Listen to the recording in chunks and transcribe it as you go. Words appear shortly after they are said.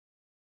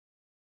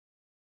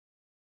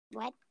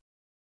What?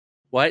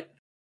 What?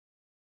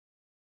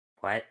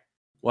 What?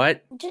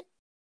 What?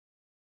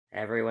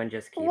 Everyone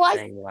just keeps Why-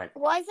 saying what?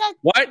 Why is that?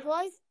 What?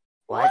 Why is,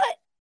 What?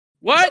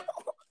 What?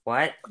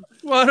 What?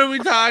 What are we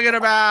talking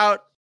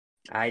about?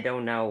 I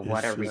don't know.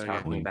 What This are we is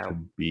talking going about? to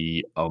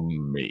be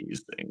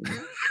amazing.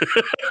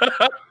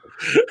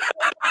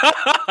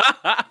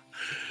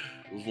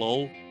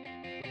 Lol.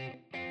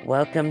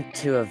 Welcome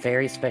to a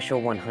very special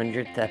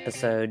 100th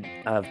episode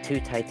of Two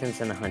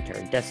Titans and a Hunter,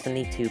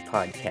 Destiny 2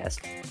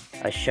 podcast,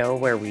 a show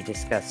where we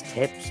discuss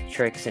tips,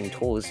 tricks, and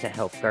tools to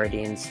help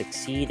Guardians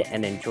succeed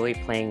and enjoy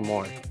playing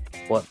more.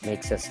 What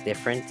makes us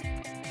different?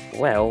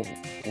 Well,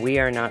 we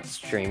are not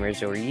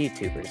streamers or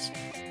YouTubers.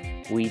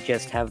 We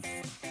just have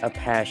a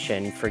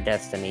passion for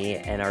Destiny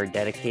and are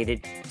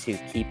dedicated to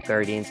keep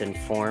Guardians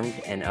informed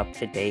and up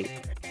to date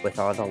with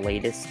all the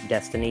latest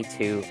Destiny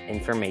 2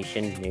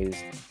 information, news,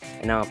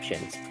 and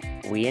options.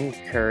 We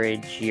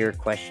encourage your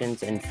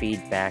questions and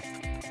feedback.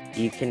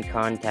 You can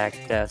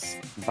contact us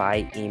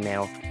by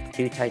email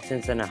to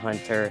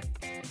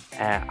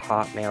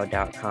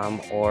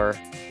titansandahunter@hotmail.com or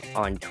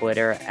on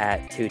Twitter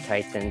at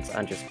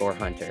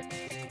 2titans_hunter.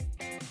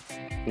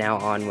 Now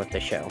on with the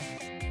show.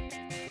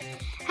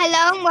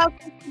 Hello and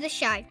welcome to the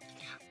show.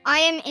 I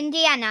am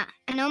Indiana,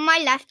 and on my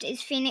left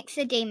is Phoenix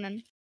the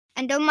Demon,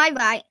 and on my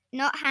right,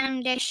 not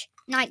Houndish,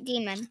 Night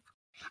Demon.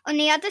 On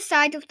the other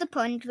side of the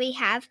pond, we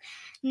have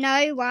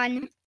No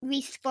One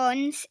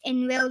Respawns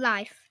in Real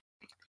Life,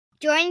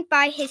 joined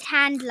by his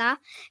handler,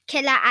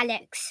 Killer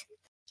Alex,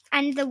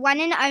 and the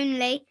one and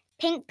only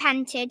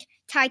pink-panted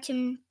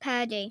Titan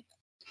Purdy.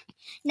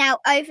 Now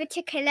over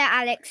to Killer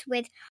Alex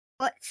with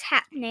what's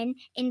happening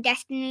in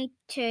Destiny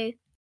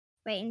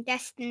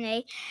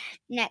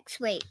next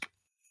week.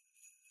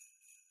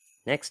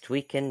 Next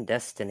week in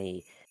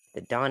Destiny,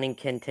 the dawning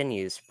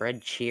continues.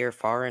 Spread cheer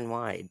far and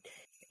wide.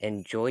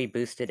 Enjoy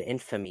boosted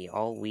infamy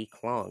all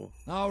week long.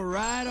 All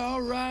right.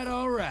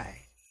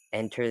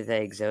 Enter the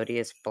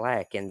Exodius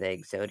Black and the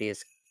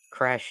Exodius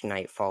Crash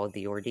Nightfall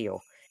the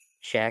Ordeal.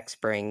 Shax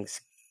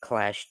brings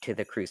Clash to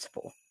the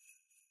Crucible.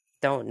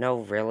 Don't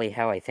know really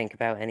how I think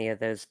about any of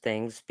those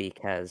things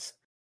because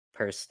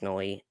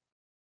personally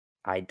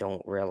I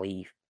don't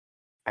really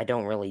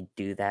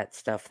do that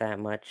stuff that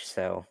much,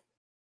 so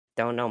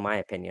don't know my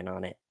opinion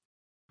on it.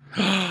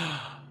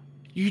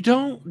 You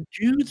don't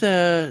do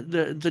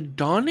the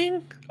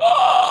dawning?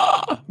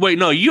 Wait,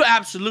 no, you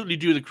absolutely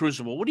do the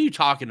Crucible. What are you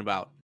talking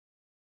about?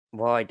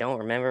 Well, I don't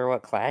remember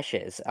what Clash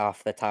is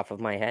off the top of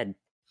my head.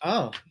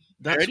 Oh,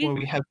 that's Parody? why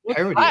we have What's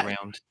parody that?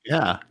 around.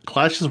 Yeah,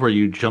 Clash is where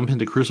you jump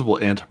into Crucible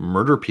and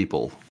murder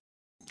people.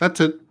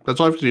 That's it. That's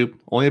all I have to do.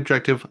 Only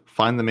objective,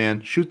 find the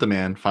man, shoot the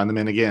man, find the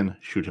man again,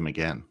 shoot him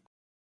again.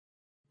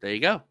 There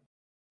you go.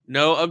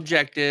 No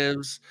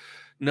objectives,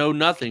 no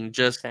nothing.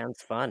 Just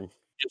Sounds fun.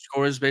 your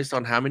score is based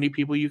on how many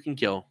people you can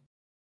kill.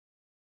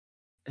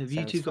 Have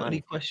you Sounds two got fun.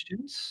 any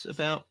questions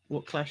about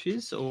what Clash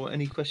is, or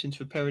any questions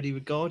for Parody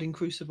regarding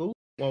Crucible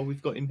while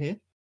we've got him here?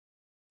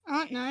 I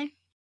don't know.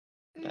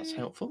 That's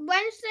helpful.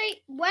 When's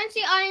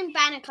the Iron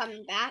Banner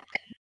coming back?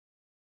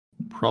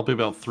 Probably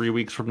about 3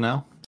 weeks from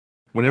now.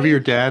 Whenever your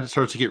dad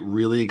starts to get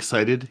really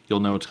excited, you'll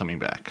know it's coming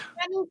back.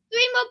 I mean,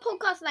 3 more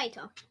podcasts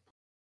later.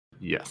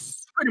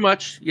 Yes. Pretty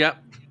much,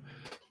 yep.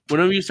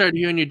 Whenever you start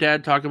hearing your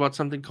dad talk about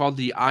something called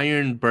the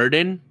Iron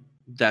Burden,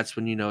 that's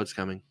when you know it's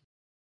coming.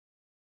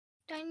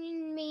 Don't you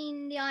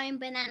mean the Iron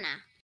Banana?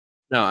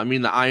 No, I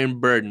mean the Iron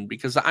Burden,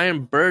 because the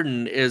Iron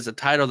Burden is a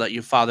title that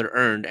your father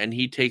earned, and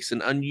he takes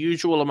an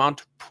unusual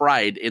amount of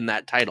pride in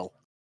that title.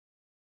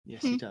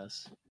 Yes, he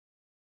does.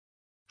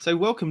 So,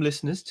 welcome,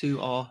 listeners, to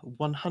our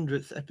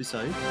 100th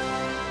episode.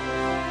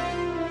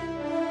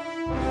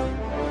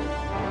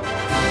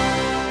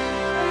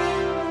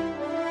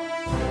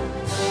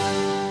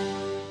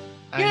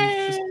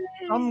 And for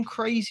some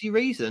crazy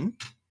reason,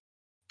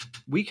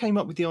 we came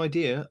up with the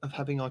idea of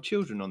having our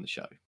children on the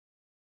show.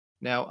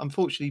 Now,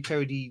 unfortunately,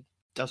 Parody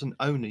doesn't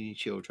own any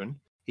children.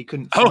 He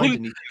couldn't find any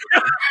children.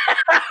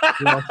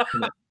 last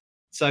minute.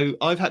 So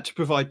I've had to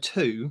provide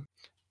 2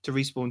 to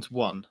respawn to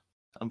 1,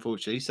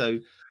 unfortunately. So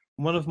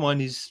one of mine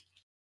is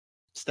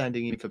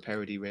standing in for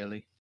Parody,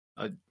 really.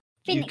 You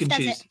Phoenix can does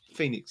choose it.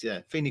 Phoenix,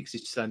 yeah. Phoenix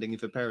is standing in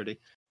for Parody.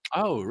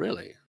 Oh,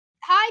 really?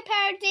 Hi,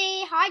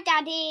 Parody. Hi,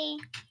 Daddy.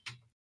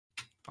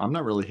 I'm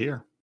not really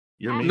here.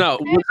 You're me. No,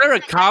 was there a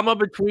comma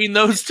between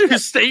those two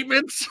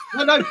statements?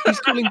 No, he's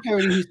calling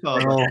Parody his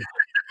father. Well,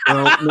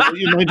 no,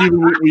 you might even,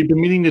 we've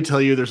been meaning to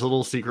tell you there's a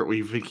little secret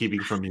we've been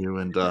keeping from you,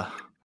 and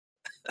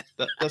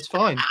That's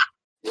fine.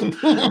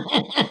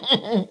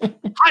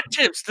 Hot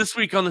tips this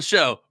week on the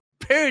show.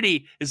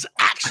 Parody is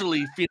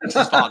actually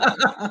Phoenix's father.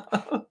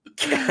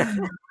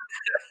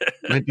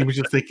 he was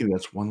just thinking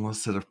that's one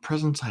less set of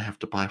presents I have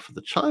to buy for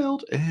the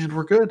child, and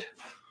we're good.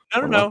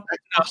 No.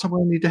 That's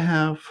what I need to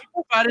have.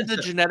 You provided the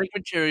genetic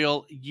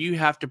material. You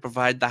have to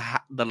provide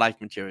the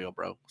life material,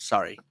 bro.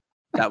 Sorry.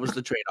 That was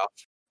the trade-off.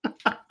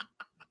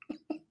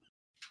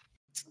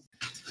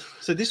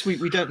 So this week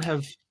we don't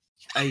have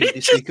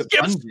this week at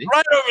Skips Bungie.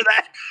 right over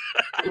that.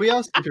 We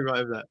are skipping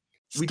right over that.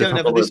 We Step don't up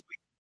have a a this week.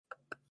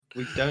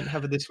 We don't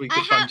have it this week I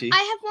at have Bungie. I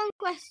have one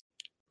question.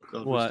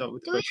 God, What? we'll start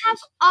with Do we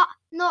questions. have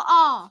not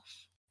off?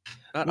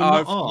 Not Well, not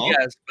Arf, Arf.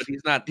 yes, but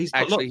he's not He's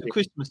got actually lots of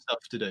Christmas stuff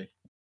to do,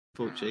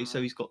 fortunately.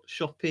 So he's got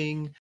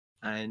shopping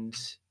and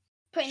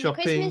Putting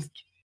Shopping. Christmas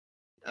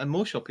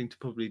more shopping to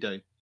probably do.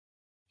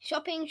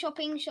 shopping.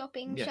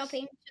 Yes.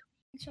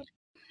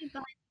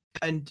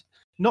 And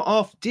Not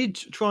Arf did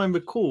try and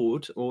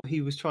record, or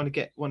he was trying to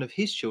get one of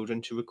his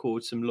children to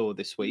record some lore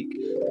this week.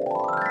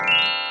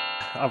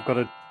 I've got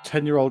a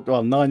 10-year-old,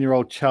 well,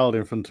 9-year-old child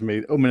in front of me,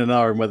 and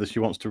ahhing whether she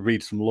wants to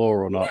read some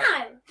lore or not.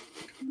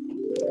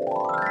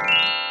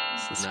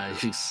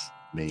 nice.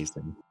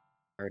 Amazing.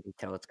 I already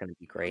tell it's going to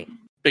be great.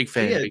 Big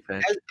fan. Yeah, Big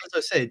fan. As I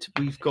said,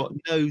 we've got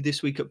no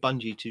this week at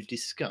Bungie to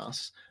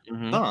discuss,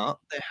 Mhm. but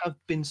there have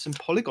been some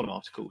Polygon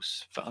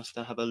articles for us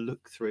to have a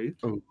look through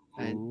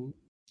and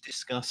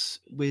discuss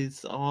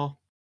with our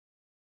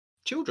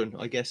children,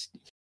 I guess,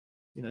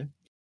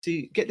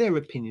 to get their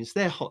opinions,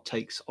 their hot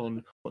takes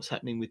on what's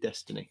happening with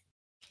Destiny.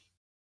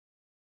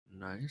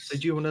 Nice. So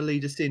do you want to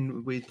lead us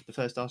in with the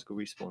first article,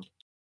 Respawn?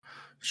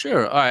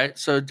 Sure. All right.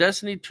 So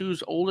Destiny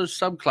 2's older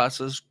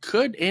subclasses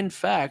could, in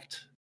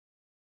fact,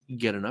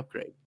 get an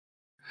upgrade.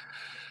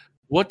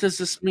 What does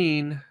this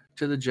mean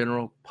to the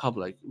general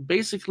public?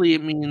 Basically,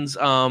 it means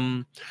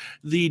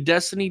the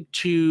Destiny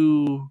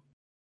 2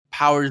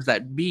 powers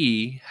that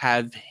be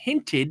have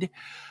hinted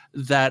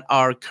that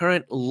our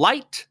current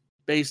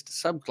light-based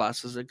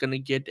subclasses are going to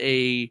get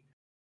a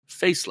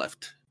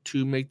facelift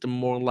to make them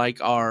more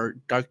like our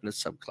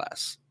darkness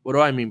subclass. What do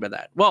I mean by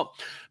that? Well,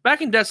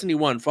 back in Destiny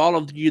 1, for all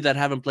of you that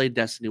haven't played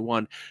Destiny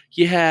 1,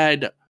 you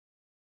had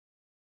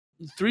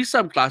 3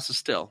 subclasses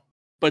still,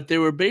 but they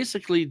were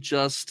basically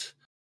just,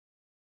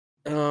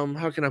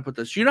 how can I put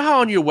this? You know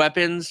how on your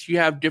weapons, you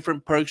have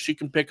different perks you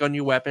can pick on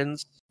your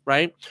weapons,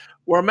 right?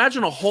 Or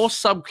imagine a whole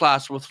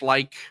subclass with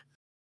like,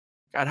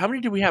 God, how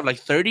many do we have? Like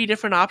 30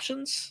 different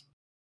options?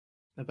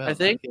 I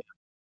think.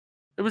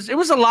 It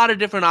was a lot of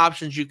different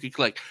options you could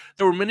click.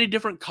 There were many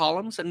different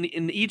columns, and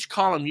in each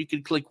column you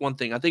could click one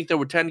thing. I think there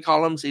were 10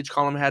 columns. Each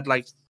column had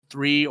like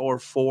 3 or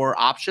 4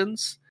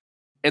 options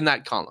in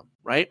that column,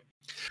 right?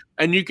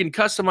 And you can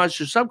customize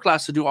your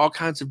subclass to do all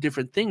kinds of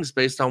different things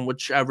based on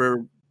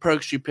whichever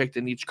perks you picked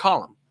in each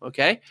column,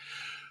 okay?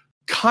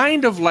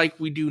 Kind of like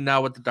we do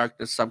now with the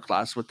darkness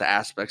subclass with the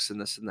aspects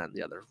and this and that and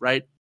the other,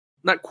 right?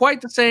 Not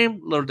quite the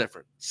same, a little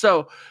different.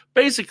 So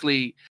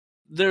basically,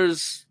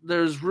 there's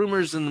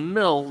rumors in the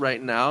mill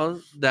right now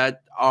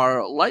that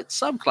our light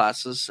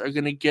subclasses are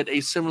going to get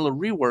a similar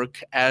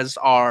rework as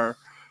our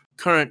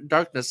current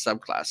darkness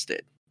subclass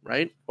did,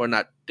 right? Or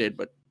not did,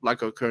 but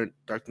like our current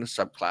darkness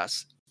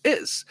subclass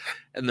is.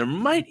 And there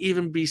might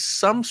even be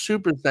some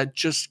supers that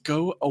just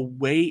go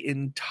away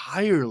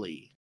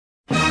entirely.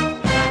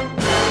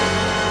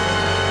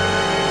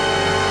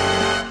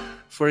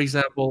 For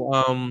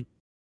example,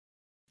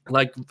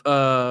 like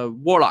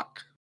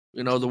Warlock.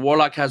 You know, the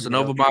Warlock has a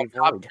Nova Bomb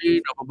top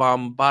tree, Nova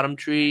Bomb bottom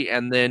tree,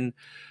 and then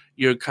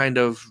your kind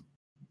of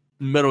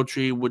middle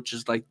tree, which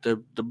is like the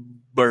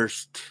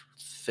burst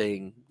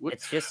thing.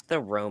 It's just the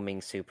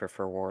roaming super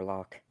for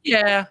Warlock.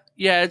 Yeah,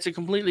 it's a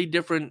completely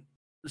different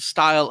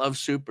style of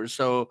super.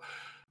 So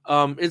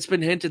it's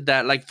been hinted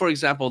that, like, for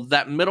example,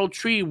 that middle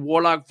tree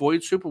Warlock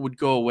Void super would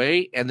go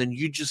away, and then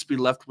you'd just be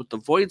left with the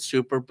Void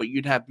super, but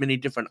you'd have many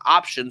different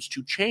options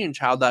to change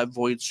how that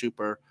Void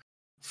super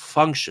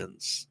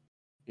functions.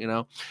 You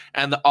know,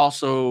 and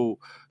also,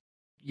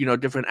 you know,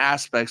 different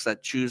aspects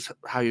that choose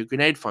how your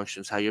grenade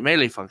functions, how your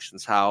melee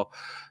functions, how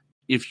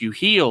if you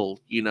heal,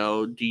 you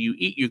know, do you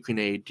eat your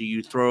grenade? Do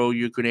you throw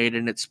your grenade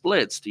and it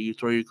splits? Do you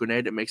throw your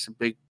grenade that makes a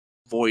big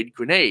void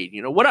grenade?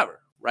 You know, whatever,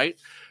 right?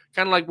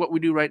 Kind of like what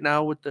we do right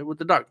now with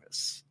the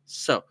darkness.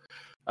 So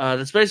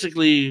that's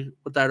basically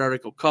what that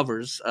article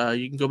covers.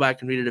 You can go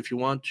back and read it if you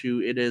want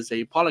to. It is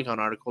a Polygon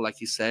article, like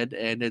he said,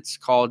 and it's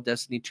called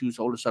Destiny 2's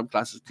older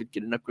subclasses could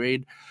get an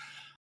upgrade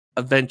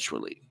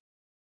eventually.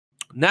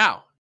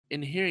 Now,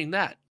 in hearing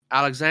that,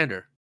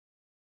 Alexander,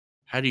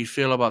 how do you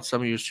feel about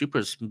some of your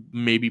supers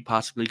maybe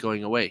possibly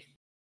going away?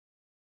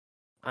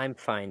 I'm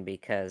fine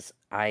because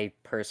I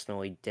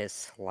personally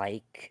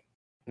dislike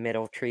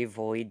Middle Tree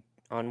Void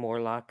on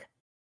Warlock.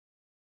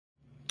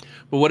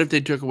 But what if they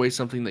took away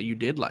something that you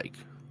did like,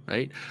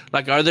 right?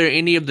 Like, are there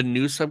any of the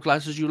new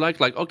subclasses you like?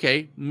 Like,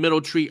 okay,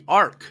 Middle Tree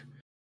Arc.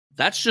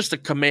 That's just a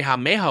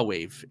Kamehameha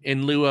wave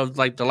in lieu of,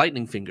 like, the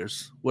lightning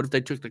fingers. What if they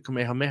took the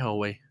Kamehameha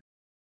away?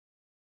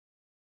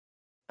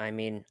 I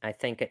mean, I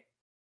think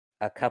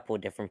a couple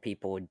different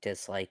people would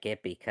dislike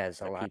it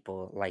because a lot of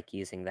people like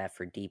using that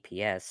for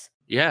DPS.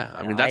 Yeah,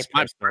 I mean, that's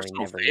my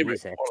personal never favorite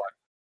use it.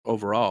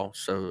 overall.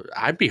 So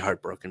I'd be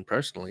heartbroken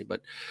personally,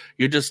 but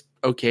you're just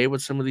okay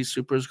with some of these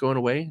supers going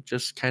away?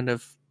 Just kind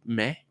of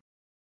meh?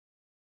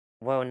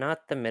 Well,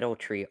 not the Middle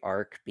Tree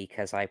Arc,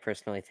 because I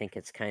personally think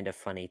it's kind of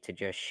funny to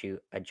just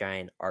shoot a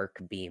giant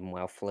arc beam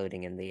while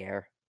floating in the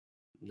air.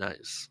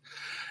 Nice.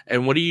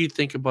 And what do you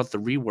think about the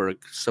rework?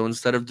 So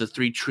instead of the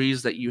 3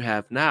 trees that you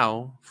have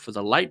now for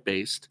the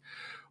light-based,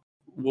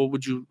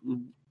 do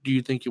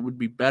you think it would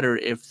be better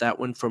if that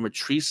went from a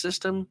tree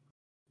system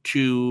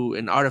to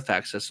an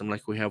artifact system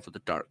like we have with the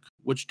dark?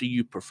 Which do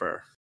you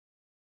prefer?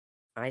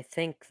 I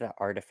think the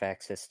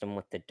artifact system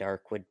with the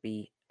dark would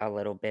be a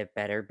little bit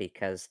better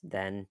because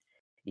then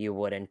you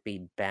wouldn't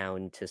be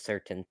bound to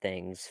certain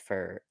things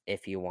for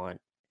if you want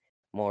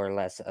more or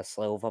less a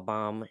Slova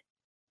bomb,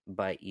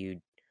 but you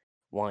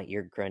want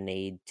your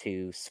grenade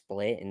to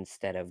split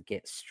instead of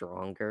get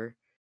stronger.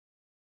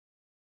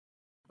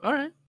 All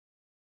right.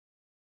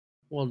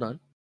 Well done.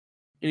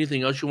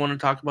 Anything else you want to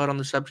talk about on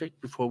the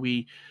subject before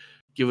we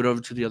give it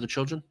over to the other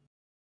children?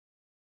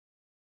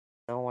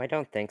 No, I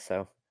don't think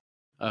so.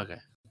 Okay.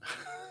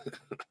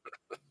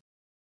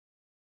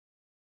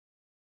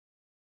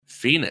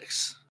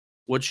 Phoenix,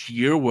 what's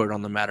your word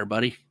on the matter,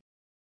 buddy?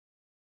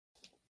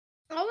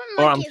 I wouldn't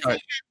Or, like I'm it if sorry.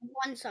 they had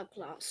one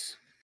subclass.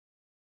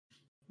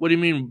 What do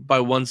you mean by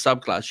one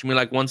subclass? You mean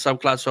like one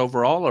subclass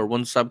overall or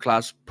one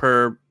subclass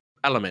per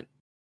element?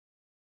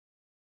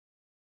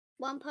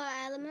 One per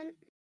element.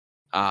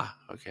 Ah,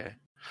 okay.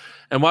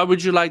 And why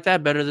would you like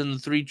that better than the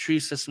 3 tree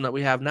system that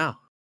we have now?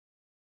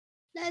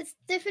 There's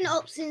different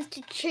options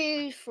to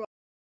choose from.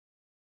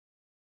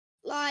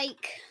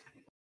 Like,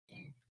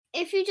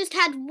 if you just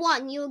had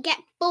one, you'll get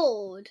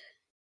bored.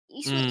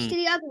 You switch to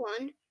the other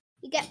one,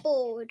 you get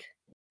bored.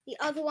 The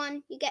other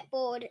one, you get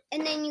bored,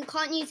 and then you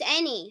can't use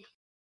any.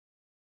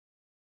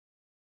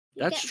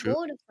 You That's get true.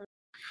 bored of them.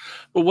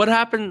 But what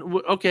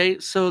happened? Okay,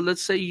 so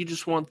let's say you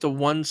just want the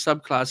one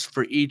subclass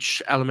for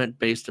each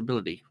element-based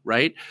ability,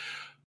 right?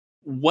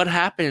 What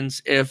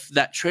happens if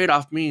that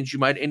trade-off means you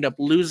might end up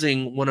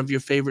losing one of your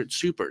favorite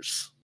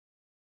supers?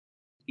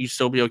 You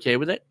still be okay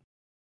with it?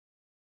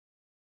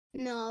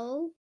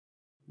 No.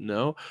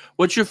 No?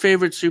 What's your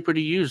favorite super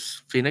to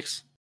use,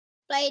 Phoenix?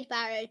 Blade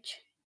Barrage.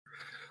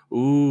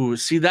 Ooh,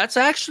 see, that's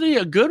actually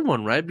a good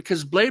one, right?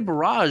 Because Blade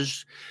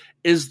Barrage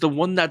is the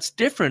one that's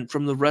different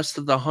from the rest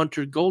of the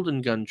Hunter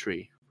Golden Gun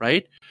tree,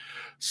 right?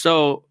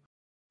 So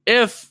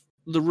if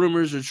the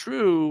rumors are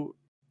true,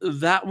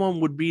 that one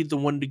would be the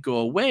one to go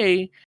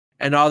away,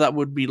 and all that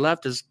would be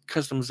left is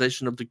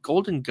customization of the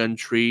Golden Gun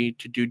tree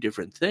to do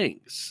different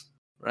things,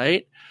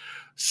 right?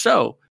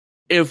 So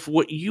if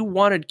what you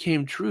wanted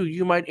came true,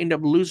 you might end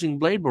up losing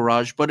Blade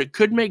Barrage, but it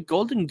could make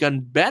Golden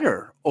Gun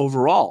better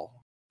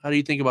overall. How do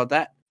you think about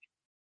that?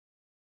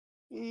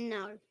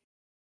 No.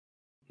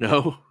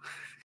 No?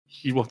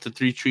 You want the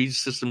 3 trees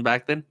system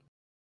back then?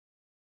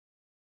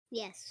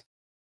 Yes.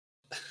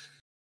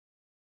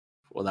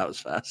 Well, that was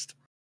fast.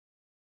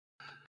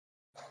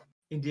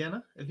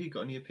 Indiana, have you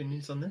got any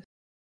opinions on this?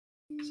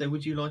 So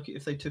would you like it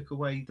if they took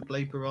away the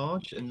Blade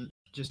Barrage and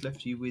just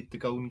left you with the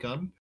Golden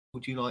Gun?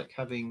 Would you like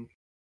having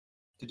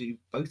to do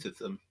both of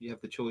them? You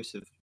have the choice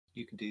of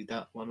you can do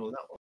that one or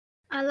that one.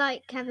 I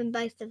like having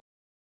both of them.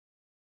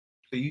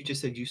 But you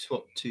just said you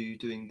swapped to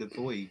doing the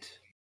Void.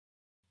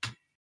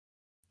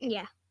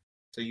 Yeah.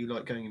 So you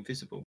like going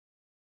invisible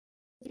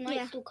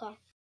Yeah.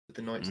 with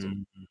the Night Stalker.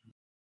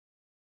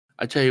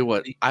 I tell you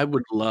what, I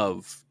would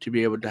love to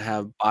be able to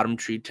have bottom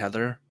tree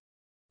tether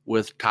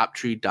with top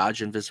tree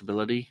dodge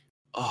invisibility.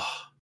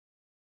 Oh,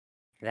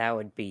 That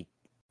would be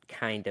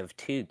kind of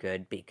too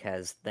good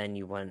because then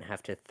you wouldn't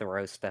have to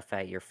throw stuff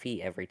at your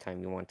feet every time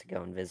you want to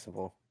go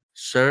invisible.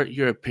 sir,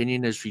 your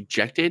opinion is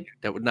rejected.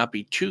 That would not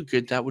be too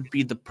good. That would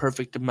be the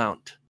perfect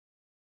amount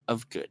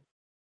of good.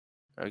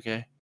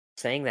 Okay?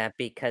 Saying that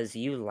because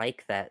you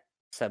like that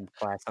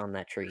subclass on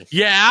that tree.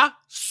 Yeah,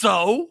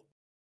 so?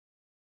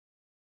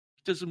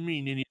 Doesn't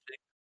mean anything.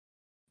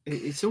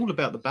 It's all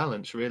about the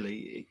balance,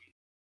 really.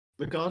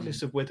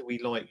 Regardless of whether we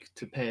like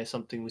to pair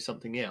something with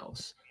something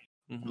else,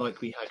 Mhm.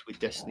 like we had with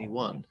Destiny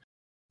 1,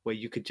 where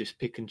you could just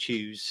pick and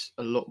choose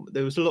a lot.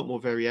 There was a lot more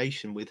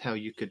variation with how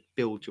you could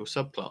build your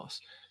subclass.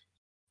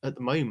 At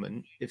the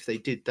moment, if they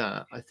did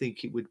that, I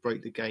think it would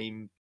break the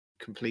game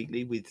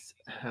completely with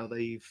how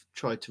they've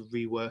tried to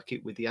rework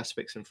it with the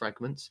aspects and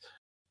fragments.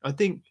 I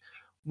think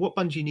what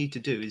Bungie need to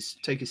do is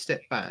take a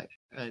step back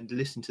and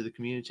listen to the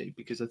community,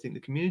 because I think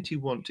the community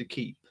want to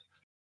keep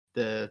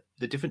the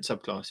different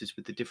subclasses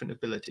with the different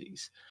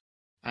abilities,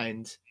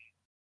 and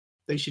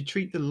they should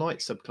treat the light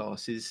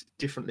subclasses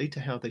differently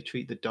to how they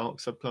treat the dark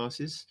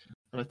subclasses.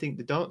 And I think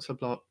the dark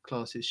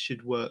subclasses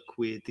should work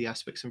with the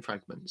aspects and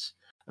fragments,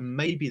 and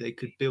maybe they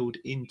could build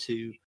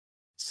into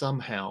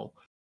somehow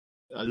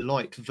a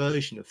light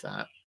version of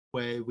that,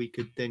 where we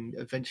could then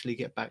eventually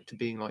get back to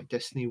being like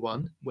Destiny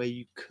 1, where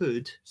you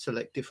could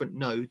select different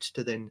nodes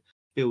to then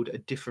build a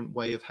different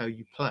way of how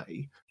you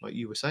play. Like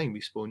you were saying,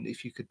 Respawn,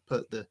 if you could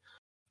put the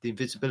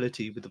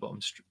invisibility with the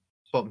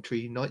bottom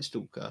tree Night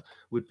Stalker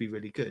would be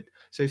really good.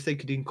 So if they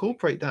could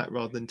incorporate that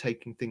rather than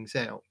taking things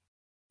out,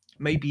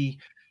 maybe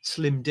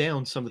slim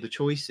down some of the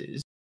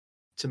choices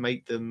to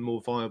make them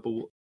more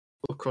viable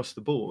across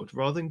the board,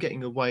 rather than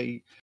taking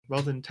away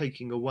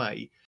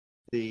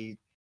the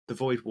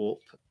Void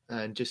Warp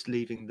and just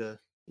leaving the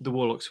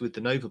Warlocks with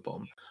the Nova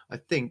Bomb. I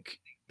think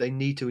they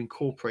need to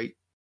incorporate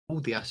all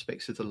the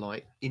aspects of the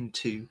light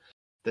into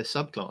their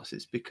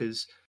subclasses,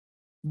 because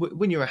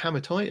when you're a Hammer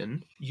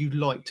Titan, you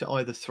like to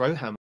either throw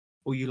hammer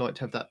or you like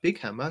to have that big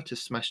hammer to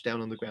smash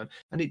down on the ground.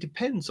 And it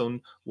depends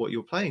on what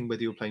you're playing,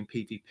 whether you're playing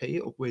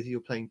PvP or whether you're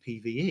playing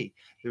PvE.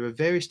 There are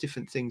various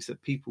different things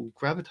that people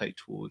gravitate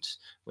towards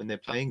when they're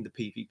playing the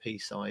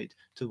PvP side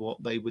to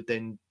what they would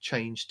then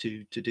change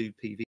to do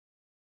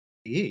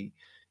PvE.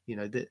 You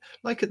know, that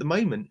like at the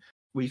moment,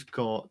 we've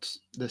got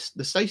the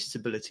stasis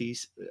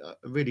abilities are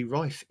really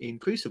rife in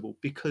Crucible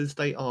because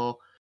they are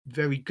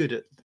very good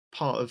at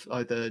part of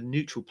either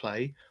neutral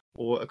play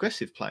or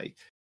aggressive play.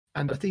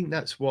 And I think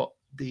that's what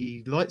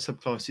the light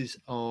subclasses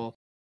are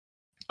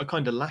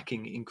kind of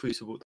lacking in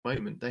Crucible at the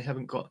moment. They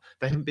haven't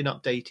been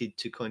updated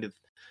to kind of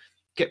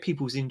get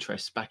people's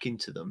interests back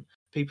into them.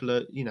 People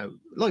are, you know,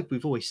 like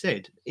we've always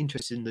said,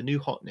 interested in the new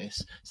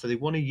hotness, so they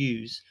want to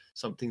use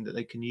something that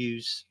they can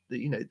use. That,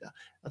 you know,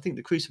 I think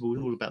the Crucible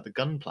is all about the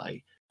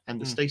gunplay, and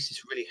the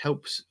stasis really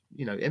helps,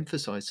 you know,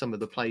 emphasize some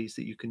of the plays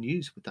that you can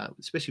use with that,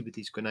 especially with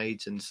these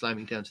grenades and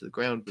slamming down to the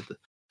ground with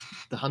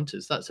the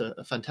hunters. That's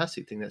a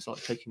fantastic thing. That's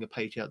like taking a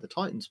page out of the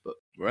Titans book.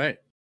 Right.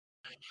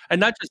 And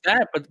not just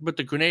that, but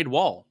the grenade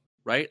wall,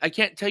 right? I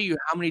can't tell you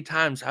how many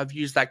times I've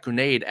used that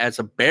grenade as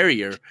a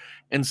barrier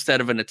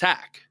instead of an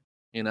attack,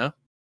 you know?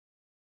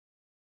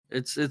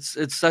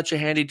 It's such a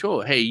handy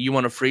tool. Hey, you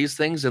want to freeze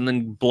things and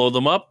then blow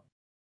them up?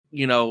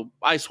 You know,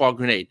 ice wall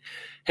grenade.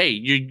 Hey,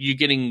 you're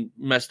getting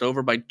messed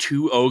over by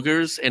 2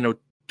 ogres in a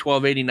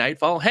 1280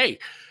 Nightfall? Hey,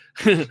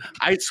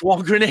 ice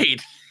wall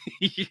grenade.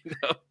 You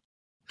know?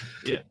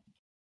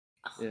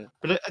 Yeah.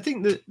 But I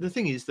think the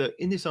thing is that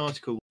in this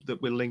article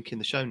that we'll link in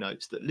the show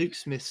notes, that Luke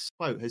Smith's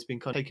quote has been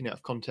kind of taken out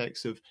of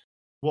context of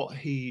what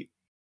he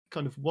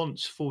kind of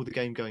wants for the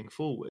game going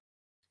forward.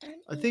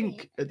 I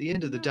think at the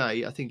end of the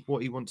day, I think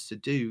what he wants to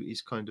do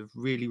is kind of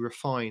really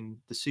refine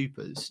the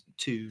supers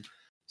to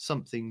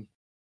something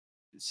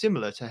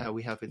similar to how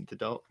we have in the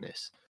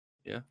Darkness.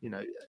 Yeah. You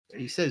know,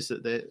 he says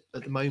that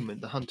at the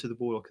moment, the Hunter, the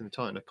Warlock, and the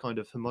Titan are kind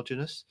of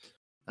homogenous.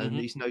 And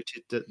he's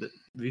noted that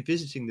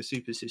revisiting the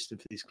super system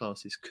for these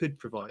classes could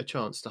provide a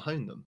chance to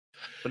hone them.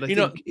 But I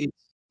think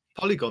it's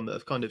Polygon that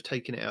have kind of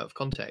taken it out of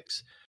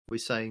context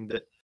with saying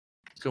that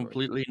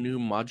completely new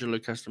modular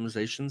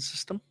customization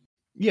system.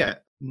 Yeah,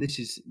 and this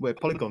is where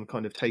Polygon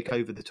kind of take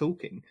over the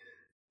talking.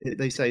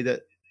 They say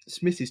that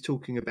Smith is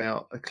talking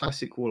about a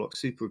classic Warlock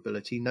super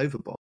ability, Nova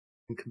Bomb,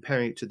 and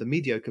comparing it to the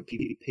mediocre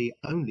PvP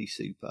only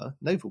super,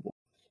 Nova Bomb.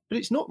 But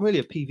it's not really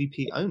a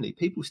PvP only.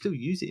 People still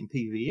use it in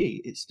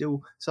PvE. It's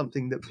still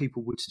something that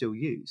people would still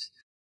use.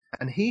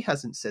 And he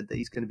hasn't said that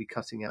he's going to be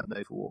cutting out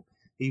Nova Warp.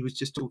 He was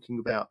just talking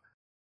about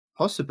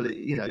possibly,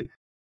 you know,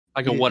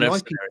 like a what if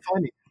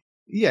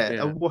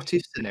scenario. A what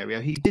if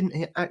scenario. He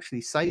didn't actually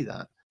say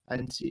that.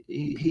 And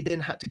he then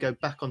had to go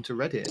back onto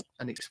Reddit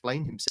and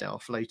explain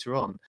himself later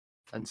on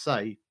and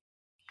say,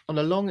 on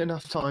a long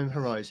enough time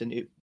horizon,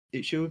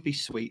 it sure would be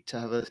sweet to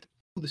have all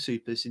the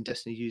supers in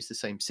Destiny use the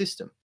same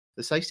system.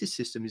 The stasis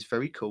system is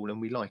very cool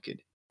and we like it.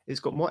 It's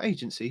got more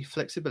agency,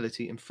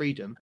 flexibility, and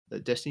freedom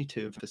than Destiny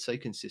 2 and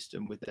Forsaken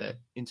system with their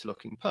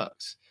interlocking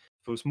perks.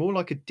 It feels more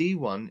like a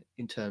D1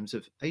 in terms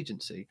of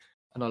agency,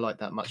 and I like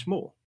that much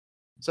more.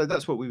 So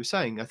that's what we were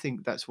saying. I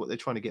think that's what they're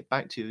trying to get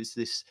back to, is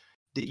this,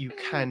 that you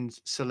can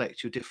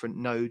select your different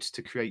nodes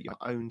to create your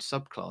own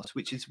subclass,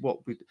 which is what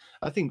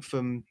I think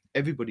from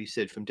everybody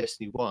said from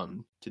Destiny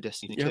 1 to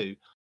Destiny 2.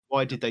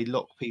 Why did they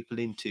lock people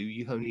into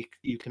you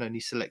can only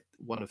select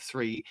one of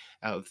 3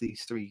 out of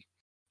these 3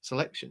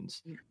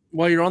 selections?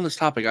 While you're on this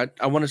topic,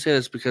 I want to say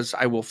this because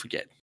I will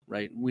forget,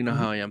 right? We know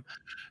how I am.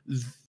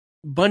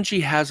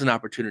 Bungie has an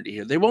opportunity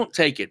here. They won't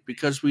take it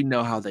because we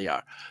know how they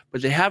are,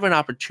 but they have an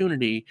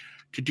opportunity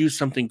to do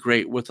something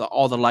great with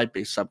all the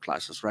light-based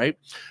subclasses, right?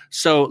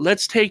 So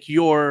let's take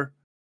your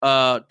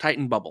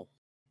Titan bubble,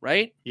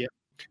 right? Yeah.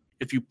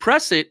 If you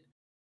press it,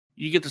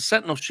 you get the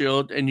Sentinel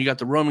Shield and you got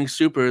the roaming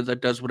super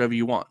that does whatever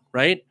you want,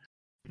 right?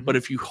 But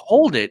if you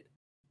hold it,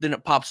 then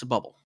it pops a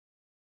bubble.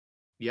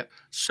 Yep.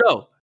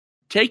 So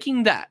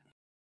taking that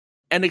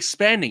and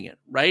expanding it,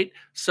 right?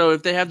 So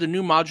if they have the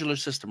new modular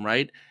system,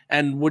 right?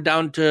 And we're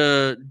down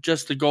to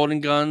just the golden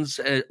guns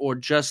or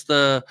just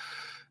the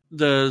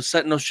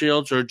Sentinel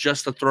Shields or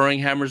just the throwing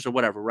hammers or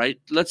whatever, right?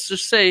 Let's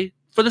just say,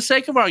 for the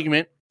sake of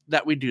argument,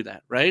 that we do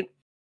that, right?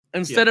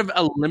 Instead of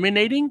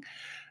eliminating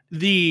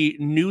the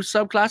new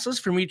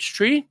subclasses from each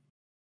tree,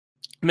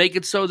 make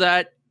it so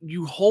that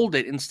you hold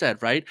it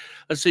instead, right?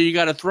 Let's say you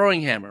got a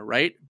throwing hammer,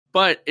 right?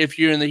 But if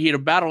you're in the heat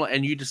of battle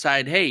and you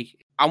decide, hey,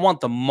 I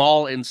want the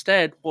maul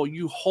instead, well,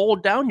 you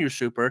hold down your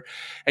super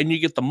and you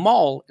get the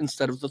maul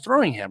instead of the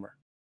throwing hammer.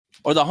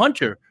 Or the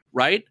hunter,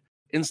 right?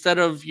 Instead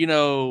of, you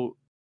know,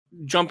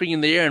 jumping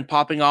in the air and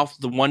popping off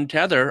the one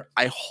tether,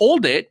 I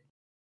hold it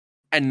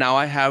and now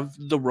I have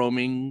the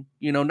roaming,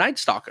 you know, Night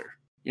Stalker.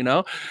 You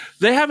know,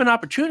 they have an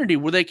opportunity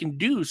where they can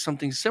do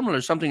something similar,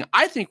 something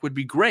I think would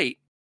be great,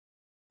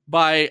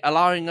 by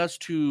allowing us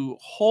to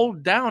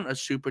hold down a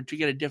super to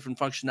get a different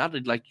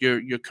functionality, like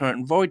your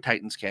current Void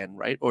Titans can,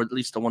 right? Or at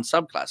least the one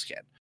subclass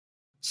can.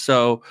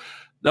 So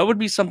that would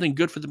be something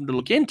good for them to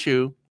look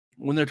into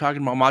when they're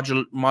talking about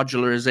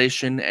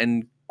modularization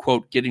and,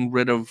 quote, getting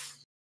rid of,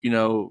 you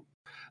know,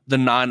 the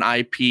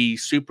non-IP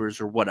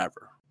supers or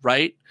whatever,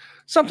 right?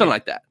 Something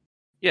like that.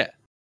 Yeah.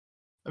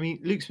 I mean,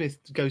 Luke Smith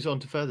goes on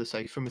to further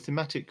say, from a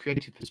thematic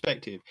creative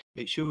perspective,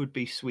 it sure would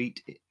be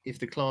sweet if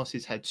the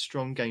classes had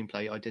strong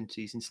gameplay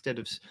identities instead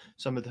of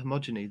some of the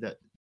homogeny that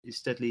is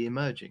steadily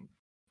emerging.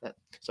 That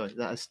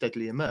has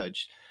steadily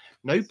emerged.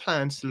 No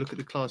plans to look at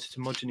the classes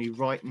homogeny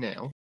right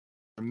now,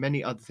 and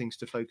many other things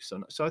to focus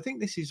on. So I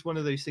think this is one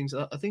of those things.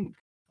 I think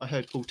I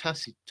heard Paul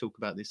Tassi talk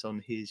about this on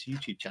his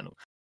YouTube channel.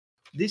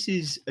 This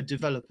is a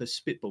developer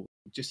spitball,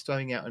 just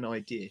throwing out an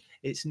idea.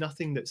 It's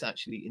nothing that's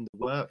actually in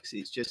the works.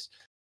 It's just,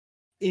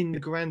 in the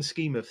grand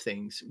scheme of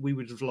things, we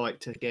would have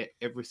liked to get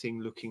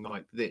everything looking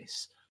like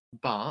this.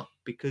 But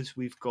because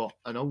we've got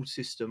an old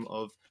system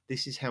of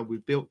this is how we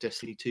built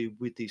Destiny 2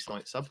 with these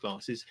like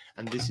subclasses,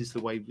 and this is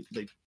the way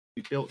we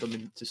built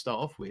them to start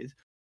off with,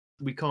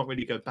 we can't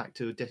really go back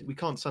to we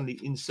can't suddenly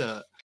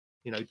insert,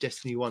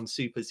 Destiny 1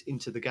 supers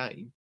into the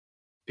game,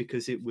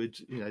 because it would,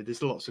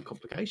 there's lots of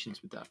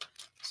complications with that.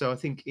 So I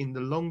think in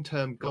the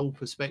long-term goal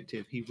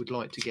perspective, he would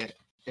like to get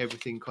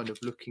everything kind of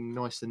looking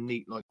nice and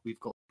neat, like we've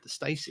got the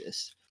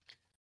stasis.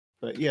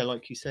 But yeah,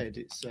 like you said,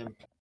 it's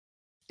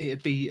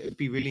it'd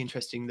be really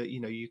interesting that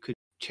you could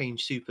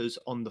change supers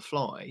on the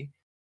fly,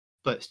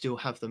 but still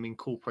have them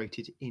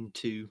incorporated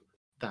into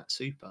that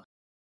super.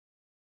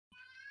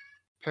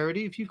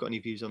 Parody, have you got any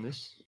views on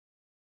this?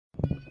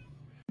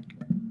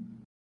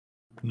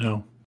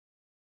 No.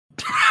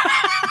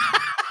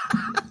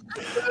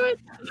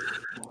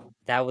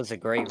 That was a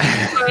great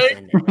reason.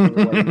 Any way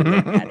you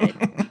look at it.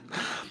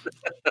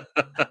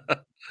 I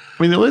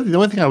mean, the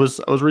only thing I was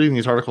reading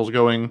these articles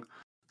going,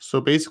 so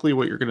basically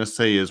what you're going to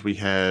say is we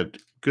had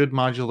good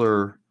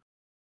modular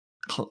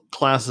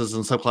classes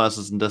and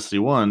subclasses in Destiny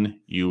 1,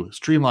 you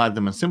streamlined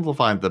them and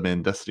simplified them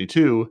in Destiny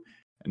 2,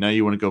 and now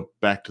you want to go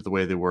back to the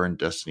way they were in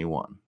Destiny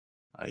 1.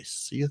 I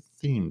see a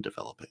theme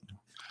developing.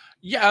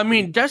 Yeah, I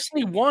mean,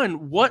 Destiny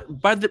 1,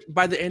 by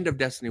the end of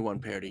Destiny 1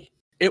 parody,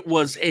 it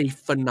was a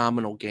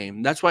phenomenal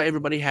game. That's why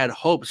everybody had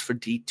hopes for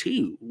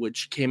D2,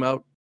 which came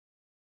out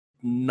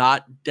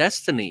not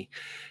Destiny,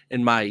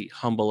 in my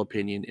humble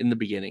opinion, in the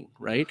beginning,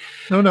 right?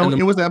 No,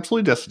 it was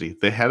absolutely Destiny.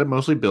 They had it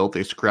mostly built.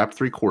 They scrapped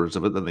 3/4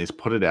 of it, then they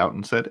put it out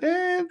and said,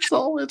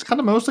 it's kind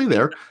of mostly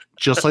there,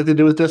 just like they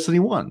did with Destiny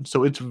 1.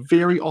 So it's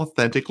very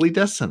authentically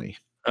Destiny.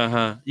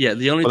 Yeah,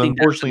 the only thing,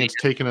 unfortunately, it's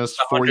taken us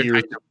 4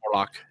 years.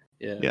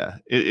 Yeah.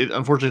 It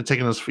unfortunately it's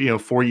taken us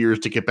 4 years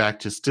to get back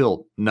to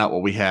still not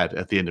what we had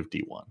at the end of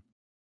D1.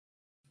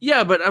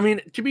 Yeah, but I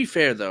mean, to be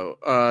fair though,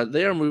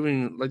 they are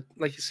moving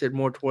like you said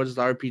more towards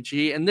the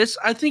RPG, and this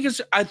I think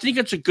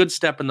it's a good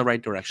step in the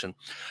right direction.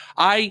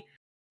 I,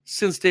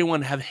 since day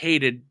one, have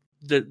hated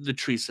the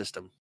tree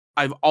system.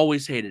 I've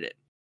always hated it.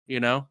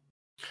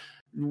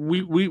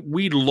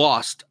 We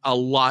lost a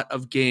lot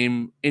of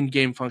in-game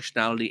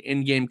functionality,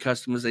 in-game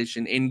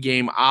customization,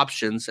 in-game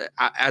options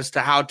as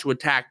to how to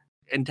attack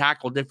and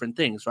tackle different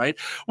things, right?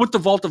 With the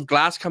Vault of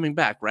Glass coming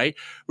back, right?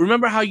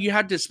 Remember how you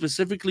had to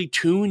specifically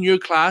tune your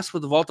class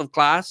with the Vault of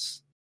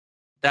Glass?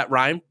 That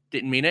rhymed,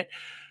 didn't mean it,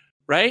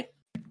 right?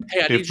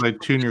 Hey, if by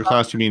tune your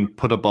class, you mean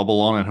put a bubble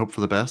on and hope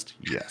for the best?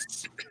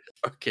 Yes.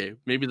 Okay,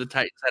 maybe the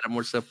Titans had it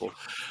more simple,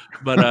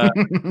 but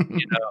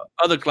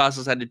other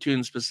classes had to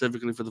tune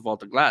specifically for the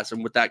Vault of Glass,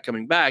 and with that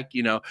coming back,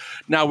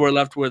 now we're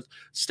left with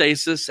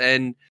stasis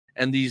and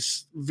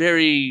these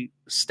very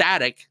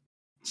static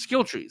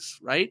skill trees,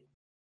 right?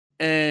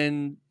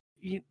 And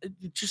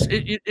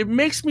it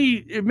makes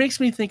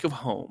me think of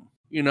home,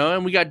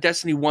 and we got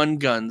Destiny 1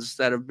 guns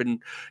that have been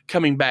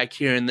coming back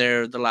here and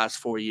there the last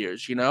 4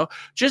 years,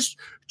 just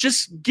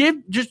give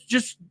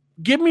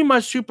me my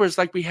supers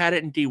like we had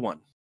it in D1.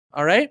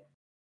 All right.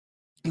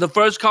 The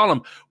first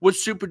column, what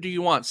super do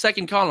you want?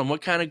 Second column,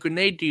 what kind of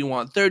grenade do you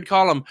want? Third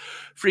column,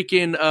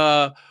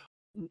 freaking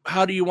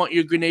how do you want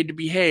your grenade to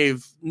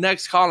behave?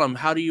 Next column,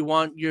 how do you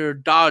want your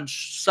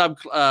dodge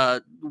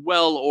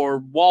well or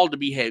wall to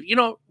behave?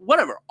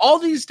 Whatever. All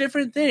these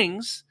different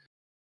things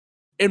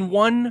in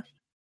one,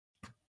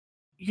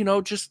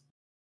 just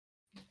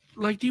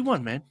like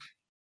D1, man.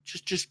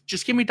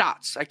 Just give me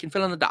dots. I can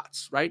fill in the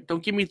dots, right?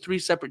 Don't give me 3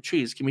 separate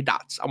trees. Give me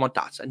dots. I want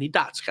dots. I need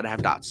dots. Gotta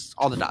have dots.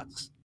 All the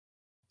dots.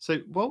 So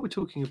while we're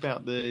talking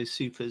about the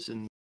supers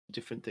and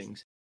different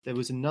things, there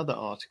was another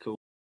article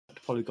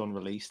Polygon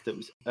released that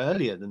was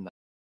earlier than that.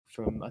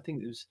 From I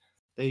think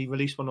they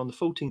released one on the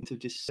 14th of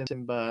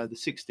December, the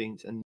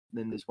 16th, and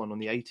then there's one on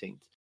the 18th.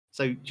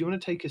 So do you want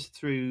to take us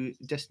through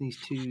Destiny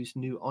 2's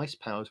new ice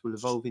powers will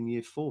evolve in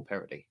Year 4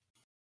 parody?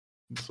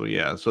 So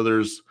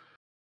there's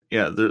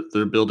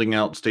they're building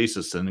out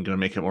stasis and going to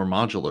make it more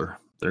modular.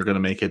 They're going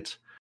to make it,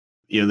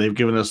 they've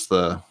given us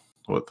the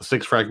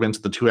 6 fragments,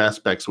 the 2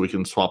 aspects we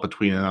can swap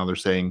between, and now they're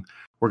saying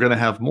we're going to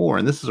have more.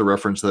 And this is a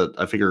reference that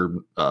I figure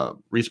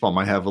Respawn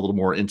might have a little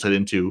more insight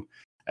into,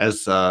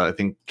 as I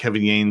think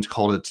Kevin Yanes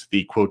called it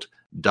the, quote,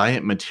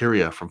 diet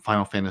materia from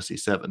Final Fantasy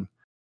VII.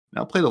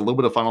 Now, I played a little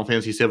bit of Final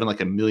Fantasy VII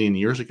like a million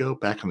years ago,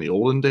 back in the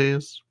olden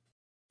days,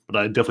 but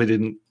I definitely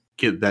didn't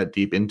get that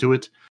deep into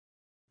it.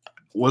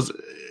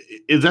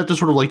 is that just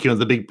sort of like,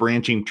 the big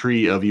branching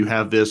tree of you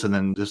have this, and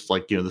then just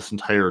like, this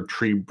entire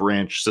tree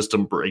branch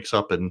system breaks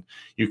up, and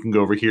you can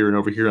go over here and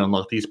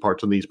unlock these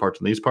parts and these parts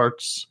and these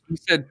parts? You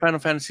said Final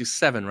Fantasy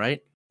VII,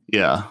 right?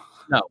 Yeah.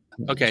 No.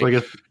 Okay. So I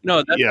guess,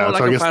 No, that's yeah, more so I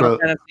like a guess Final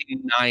Fantasy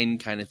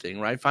IX kind of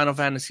thing, right? Final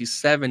Fantasy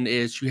VII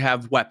is you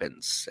have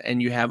weapons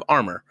and you have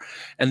armor,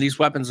 and these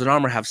weapons and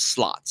armor have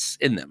slots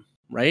in them,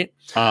 right?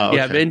 okay. You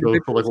have So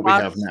individual like what we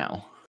have slots.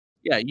 now.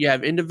 Yeah, you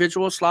have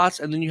individual slots,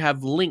 and then you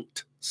have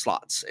linked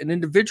slots. An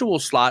individual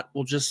slot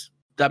will just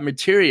that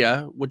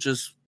materia, which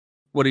is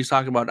what he's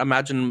talking about.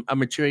 Imagine a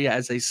materia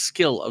as a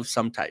skill of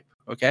some type.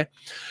 Okay,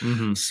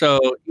 Mhm. so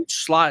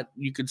each slot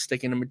you could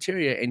stick in a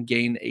materia and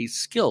gain a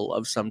skill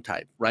of some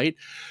type, right?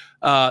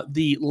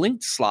 The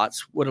linked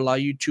slots would allow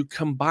you to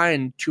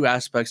combine two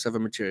aspects of a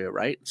materia,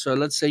 right? So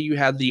let's say you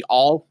had the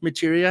all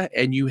materia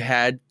and you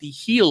had the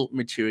heal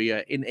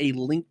materia in a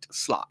linked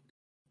slot,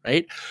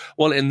 right?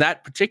 Well, in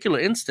that particular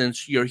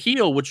instance, your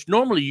heal, which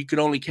normally you could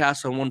only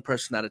cast on one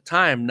person at a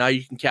time, now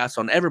you can cast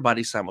on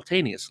everybody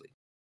simultaneously,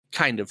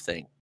 kind of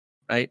thing,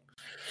 right?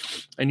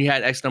 And you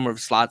had X number of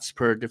slots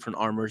per different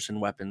armors and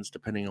weapons,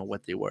 depending on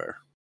what they were,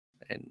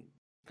 and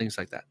things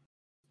like that.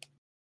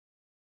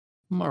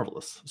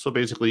 Marvelous. So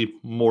basically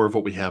more of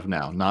what we have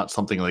now, not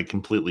something like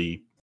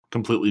completely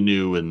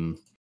new and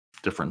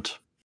different.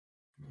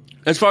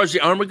 As far as the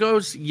armor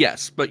goes,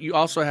 yes, but you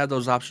also have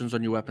those options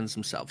on your weapons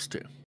themselves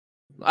too.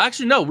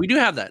 Actually, no, we do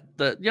have that.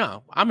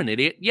 I'm an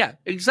idiot. Yeah,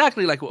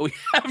 exactly like what we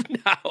have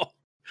now.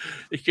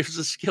 It gives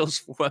us skills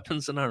for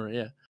weapons and armor.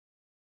 Yeah.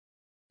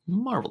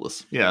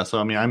 Marvelous. Yeah, so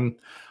I mean,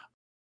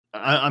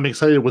 I'm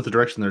excited with the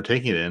direction they're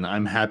taking it in.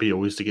 I'm happy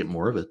always to get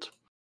more of it,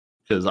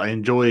 because I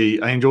enjoy.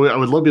 I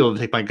would love to be able to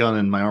take my gun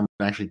and my armor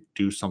and actually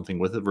do something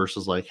with it,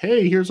 versus like,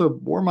 hey, here's a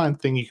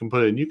Warmind thing you can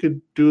put in. You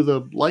could do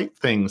the light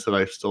things that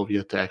I've still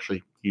yet to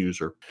actually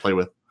use or play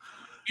with.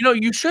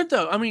 You should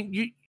though. I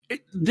mean,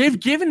 they've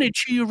given it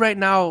to you right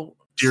now.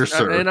 Dear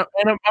sir. And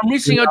I'm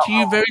reaching out to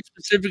you very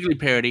specifically,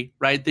 Parody,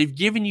 right? They've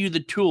given you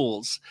the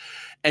tools,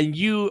 and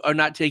you are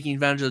not taking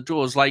advantage of the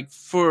tools. Like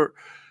for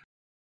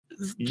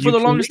the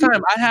longest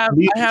time, I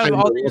have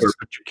all these.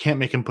 But you can't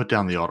make him put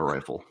down the auto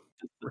rifle.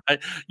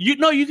 Right? You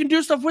can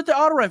do stuff with the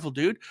auto rifle,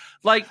 dude.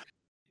 Like,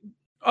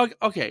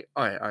 okay,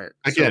 all right.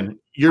 Again,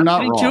 you're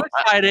not wrong. Too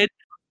excited.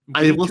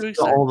 I listened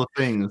to all the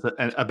things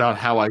about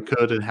how I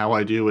could and how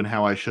I do and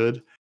how I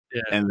should.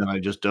 Yeah. And then I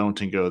just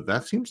don't and go,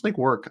 that seems like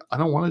work. I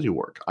don't want to do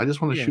work. I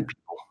just want to shoot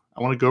people.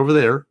 I want to go over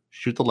there,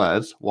 shoot the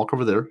lads, walk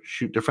over there,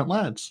 shoot different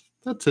lads.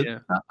 That's it. Yeah.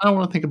 I don't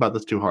want to think about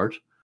this too hard.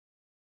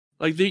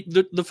 Like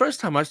the first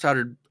time I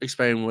started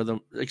experimenting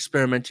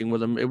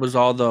with them, it was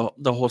all the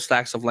whole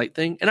stacks of light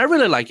thing. And I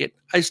really like it.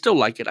 I still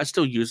like it. I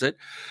still use it.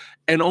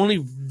 And only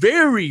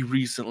very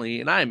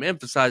recently, and I am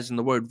emphasizing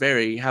the word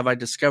very, have I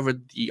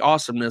discovered the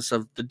awesomeness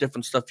of the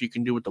different stuff you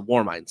can do with the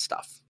Warmind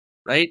stuff.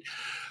 Right?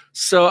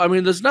 So, I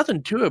mean, there's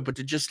nothing to it but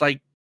to just like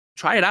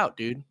try it out,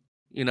 dude.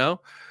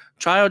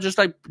 Try out,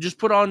 just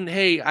put on,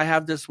 hey, I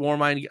have this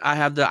Warmind, I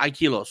have the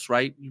Aikilos,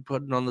 right? You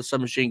put it on the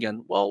submachine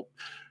gun. Well,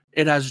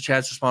 it has a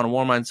chance to spawn a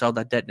Warmind cell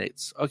that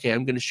detonates. Okay,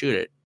 I'm going to shoot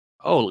it.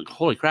 Oh,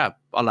 holy crap,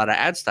 a lot of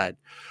ads died.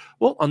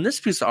 Well, on this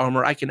piece of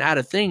armor, I can add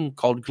a thing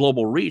called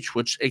Global Reach,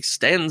 which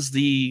extends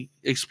the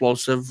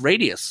explosive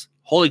radius.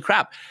 Holy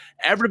crap,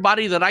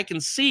 everybody that I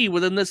can see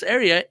within this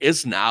area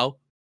is now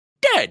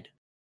dead,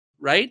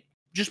 right?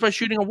 Just by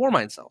shooting a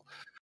Warmind cell.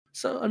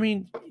 So, I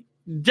mean,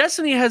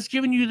 Destiny has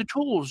given you the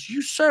tools.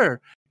 You, sir,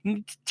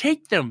 need to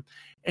take them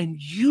and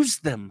use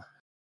them.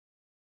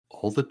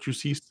 All that you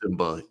see,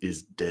 Simba,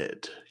 is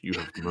dead. You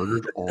have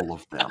murdered all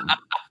of them.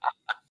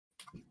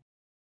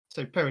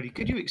 So, Parody,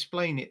 could you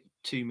explain it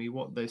to me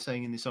what they're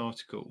saying in this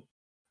article?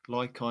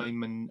 Like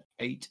I'm an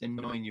 8 and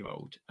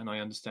 9-year-old, and I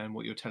understand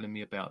what you're telling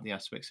me about the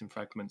aspects and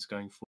fragments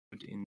going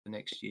forward in the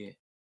next year.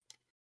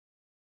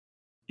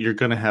 You're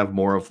going to have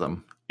more of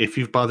them. If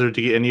you've bothered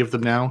to get any of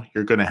them now,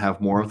 you're going to have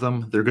more of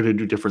them. They're going to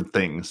do different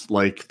things.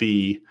 Like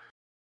the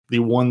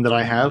one that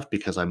I have,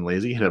 because I'm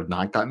lazy and have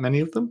not gotten many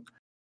of them,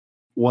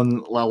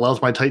 one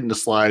allows my Titan to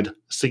slide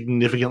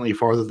significantly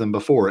farther than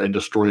before and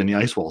destroy any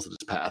ice walls in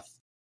its path.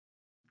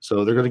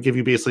 So they're going to give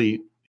you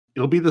basically,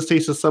 it'll be the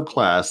stasis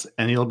subclass,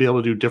 and you'll be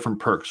able to do different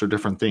perks or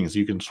different things.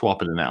 You can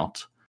swap it in and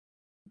out.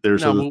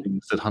 There's other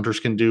things that hunters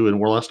can do and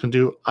warlocks can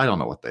do. I don't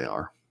know what they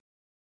are.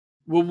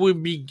 Will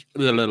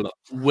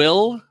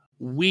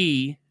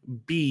we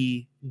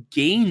be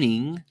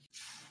gaining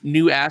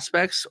new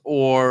aspects,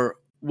 or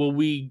will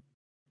we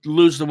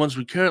lose the ones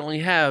we currently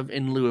have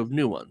in lieu of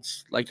new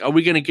ones? Like, are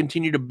we going to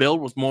continue to build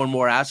with more and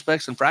more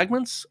aspects and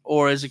fragments,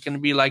 or is it going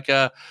to be like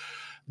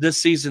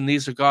this season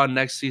these are gone,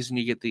 next season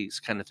you get these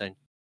kind of thing?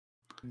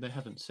 They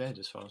haven't said,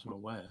 as far as I'm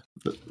aware.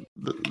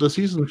 The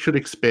season should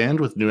expand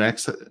with new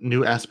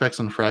aspects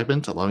and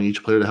fragments, allowing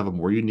each player to have a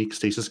more unique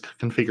stasis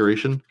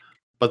configuration.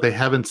 But they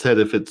haven't said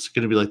if it's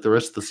going to be like the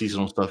rest of the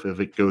seasonal stuff, if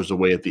it goes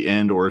away at the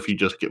end, or if you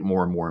just get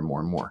more and more and more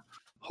and more.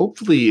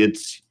 Hopefully,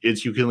 it's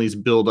you can at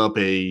least build up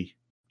a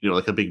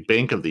like a big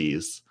bank of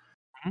these.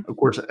 Mm-hmm. Of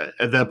course,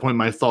 at that point,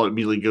 my thought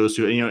immediately goes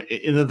to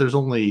in that there's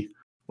only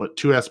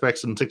 2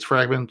 aspects and 6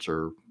 fragments,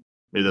 or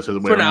maybe that's the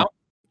way For around. now.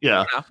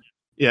 Yeah. For now.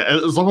 Yeah,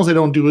 as long as they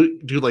don't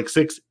do like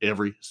 6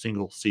 every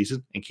single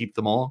season and keep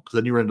them all, because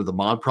then you run into the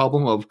mod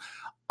problem of,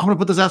 I'm gonna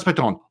put this aspect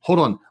on. Hold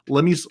on,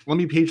 let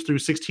me page through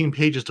 16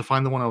 pages to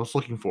find the one I was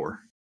looking for.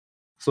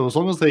 So as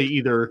long as they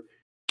either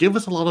give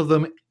us a lot of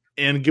them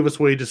and give us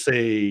a way to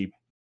say,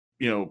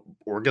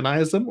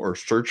 organize them or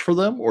search for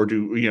them or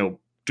do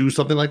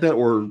something like that,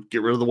 or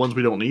get rid of the ones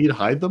we don't need,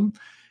 hide them.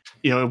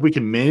 If we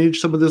can manage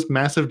some of this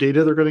massive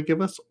data they're going to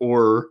give us,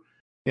 or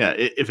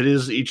if it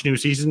is each new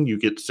season you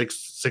get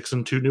 6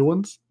 and 2 new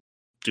ones,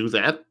 do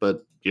that.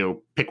 But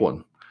pick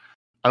one.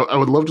 I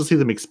would love to see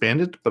them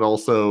expand it, but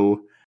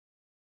also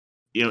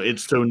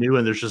it's so new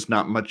and there's just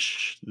not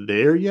much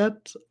there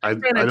yet. I to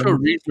a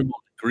don't. reasonable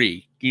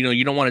degree.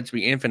 You don't want it to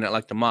be infinite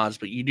like the mods,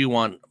 but you do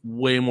want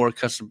way more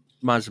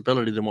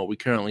customizability than what we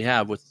currently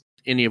have with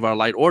any of our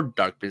light or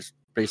dark based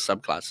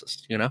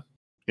subclasses.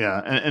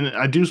 Yeah, and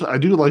I do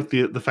like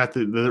the fact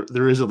that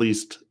there is at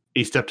least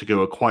a step to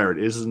go acquire it.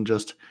 It isn't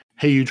just,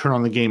 hey, you turn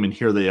on the game and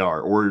here they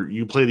are, or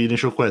you play the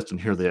initial quest and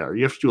here they are.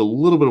 You have to do a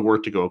little bit of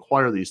work to go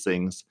acquire these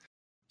things.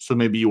 So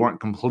maybe you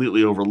aren't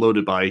completely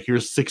overloaded by,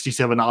 here's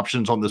 67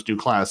 options on this new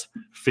class,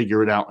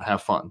 figure it out,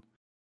 have fun.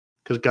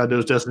 Because God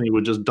knows Destiny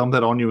would just dump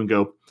that on you and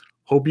go,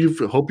 hope you've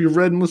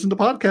read and listened to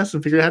podcasts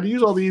and figure out how to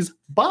use all these.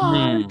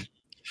 Bye.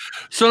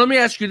 So let me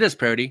ask you this,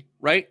 Parody,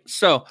 right?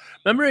 So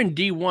remember in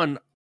D1,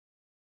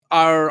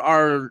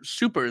 our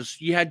supers,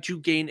 you had to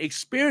gain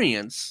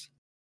experience,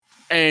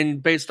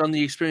 and based on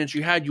the experience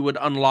you had, you would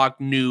unlock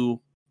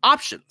new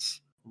options,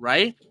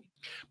 right?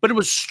 But it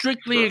was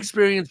strictly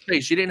experience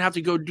based. You didn't have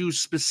to go do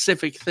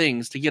specific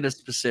things to get a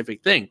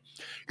specific thing.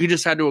 You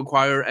just had to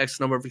acquire X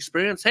number of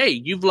experience. Hey,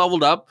 you've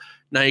leveled up.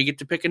 Now you get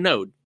to pick a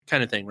node,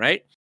 kind of thing,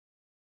 right?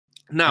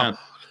 Now,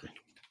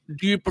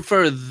 do you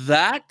prefer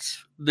that,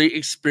 the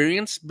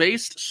experience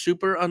based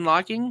super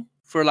unlocking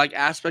for like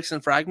aspects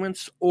and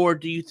fragments, or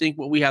do you think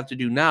what we have to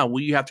do now,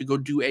 we have to go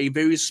do a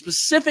very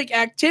specific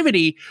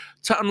activity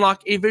to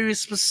unlock a very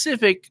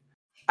specific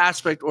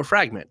aspect or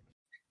fragment?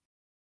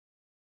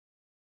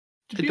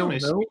 To be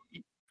honest,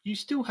 you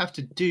still have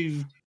to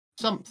do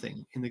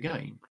something in the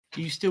game.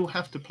 You still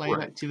have to play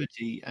an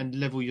activity and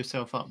level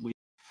yourself up with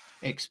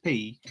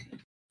XP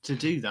to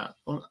do that.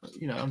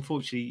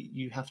 Unfortunately,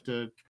 you have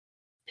to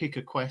pick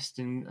a quest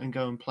and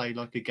go and play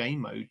like a game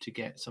mode to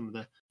get some of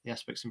the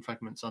aspects and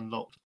fragments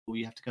unlocked, or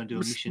you have to go and do a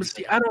mission.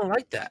 See, I don't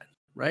like that,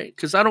 right?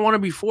 Because I don't want to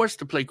be forced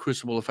to play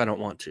Crucible if I don't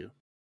want to,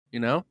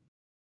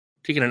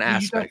 taking an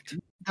aspect.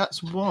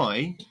 That's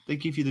why they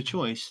give you the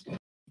choice.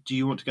 Do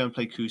you want to go and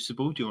play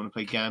Crucible? Do you want to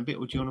play Gambit?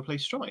 Or do you want to play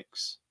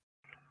Strikes?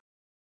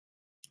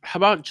 How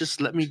about just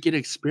let me get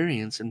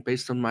experience, and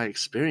based on my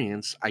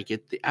experience, I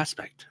get the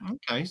aspect.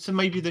 Okay, so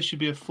maybe there should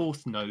be a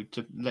 4th node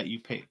to let you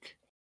pick.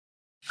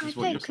 I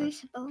play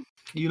Crucible.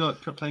 You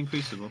like playing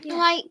Crucible? I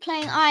like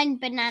playing Iron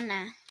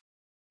Banana.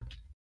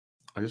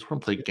 I just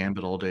want to play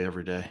Gambit all day,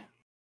 every day.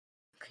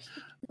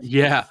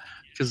 Yeah,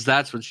 because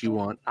that's what you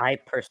want. I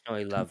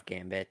personally love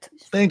Gambit.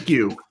 Thank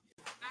you.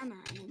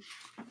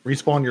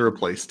 Respawn, you're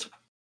replaced.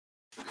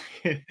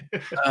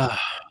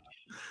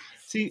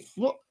 See,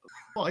 what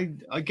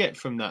I get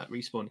from that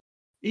Respawn,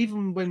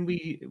 even when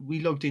we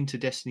logged into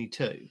Destiny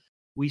 2,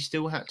 we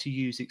still had to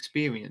use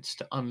experience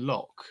to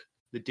unlock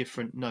the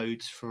different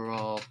nodes for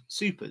our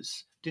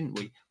supers, didn't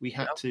we? We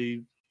had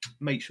to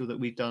make sure that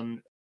we'd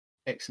done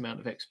X amount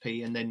of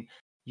XP, and then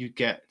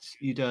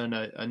you'd earn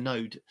a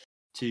node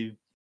to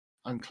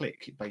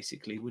unclick,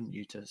 basically, wouldn't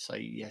you? To say,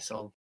 yes,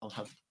 I'll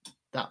have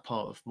that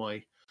part of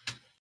my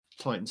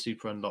Titan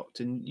super unlocked,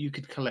 and you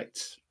could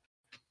collect,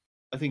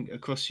 I think,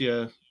 across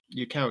your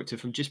character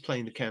from just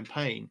playing the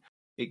campaign.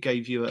 It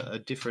gave you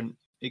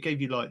it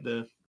gave you like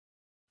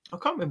I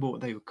can't remember what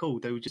they were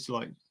called. They were just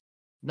like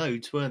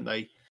nodes, weren't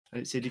they?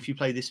 And it said, if you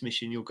play this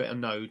mission, you'll get a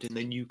node, and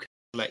then you can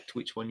select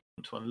which one you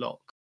want to unlock.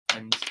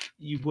 And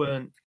you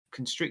weren't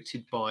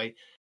constricted by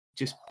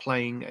just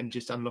playing and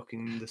just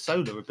unlocking the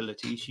solar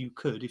abilities. You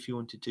could, if you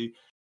wanted to,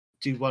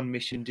 do one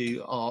mission,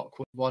 do arc,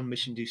 one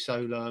mission, do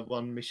solar,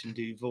 one mission,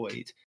 do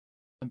void,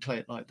 and play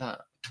it like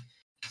that.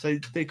 So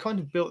they kind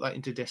of built that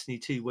into Destiny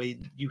 2, where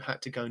you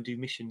had to go and do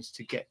missions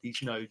to get these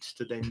nodes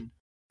to then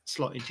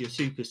slot into your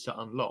supers to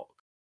unlock.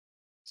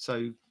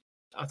 So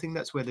I think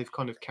that's where they've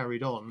kind of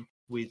carried on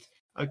with,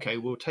 okay,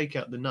 we'll take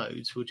out the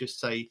nodes. We'll just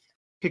say,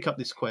 pick up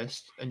this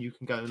quest and you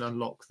can go and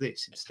unlock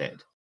this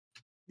instead.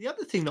 The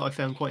other thing that I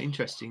found quite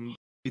interesting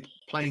with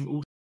playing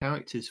all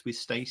characters with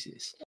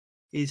stasis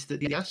is that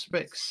the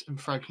aspects and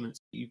fragments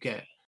that you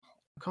get,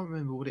 I can't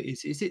remember what it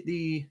is. Is it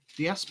the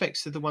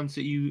aspects are the ones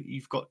that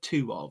you've got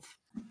 2 of?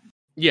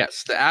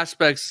 Yes, the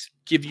aspects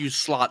give you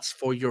slots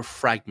for your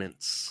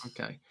fragments.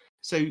 Okay.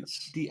 So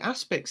the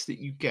aspects that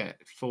you get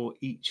for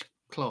each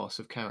class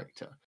of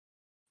character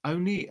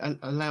only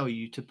allow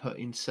you to put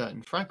in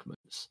certain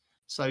fragments.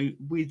 So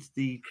with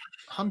the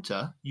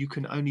Hunter, you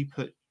can only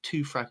put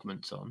 2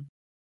 fragments on.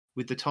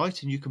 With the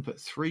Titan, you can put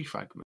 3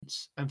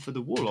 fragments. And for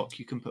the Warlock,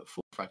 you can put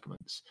 4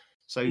 fragments.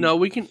 So no,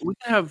 we can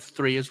have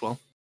 3 as well.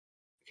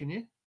 Can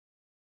you?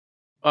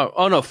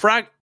 Oh no,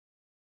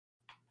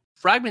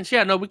 fragments.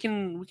 Yeah, no, we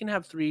can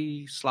have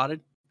 3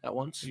 slotted at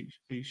once.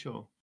 Are you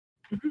sure?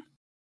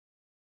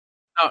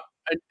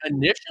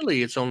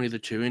 Initially, it's only the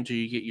 2 until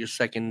you get your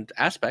second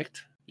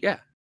aspect. Yeah.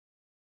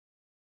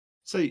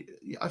 So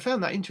I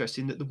found that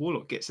interesting that the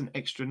Warlock gets an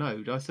extra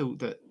node. I thought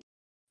that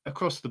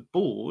across the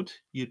board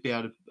you'd be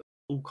able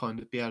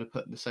to be able to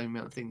put the same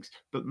amount of things,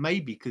 but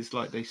maybe because,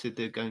 like they said,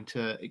 they're going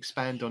to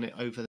expand on it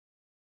over the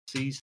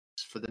seasons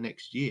for the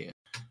next year,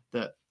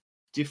 that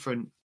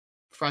different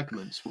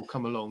fragments will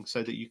come along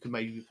so that you can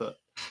maybe put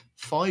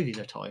 5 in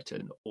a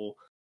Titan or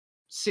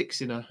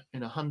 6 in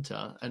a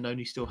Hunter and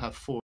only still have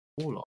 4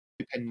 Warlock,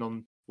 depending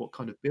on what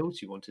kind of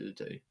builds you wanted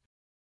to do.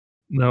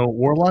 No,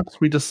 warlocks,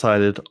 we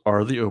decided,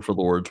 are the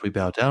overlords. We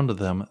bow down to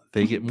them.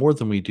 They get more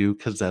than we do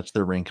because that's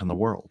their rank in the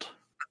world.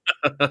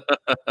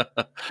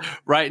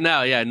 Right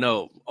now, yeah,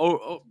 no.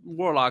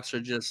 Warlocks are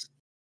just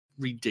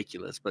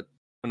ridiculous, but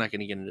we're not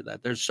going to get into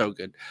that. They're so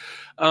good.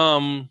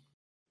 But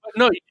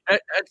no,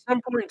 at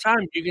some point in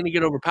time, you're going to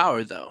get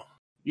overpowered, though.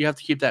 You have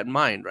to keep that in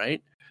mind,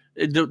 right?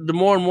 The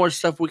more and more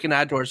stuff we can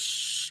add to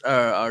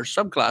our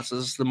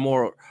subclasses, the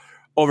more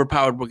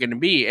overpowered we're going to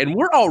be. And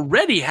we're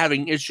already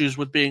having issues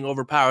with being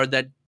overpowered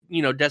that,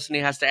 Destiny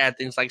has to add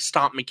things like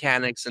stomp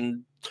mechanics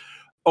and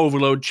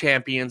overload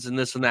champions and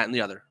this and that and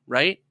the other,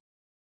 right?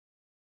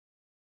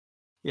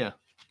 Yeah.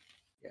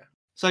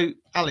 So,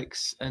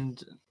 Alex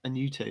and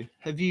you two,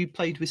 have you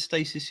played with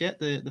Stasis yet,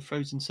 the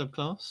Frozen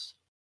subclass?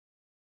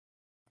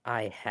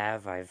 I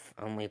have. I've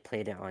only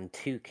played it on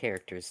 2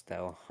 characters,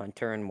 though,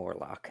 Hunter and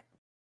Warlock.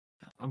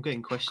 I'm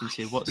getting questions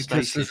here. What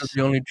Because Stasis? those are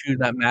the only 2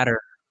 that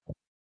matter.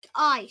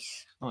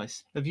 Ice.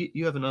 Nice. Have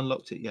you haven't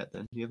unlocked it yet?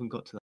 Then you haven't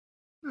got to that.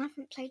 I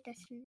haven't played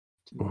Destiny.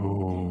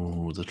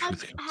 Oh, the I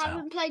truth comes out.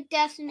 haven't played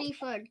Destiny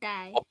for a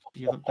day.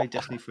 You haven't played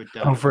Destiny for a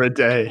day. Oh, for a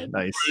day.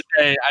 Nice.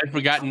 Hey, I've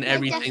forgotten Played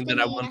everything that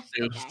I Destiny want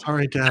to do. yesterday.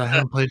 Sorry, Dad. I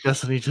haven't played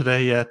Destiny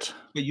today yet.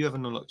 But you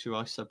haven't unlocked your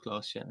Ice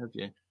subclass yet, have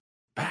you?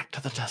 Back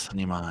to the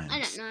Destiny mines. I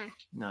don't know.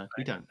 No,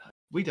 we don't know.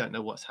 We don't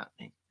know what's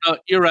happening. No,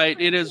 you're right.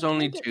 It is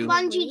only 2.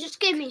 Bungie, just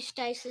give me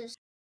Stasis.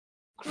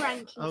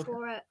 Cranky Okay.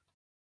 for it.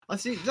 I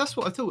think that's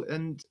what I thought,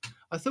 and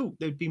I thought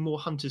there'd be more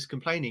hunters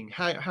complaining.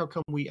 How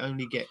come we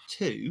only get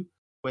 2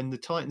 when the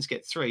Titans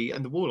get 3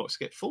 and the Warlocks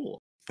get 4?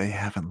 They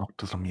haven't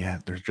looked at them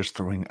yet. They're just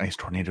throwing ice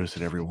tornadoes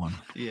at everyone.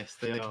 Yes,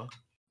 they are.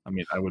 I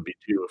mean, I would be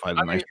too if I had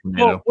I an ice mean,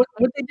 tornado. well,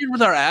 what they did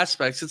with our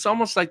aspects, it's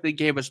almost like they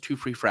gave us 2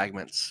 free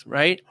fragments,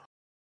 right?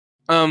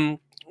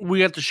 We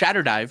got the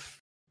Shatter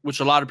Dive, which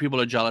a lot of people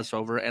are jealous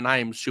over, and I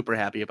am super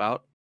happy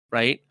about,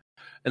 right?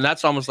 And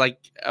that's almost like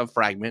a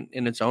fragment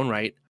in its own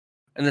right.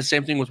 And the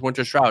same thing with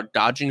Winter Shroud,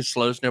 dodging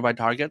slows nearby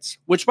targets.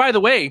 Which, by the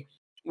way,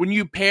 when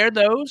you pair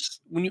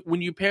those,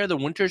 when you pair the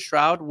Winter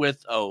Shroud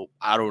with,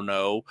 I don't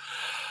know,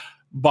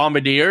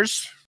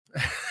 Bombardiers,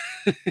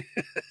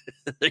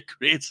 it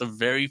creates a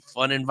very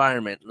fun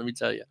environment. Let me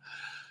tell you.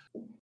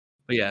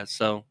 But yeah,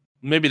 so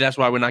maybe that's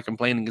why we're not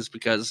complaining, is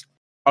because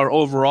our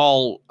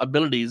overall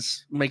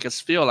abilities make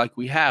us feel like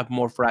we have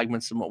more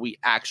fragments than what we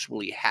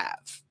actually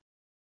have.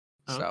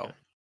 So, Okay.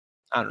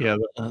 I don't know.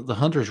 Yeah, the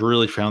hunters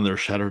really found their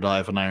Shadow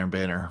Dive and Iron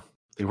Banner.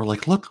 They were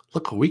like, look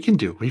what we can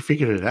do. We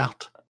figured it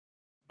out.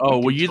 Oh,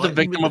 were can you the Titan with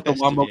victim the of the best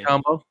of wombo you.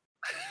 combo?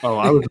 Oh,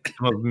 I was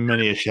victim of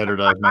many a Shadow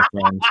Dive, my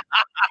friend.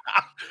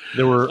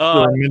 There were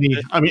Oh,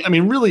 many. I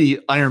mean, really,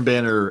 Iron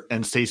Banner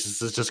and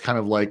Stasis is just kind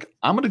of like,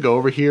 I'm going to go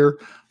over here.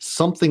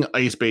 Something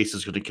ice based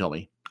is going to kill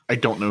me. I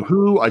don't know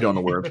who. I don't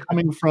know where it's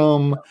coming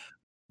from,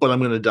 but I'm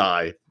going to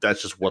die.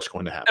 That's just what's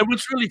going to happen. and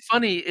what's really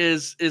funny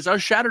is our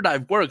Shadow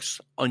Dive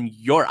works on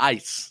your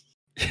ice.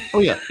 Oh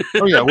yeah.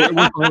 We're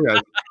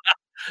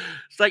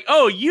It's like,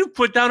 oh, you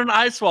put down an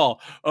ice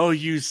wall. Oh,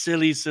 you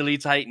silly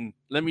Titan.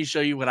 Let me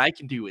show you what I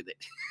can do with it.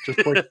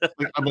 just like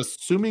I'm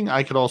assuming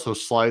I could also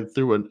slide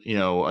through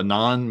a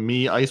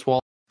non-me ice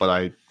wall, but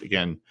I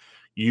again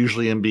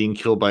usually am being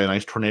killed by an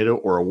ice tornado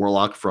or a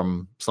warlock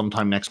from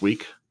sometime next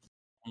week.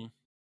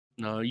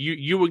 No,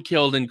 you were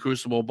killed in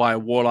Crucible by a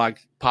warlock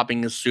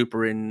popping a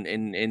super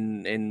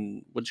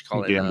in what you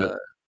call it? Gambit.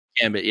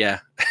 Gambit, yeah.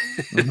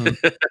 Mhm.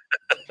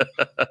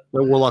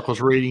 The warlock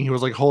was raiding. He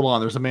was like, "Hold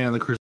on, there's a man in the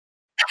crucible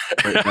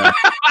right now.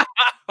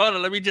 Hold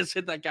on, let me just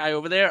hit that guy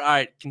over there. All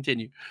right,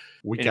 continue.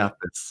 We Anyway. got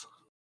this."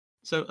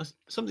 So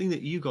something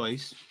that you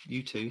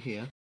two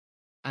here,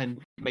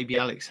 and maybe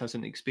Alex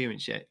hasn't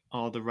experienced yet,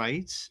 are the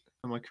raids.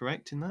 Am I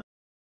correct in that?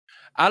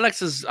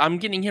 I'm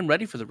getting him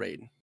ready for the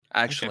raid,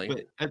 actually.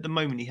 Okay, but at the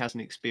moment he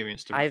hasn't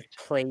experienced a raid. I've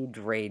played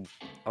raid,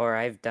 or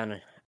I've done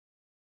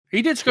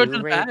He did Scourge of 2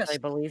 the raids, Past. I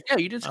believe. Yeah,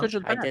 you did Scourge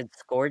of the I Past. did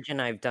Scourge,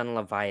 and I've done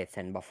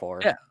Leviathan before.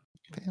 Yeah.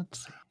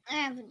 Fancy. I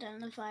haven't done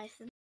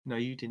Leviathan. No,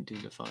 you didn't do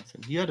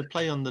Leviathan. You had a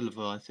play on the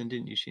Leviathan,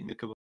 didn't you,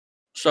 Shinra?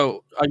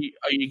 So, are you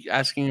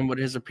asking him what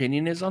his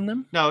opinion is on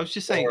them? No, I was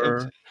just saying.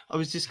 Or- I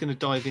was just going to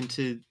dive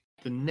into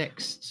the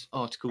next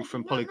article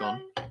from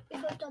Polygon,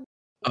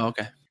 Oh,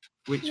 okay.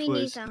 which Me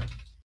was neither.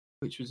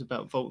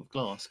 about Vault of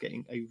Glass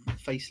getting a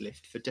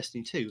facelift for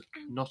Destiny 2,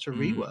 not a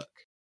Mhm. rework.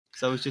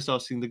 So I was just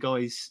asking the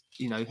guys,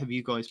 have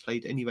you guys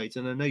played any raids?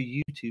 And I know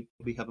you two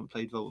probably haven't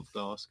played Vault of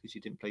Glass because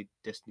you didn't play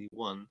Destiny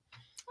 1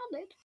 I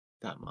did.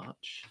 that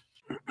much.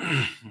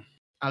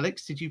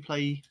 Alex, did you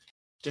play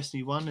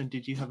Destiny 1 and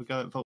did you have a go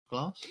at Vault of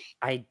Glass?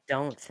 I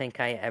don't think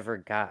I ever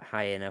got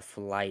high enough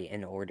light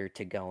in order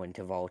to go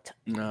into Vault.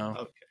 No.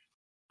 Okay.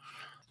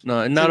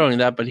 No, and not So- only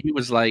that, but he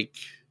was like,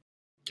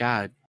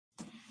 God,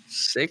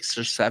 6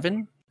 or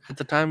 7 at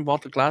the time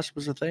Vault of Glass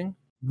was a thing.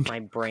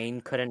 My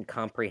brain couldn't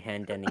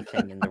comprehend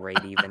anything in the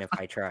raid, even if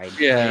I tried.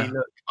 Yeah. Hey,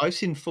 look, I've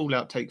seen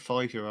Fallout take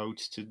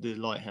 5-year-olds to the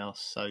lighthouse,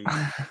 so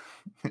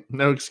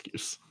No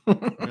excuse. no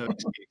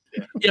excuse.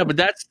 Yeah. Yeah, but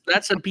that's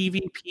a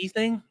PvP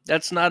thing.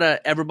 That's not a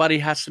everybody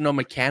has to know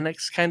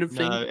mechanics kind of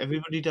thing. No,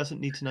 everybody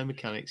doesn't need to know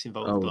mechanics in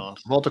Vault of Oh,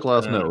 Glass. Vault of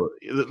Glass, no.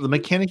 The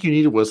mechanic you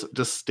needed was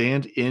just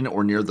stand in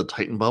or near the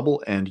Titan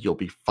bubble and you'll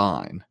be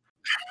fine.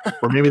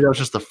 Or maybe that was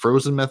just the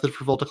frozen method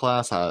for Vault of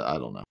Glass. I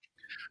don't know.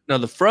 No,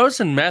 the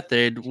frozen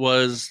method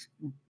was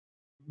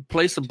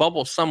place a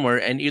bubble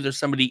somewhere and either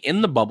somebody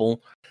in the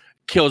bubble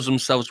kills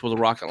themselves with a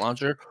rocket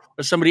launcher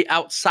or somebody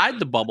outside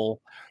the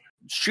bubble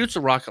shoots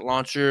a rocket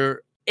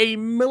launcher a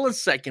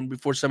millisecond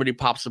before somebody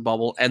pops the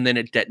bubble and then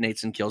it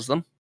detonates and kills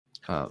them.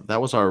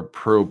 That was our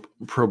pro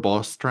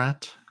boss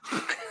strat.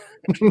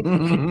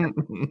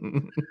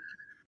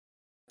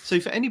 So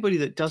for anybody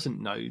that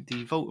doesn't know,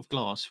 the Vault of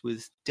Glass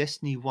was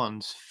Destiny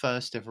 1's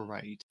first ever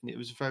raid. And it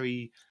was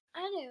very...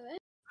 I knew it.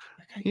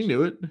 You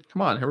knew it.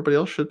 Come on, everybody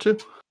else should too.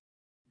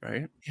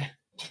 Right?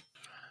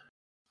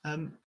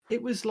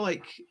 It was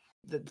like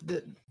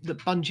the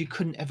Bungie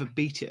couldn't ever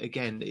beat it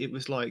again. It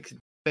was like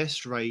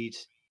best raid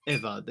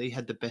ever. They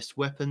had the best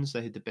weapons,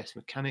 they had the best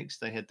mechanics,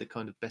 they had the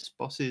kind of best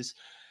bosses.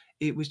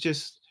 It was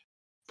just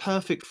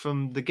perfect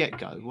from the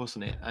get-go,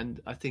 wasn't it? And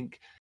I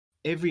think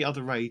every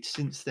other raid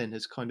since then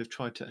has kind of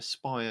tried to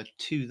aspire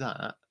to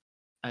that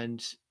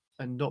and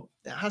not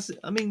has.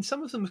 I mean,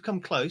 some of them have come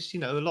close.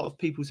 You know, a lot of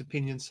people's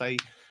opinions say,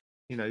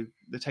 you know,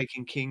 the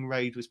Taken King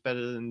raid was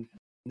better than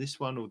this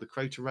one, or the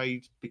Crota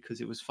raid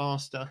because it was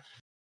faster.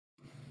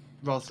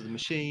 Wrath of the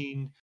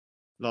Machine,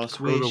 Last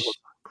Wish.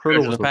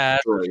 Crota was the a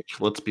past. strike.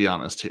 Let's be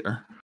honest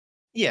here.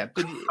 Yeah,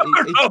 but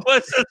It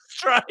was a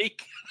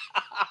strike.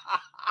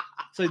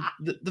 so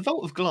the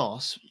Vault of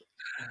Glass,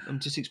 I'm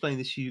just explaining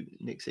this to you,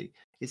 Nixie.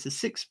 It's a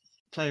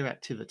 6-player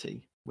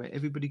activity where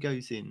everybody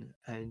goes in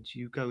and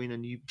you go in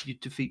and you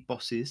defeat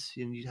bosses,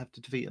 and you have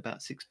to defeat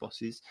about 6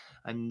 bosses,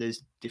 and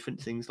there's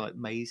different things like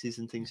mazes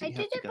and things that I you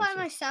have did to it go by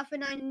through. myself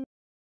and I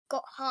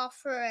got half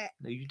through it.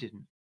 No, you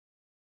didn't.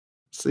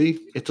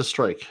 See, it's a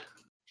strike.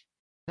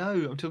 No,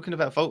 I'm talking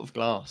about Vault of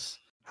Glass.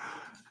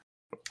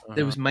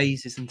 There was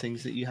mazes and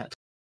things that you had to,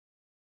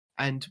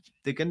 and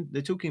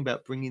they're talking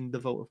about bringing the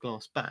Vault of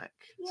Glass back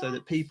so Yeah.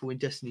 that people in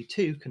Destiny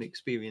 2 can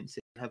experience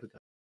it and have a go.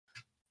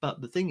 But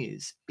the thing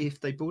is, if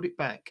they brought it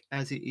back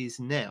as it is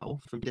now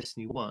from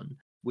Destiny 1,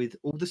 with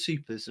all the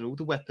supers and all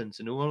the weapons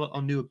and all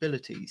our new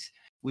abilities,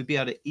 we'd be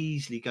able to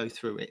easily go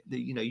through it.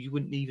 You know, you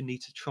wouldn't even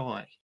need to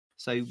try.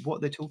 So what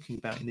they're talking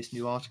about in this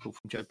new article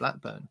from Joe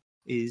Blackburn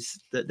is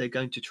that they're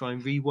going to try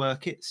and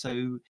rework it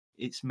so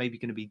it's maybe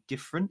going to be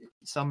different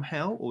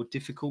somehow or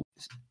difficult.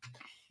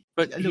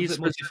 But a little he bit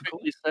more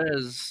difficult. specifically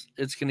says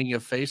it's going to get a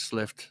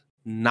facelift,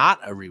 not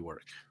a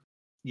rework.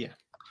 Yeah.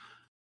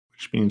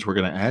 Which means we're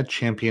going to add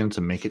champions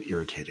and make it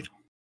irritating.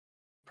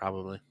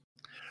 Probably.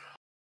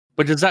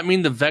 But does that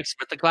mean the Vex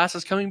Mythoclast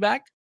is coming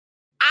back?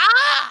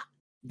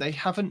 They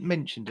haven't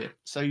mentioned it.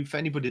 So for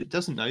anybody that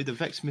doesn't know, the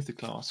Vex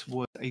Mythoclast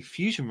was a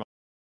fusion rifle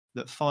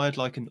that fired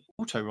like an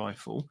auto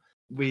rifle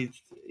with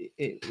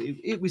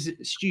it was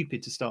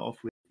stupid to start off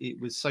with. It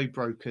was so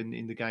broken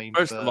in the game.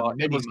 First for of all, it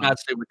many was not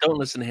months. stupid. Don't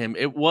listen to him.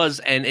 It was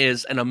and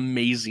is an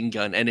amazing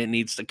gun, and it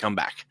needs to come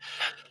back.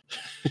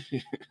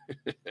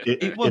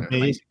 It was made-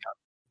 amazing.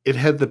 It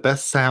had the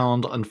best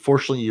sound.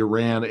 Unfortunately, you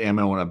ran out of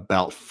ammo in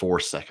about 4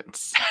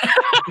 seconds.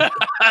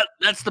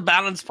 That's the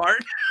balance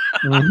part.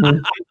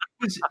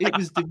 It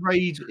was the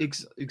raid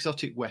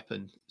exotic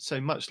weapon.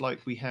 So much like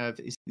we have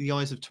is the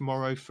Eyes of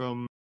Tomorrow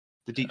from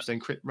the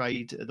Deepstone Crypt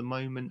raid at the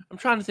moment. I'm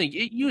trying to think.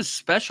 It used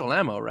special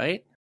ammo,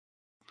 right?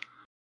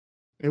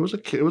 It was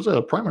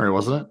a primary,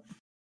 wasn't it?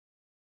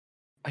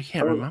 I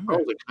can't remember.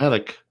 Oh, the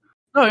kinetic.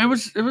 No,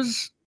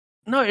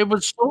 it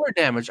was solar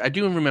damage. I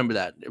do remember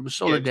that. It was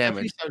solar Yeah, it was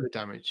definitely damage. solar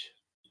damage.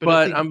 But,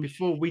 I think I'm-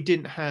 before we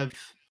didn't have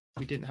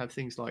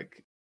things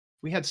like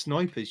we had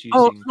snipers using.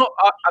 Oh no,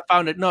 I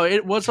found it. No,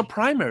 it was a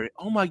primary.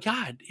 Oh my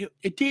god,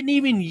 it didn't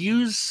even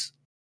use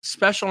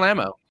special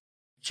ammo.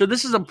 So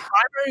this is a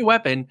primary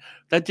weapon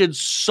that did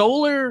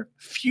solar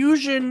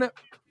fusion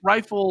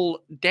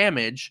rifle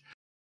damage,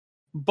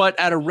 but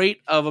at a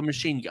rate of a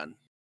machine gun.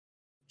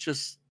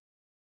 Just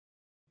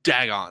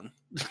daggone.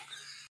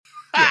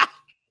 Yeah.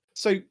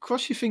 So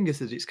cross your fingers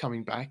that it's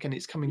coming back, and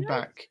it's coming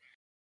back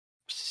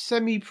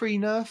semi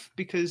pre-nerf,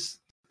 because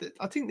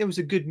I think there was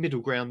a good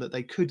middle ground that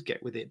they could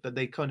get with it, but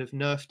they kind of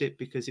nerfed it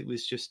because it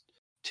was just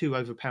too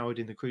overpowered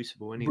in the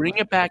Crucible. Anyway. Bring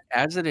it back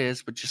as it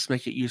is, but just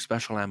make it use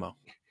special ammo.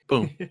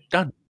 Boom,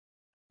 done.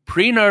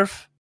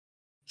 Pre-nerf,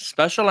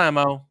 special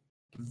ammo,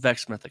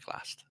 Vex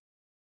Mythoclast.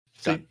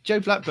 So Done. Joe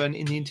Blackburn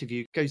in the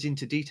interview goes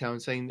into detail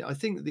and saying, I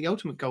think that the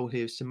ultimate goal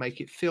here is to make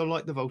it feel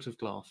like the Vault of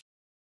Glass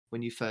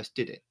when you first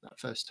did it that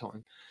first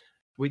time.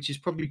 which is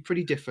probably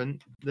pretty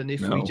different than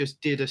if we No.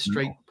 just did a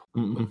straight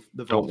Mm-mm. of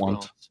the Don't Vault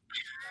want.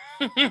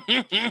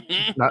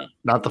 Glass.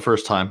 Not the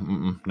first time.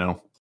 Mm-mm.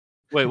 No.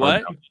 Wait,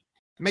 what?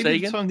 Maybe Say the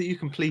again? time that you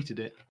completed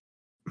it.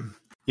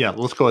 Yeah,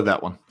 let's go with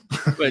that one.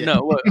 Wait, Yeah.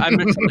 no. What? I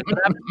missed something.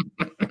 What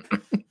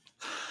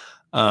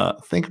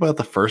happened? Think about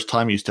the first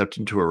time you stepped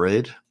into a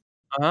raid.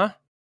 Uh-huh.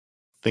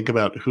 Think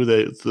about who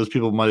those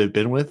people might have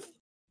been with,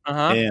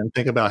 Uh-huh. and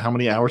think about how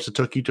many hours it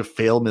took you to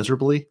fail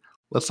miserably.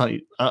 Let's not.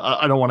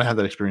 I don't want to have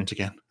that experience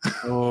again.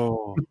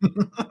 Oh.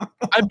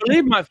 I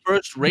believe my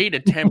first raid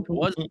attempt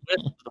was with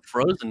the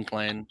Frozen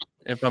Clan,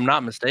 if I'm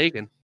not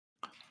mistaken.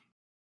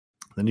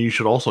 Then you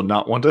should also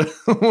not want to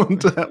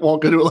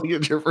walk into it like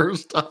it's your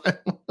first time.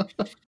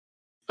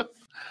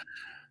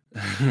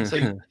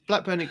 So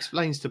Blackburn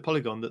explains to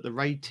Polygon that the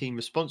raid team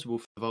responsible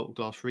for the Vault of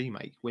Glass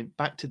remake went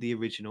back to the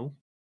original,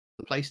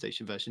 the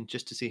PlayStation version,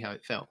 just to see how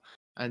it felt.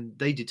 And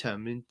they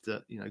determined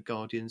that,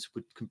 Guardians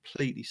would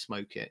completely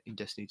smoke it in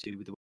Destiny 2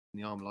 with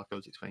the armor, like I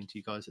was explaining to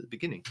you guys at the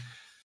beginning.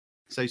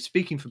 So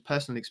speaking from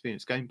personal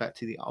experience, going back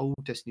to the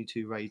old Destiny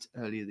 2 raids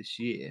earlier this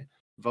year,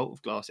 Vault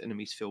of Glass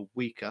enemies feel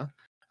weaker,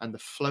 and the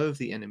flow of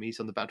the enemies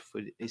on the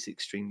battlefield is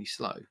extremely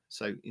slow.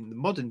 So in the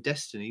modern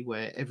Destiny,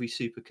 where every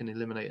super can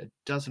eliminate a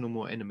dozen or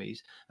more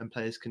enemies, and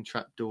players can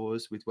trap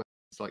doors with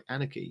weapons like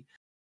Anarchy,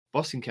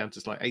 boss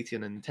encounters like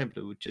Atheon and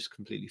Templar would just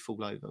completely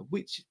fall over,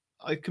 which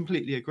I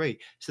completely agree.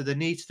 So there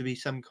needs to be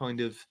some kind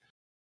of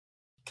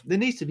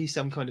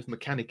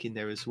mechanic in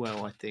there as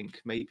well. I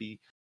think maybe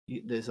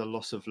there's a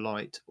loss of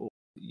light, or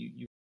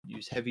you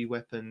use heavy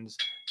weapons.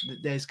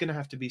 There's going to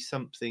have to be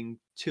something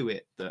to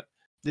it. That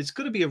there's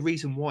got to be a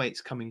reason why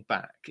it's coming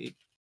back.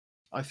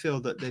 I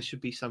feel that there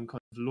should be some kind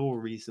of lore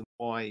reason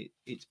why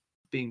it's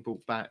being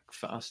brought back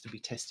for us to be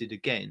tested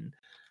again.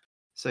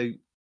 So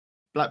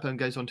Blackburn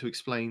goes on to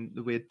explain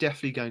that we're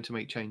definitely going to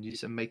make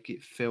changes and make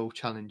it feel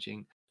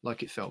challenging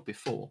like it felt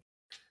before.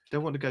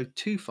 Don't want to go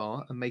too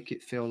far and make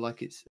it feel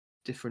like it's a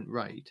different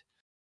raid.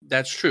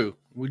 That's true.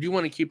 We do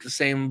want to keep the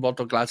same Vault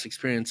of Glass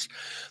experience.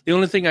 The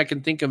only thing I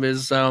can think of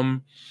is,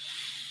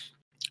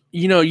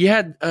 you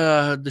had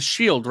the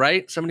shield,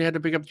 right? Somebody had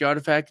to pick up the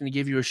artifact and they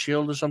gave you a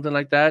shield or something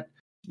like that.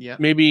 Yeah.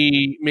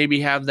 Maybe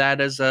have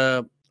that as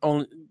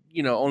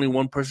only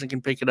one person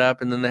can pick it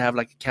up, and then they have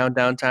like a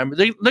countdown timer.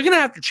 They're gonna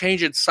have to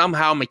change it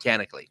somehow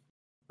mechanically,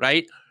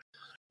 right?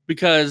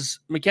 Because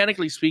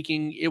mechanically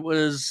speaking, it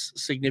was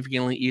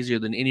significantly easier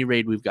than any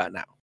raid we've got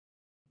now,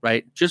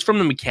 right? Just from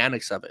the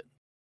mechanics of it.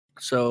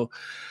 So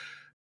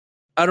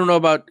I don't know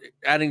about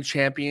adding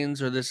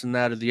champions or this and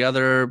that or the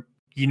other.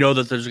 You know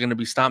that there's going to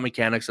be stomp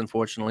mechanics,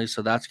 unfortunately,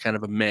 so that's kind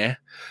of a meh.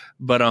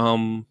 But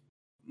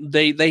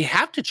they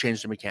have to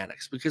change the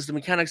mechanics, because the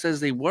mechanics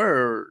as they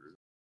were,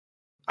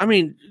 I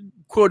mean,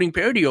 quoting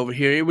Parody over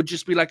here, it would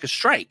just be like a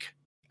strike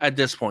at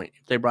this point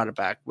if they brought it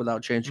back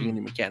without changing any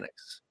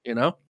mechanics,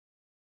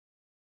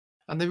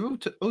 And they were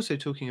also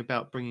talking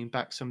about bringing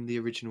back some of the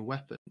original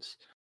weapons,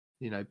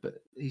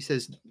 but he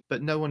says,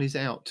 but no one is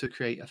out to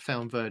create a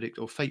Found Verdict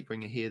or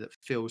Fatebringer here that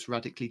feels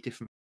radically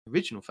different from the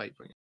original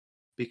Fatebringer,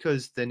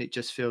 because then it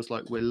just feels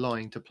like we're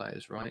lying to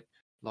players, right?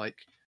 Like,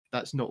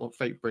 that's not what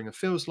Fatebringer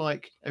feels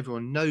like.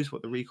 Everyone knows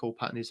what the recoil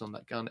pattern is on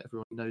that gun.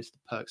 Everyone knows the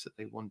perks that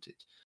they wanted.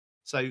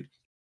 So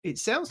it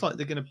sounds like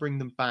they're going to bring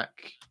them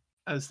back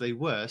as they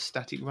were,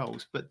 static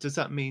rolls. But does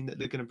that mean that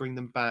they're going to bring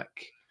them back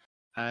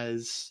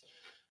as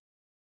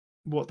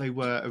what they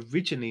were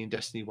originally in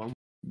Destiny 1?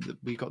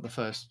 We got the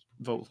first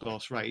Vault of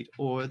Glass raid.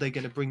 Or are they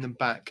going to bring them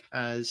back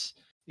as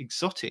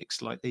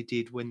exotics like they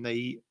did when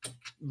they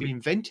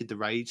reinvented the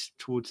raids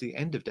towards the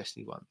end of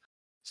Destiny 1?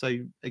 So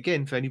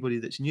again, for anybody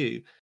that's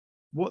new,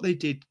 what they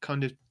did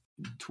kind of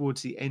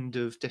towards the end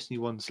of Destiny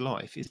 1's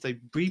life is they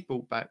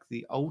brought back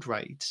the old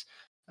raids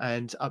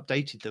and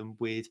updated them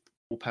with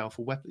more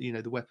powerful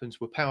weapons. The weapons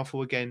were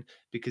powerful again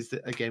because,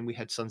 again, we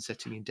had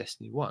sunsetting in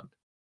Destiny 1.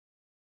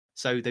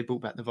 So they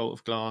brought back the Vault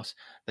of Glass.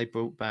 They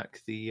brought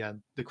back the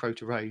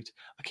Crota raid.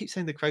 I keep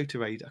saying the Crota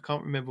raid. I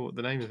can't remember what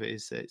the name of it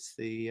is. It's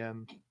the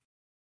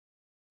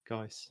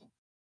guys.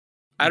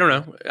 I don't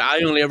know.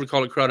 I only ever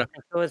call it Crota.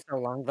 It was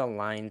along the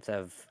lines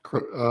of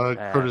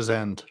Crota's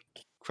End.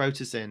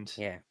 Crota's End.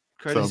 Yeah.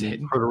 Crota's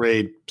End. Crota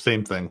Raid,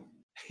 same thing.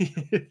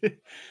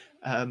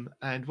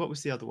 And what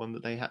was the other one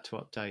that they had to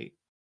update?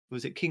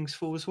 Was it King's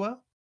Fall as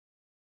well?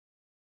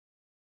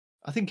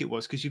 I think it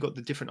was, because you got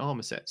the different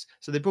armor sets.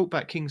 So they brought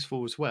back King's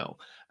Fall as well.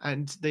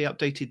 And they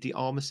updated the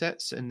armor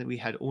sets, and then we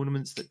had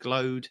ornaments that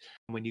glowed.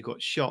 And when you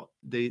got shot,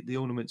 the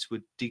ornaments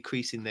would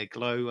decrease in their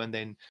glow. And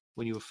then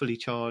when you were fully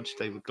charged,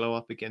 they would glow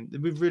up again. They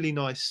were really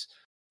nice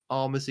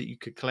armors that you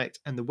could collect,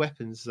 and the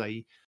weapons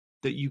that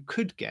you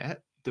could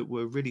get that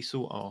were really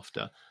sought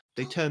after.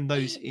 They turned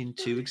those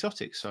into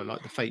exotics. So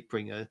like the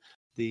Fatebringer,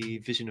 the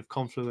Vision of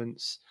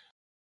Confluence,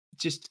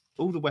 just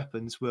all the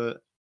weapons were,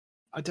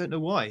 I don't know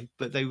why,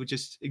 but they were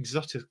just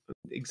exoticized.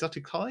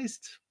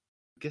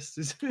 I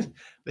guess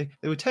they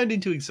were turned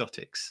into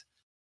exotics.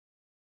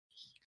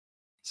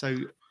 So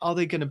are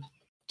they going to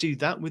do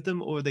that with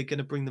them, or are they going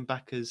to bring them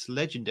back as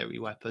legendary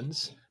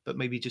weapons, but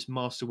maybe just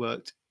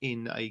masterworked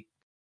in a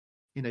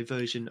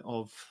version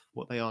of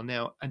what they are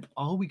now? And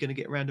are we going to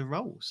get random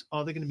rolls?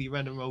 Are there going to be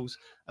random rolls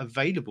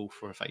available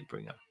for a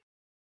Fatebringer?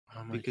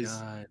 Oh my Because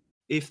god.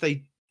 if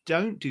they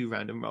don't do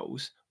random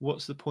rolls,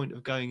 what's the point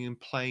of going and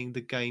playing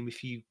the game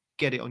if you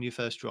get it on your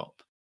first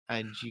drop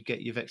and you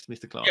get your Vex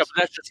Mythic class? Yeah,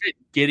 but that's just it.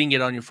 Getting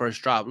it on your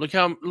first drop. Look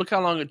how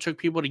long it took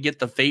people to get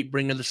the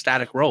Fatebringer the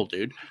static roll,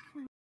 dude.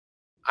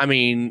 I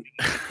mean,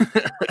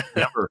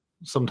 Never.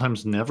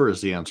 Sometimes never is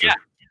the answer.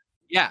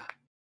 yeah.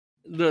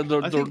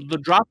 I think- The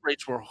drop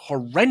rates were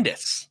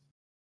horrendous.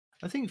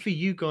 I think for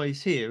you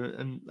guys here,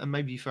 and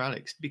maybe for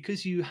Alex,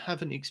 because you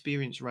haven't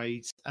experienced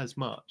raids as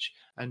much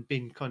and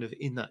been kind of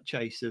in that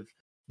chase of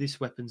this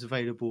weapon's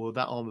available or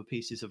that armor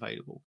piece is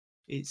available,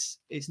 it's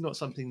not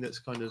something that's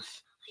kind of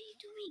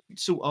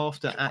sought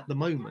after at the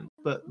moment.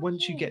 But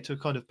once you get to a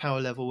kind of power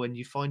level and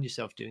you find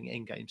yourself doing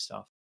endgame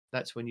stuff,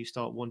 that's when you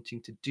start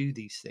wanting to do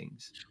these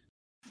things.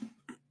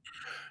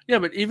 Yeah,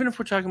 but even if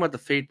we're talking about the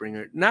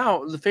Fatebringer,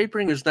 now the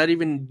Fatebringer is not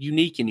even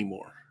unique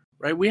anymore,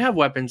 right? We have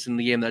weapons in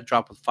the game that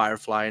drop with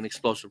Firefly and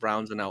explosive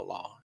rounds and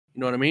Outlaw.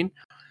 You know what I mean?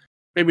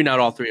 Maybe not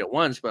all three at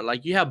once, but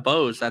like you have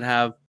bows that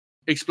have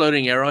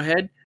exploding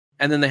arrowhead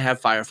and then they have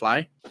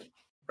Firefly,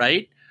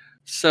 right?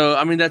 So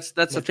I mean that's a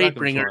Fatebringer.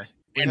 Dragonfly.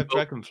 We and have both.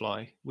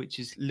 Dragonfly, which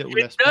is a little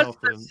It less does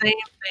powerful. the same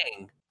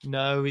thing,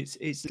 No, it's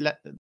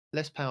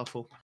less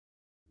powerful.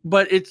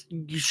 but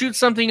you shoot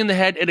something in the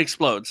head, it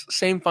explodes.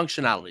 Same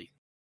functionality,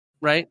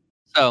 right?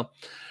 So,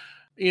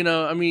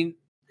 I mean,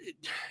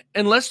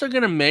 unless they're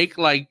gonna make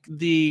like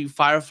the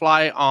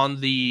Firefly on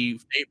the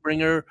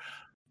Fatebringer,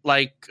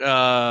 like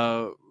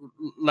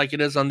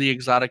it is on the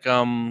exotic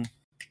oh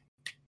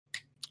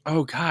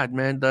god,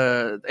 man,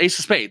 the Ace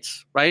of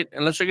Spades, right?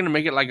 Unless they're gonna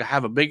make it like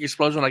have a big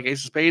explosion like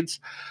Ace of Spades,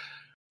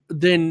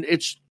 then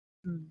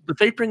the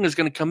Fatebringer is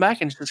gonna come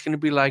back and it's just gonna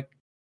be like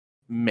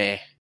meh.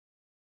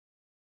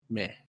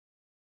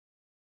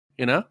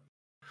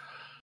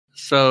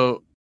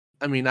 So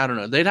I mean, I don't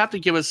know. They'd have to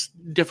give us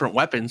different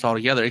weapons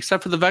altogether,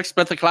 except for the Vex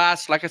Mythic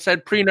class. Like I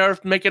said,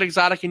 pre-nerf, make it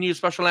exotic and use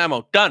special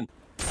ammo. Done.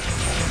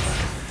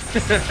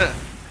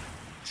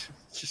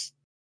 Just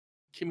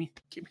give me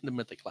the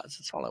Mythic class.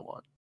 That's all I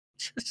want.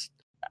 Just.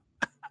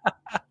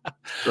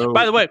 So,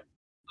 By the way,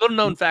 little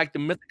known fact: the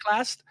Mythic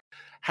class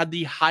had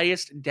the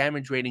highest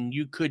damage rating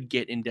you could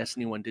get in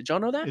Destiny 1. Did y'all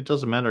know that? it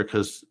doesn't matter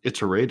because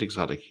it's a raid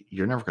exotic.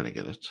 You're never going to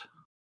get it.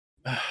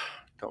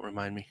 Don't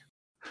remind me.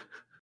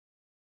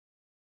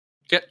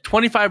 Get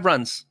 25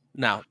 runs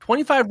now.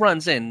 25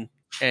 runs in,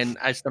 and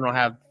I still don't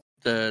have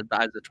the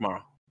Eyes of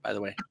Tomorrow, by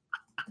the way.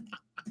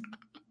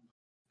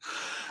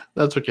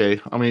 That's okay.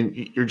 I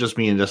mean, you're just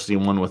me in Destiny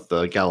 1 with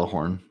the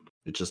Galahorn.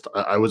 It just,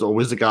 I was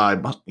always the guy,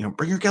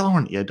 bring your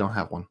Galahorn. Yeah, I don't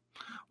have one.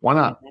 Why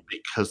not?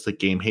 Because the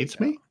game hates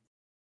me.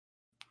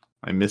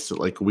 I missed it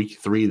like week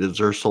 3, the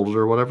Xur sold it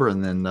or whatever,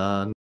 and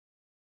then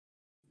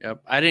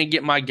Yep. I didn't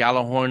get my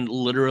Galahorn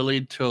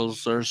literally till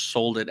Xur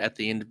sold it at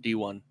the end of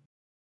D1.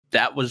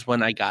 That was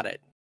when I got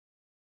it.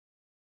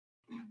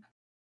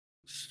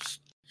 So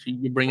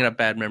you're bringing up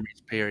bad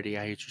memories, Parody.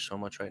 I hate you so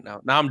much right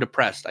now. Now I'm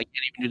depressed. I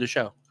can't even do the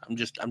show. I'm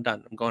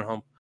done. I'm going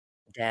home.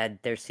 Dad,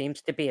 there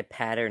seems to be a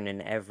pattern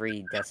in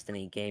every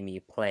Destiny game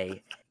you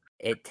play.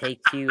 It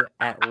takes you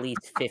at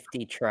least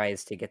 50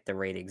 tries to get the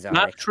raid exotic.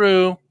 Not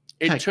true.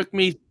 It Heck, took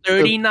me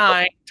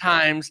 39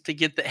 times to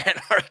get the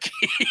Anarchy.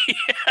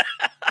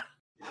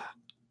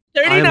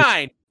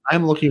 39.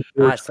 I'm looking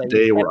forward to so the you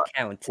day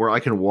can't where count. I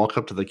can walk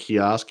up to the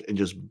kiosk and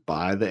just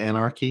buy the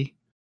Anarchy,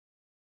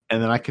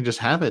 and then I can just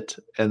have it,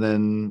 and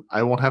then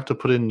I won't have to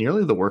put in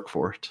nearly the work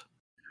for it.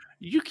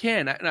 You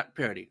can. Not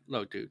Parody.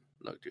 Look, dude.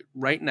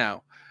 Right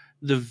now,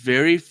 the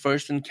very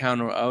first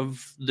encounter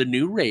of the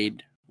new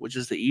raid, which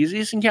is the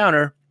easiest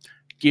encounter,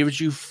 gives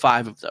you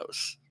 5 of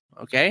those.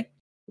 Okay?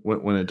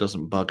 When it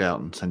doesn't bug out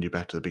and send you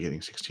back to the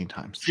beginning 16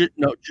 times.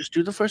 Just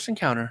do the first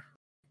encounter,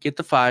 get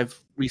the 5,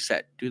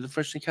 reset. Do the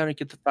first encounter,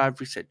 get the 5,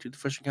 reset. Do the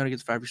first encounter, get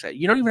the 5, reset.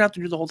 You don't even have to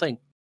do the whole thing.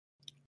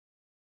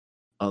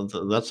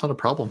 That's not a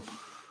problem.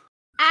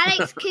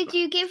 Alex, could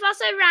you give us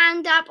a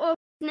roundup of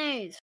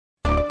news?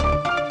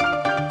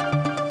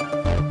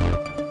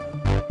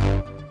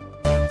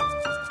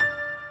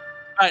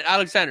 All right,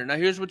 Alexander, now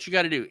here's what you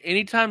got to do.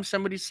 Anytime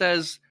somebody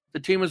says the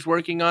team is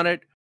working on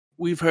it,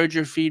 we've heard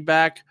your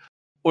feedback,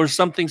 or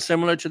something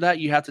similar to that,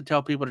 you have to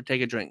tell people to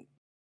take a drink.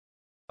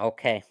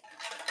 Okay.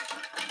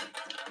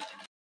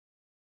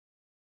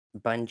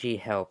 Bungie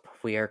help.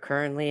 We are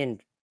currently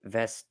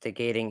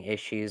investigating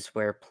issues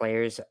where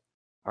players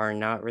are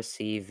not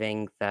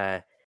receiving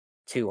the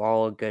To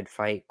All a Good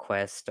Fight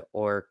quest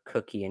or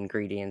cookie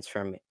ingredients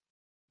from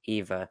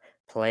EVA.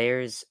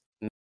 Players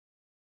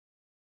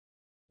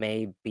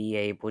may be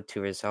able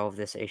to resolve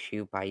this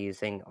issue by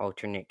using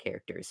alternate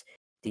characters.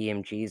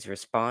 DMG's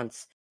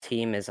response: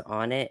 team is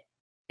on it.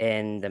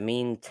 In the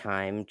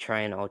meantime, try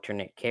an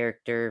alternate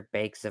character,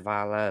 bake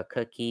Zavala a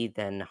cookie,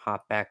 then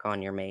hop back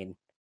on your main.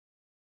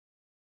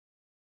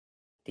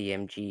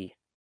 DMG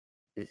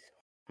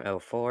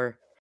 04.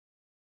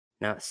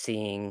 Not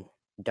seeing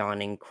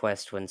Dawning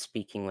quest when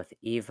speaking with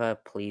Eva.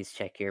 Please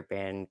check your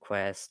banned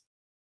quest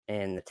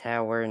in the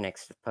tower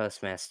next to the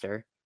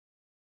postmaster.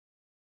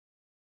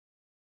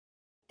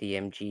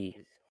 DMG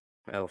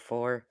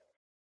 04.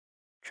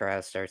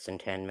 Trial starts in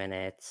 10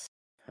 minutes.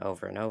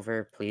 Over and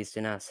over. Please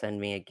do not send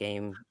me a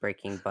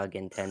game-breaking bug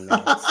in 10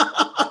 minutes.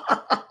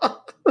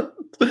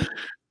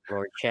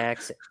 Lord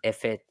Shax,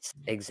 if it's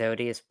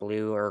Exodius,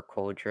 Blue, or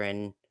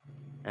Cauldron,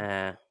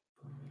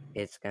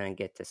 it's gonna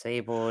get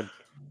disabled.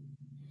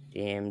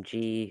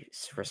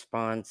 DMG's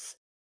response,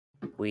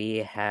 we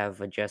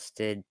have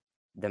adjusted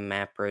the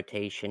map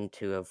rotation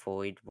to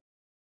avoid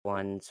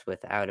ones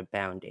with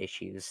out-of-bound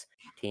issues.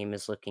 Team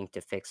is looking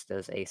to fix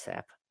those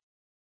ASAP.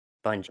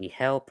 Bungie,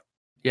 help.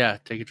 Yeah,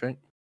 take a drink.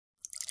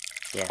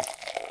 Yeah.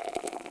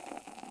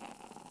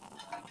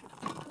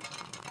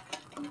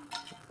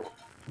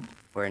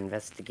 We're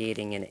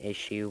investigating an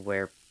issue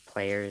where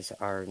players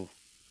are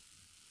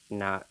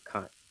not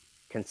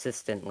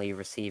consistently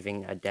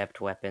receiving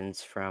adept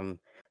weapons from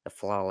the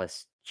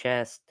Flawless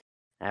Chest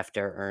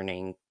after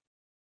earning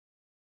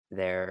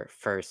their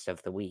first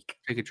of the week.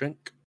 Take a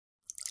drink.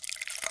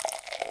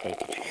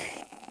 Take a drink.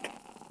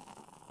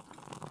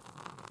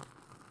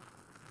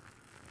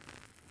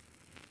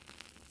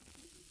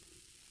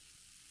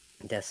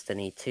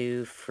 Destiny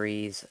 2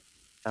 freeze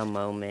a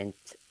moment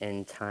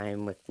in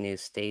time with new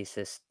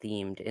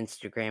stasis-themed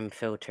Instagram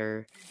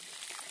filter.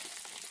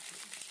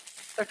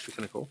 It's actually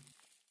kind of cool.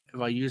 If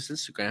I use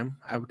Instagram,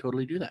 I would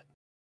totally do that.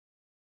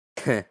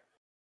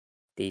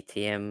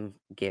 DTM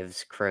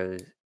gives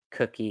crows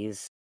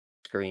cookies,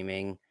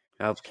 screaming,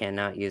 "Oh,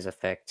 cannot use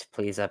effect.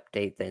 Please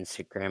update the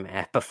Instagram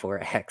app before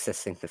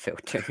accessing the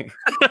filter."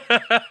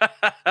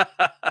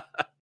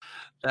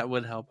 That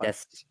would help.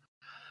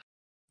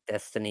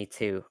 Destiny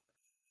 2.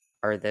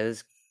 Are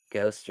those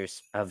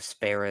ghosts of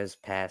Sparrows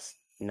past?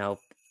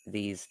 Nope.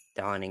 These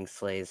Dawning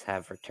Slays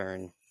have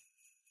returned.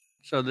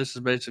 So this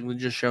is basically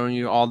just showing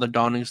you all the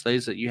Dawning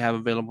Slays that you have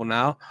available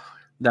now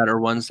that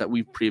are ones that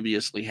we've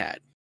previously had.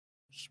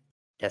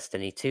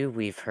 Destiny 2,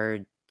 we've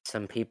heard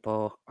some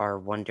people are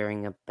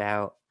wondering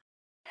about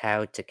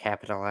how to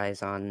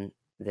capitalize on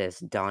this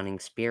Dawning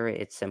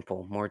Spirit. It's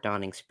simple. More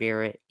Dawning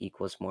Spirit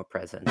equals more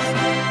presence.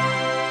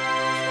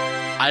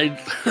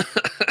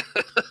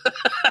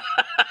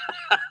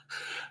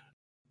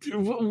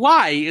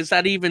 Why is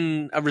that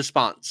even a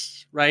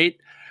response, right?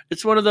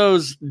 It's one of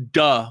those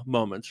duh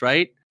moments,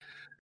 right?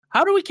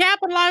 How do we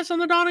capitalize on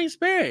the Dawning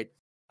Spirit?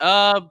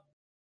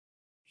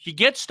 You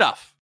get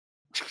stuff.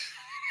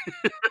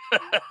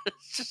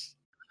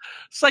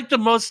 It's like the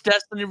most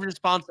Destiny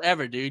response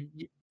ever, dude.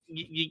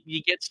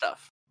 You get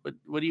stuff.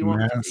 What do you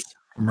want? Mass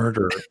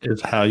murder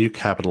is how you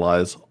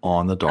capitalize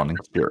on the Dawning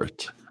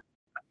Spirit.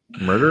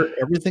 Murder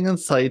everything in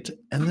sight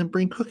and then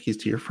bring cookies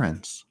to your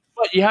friends.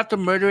 But you have to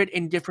murder it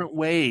in different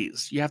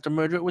ways. You have to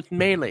murder it with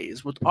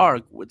melees, with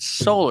arc, with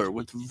solar,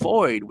 with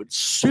void, with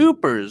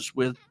supers,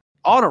 with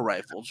auto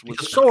rifles, with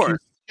sword.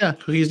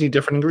 Cookies need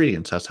different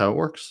ingredients. That's how it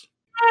works.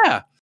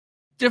 Yeah.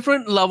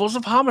 Different levels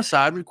of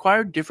homicide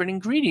require different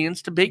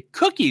ingredients to bake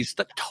cookies.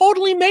 That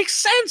totally makes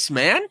sense,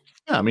 man.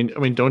 Yeah, I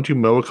mean, don't you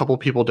mow a couple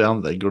people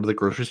down? They go to the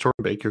grocery store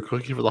and bake your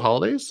cookie for the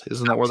holidays.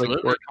 Isn't that where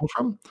it comes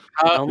from?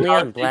 Only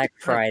on Black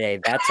Friday.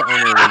 That's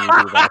only when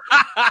you do that.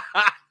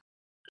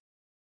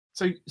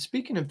 So,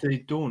 speaking of the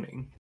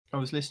Dawning, I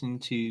was listening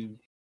to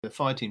the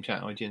Fireteam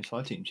chat, IGN's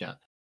Fireteam chat,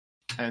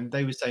 and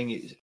they were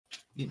saying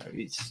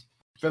it's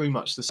very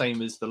much the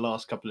same as the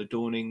last couple of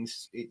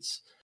Dawnings.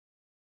 It's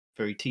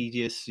very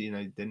tedious.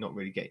 They're not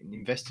really getting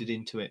invested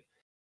into it.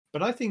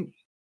 But I think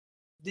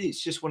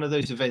it's just one of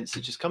those events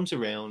that just comes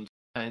around,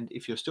 and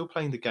if you're still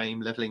playing the game,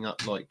 leveling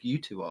up like you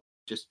two are,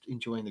 just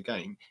enjoying the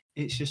game,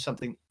 it's just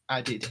something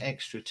added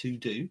extra to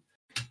do.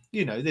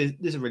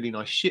 There's a really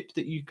nice ship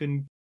that you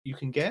can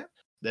get.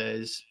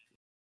 There's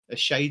a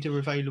shader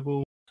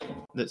available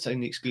that's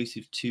only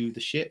exclusive to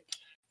the ship,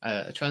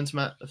 a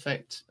transmat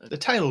effect, the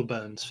tail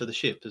burns for the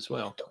ship as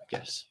well, I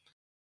guess.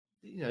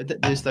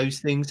 There's those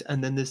things,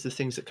 and then there's the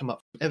things that come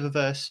up from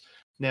Eververse.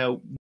 Now,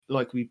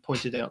 like we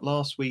pointed out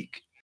last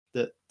week,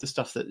 that the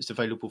stuff that is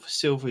available for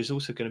Silver is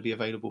also going to be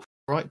available for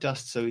Bright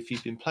Dust. So if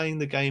you've been playing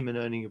the game and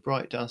earning a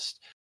Bright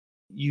Dust,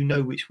 you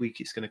know which week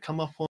it's going to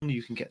come up on.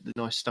 You can get the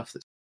nice stuff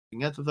that's in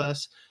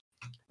Eververse.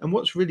 And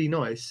what's really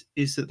nice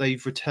is that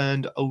they've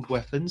returned old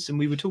weapons. And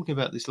we were talking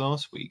about this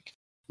last week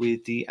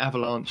with the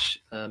Avalanche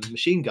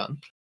machine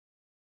gun.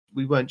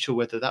 We weren't sure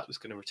whether that was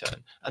going to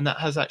return. And that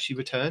has actually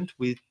returned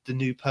with the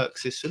new perk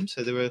system.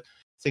 So there are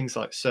things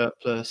like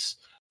Surplus,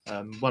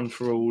 One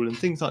for All, and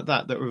things like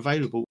that are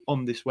available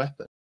on this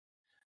weapon,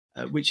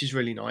 which is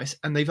really nice.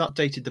 And they've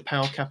updated the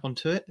power cap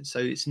onto it. So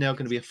it's now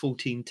going to be a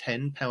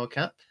 1410 power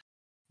cap.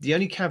 The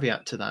only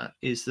caveat to that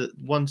is that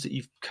ones that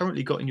you've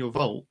currently got in your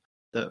vault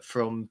that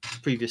from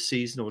previous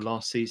season or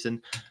last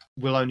season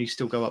will only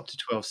still go up to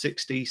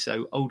 1260.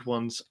 So old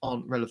ones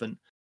aren't relevant.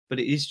 But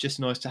it is just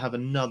nice to have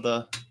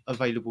another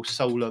available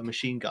solar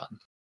machine gun,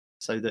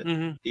 so that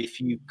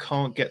if you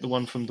can't get the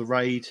one from the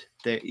raid,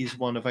 there is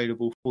one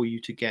available for you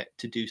to get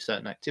to do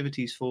certain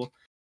activities for.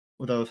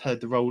 Although I've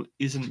heard the roll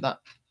isn't that.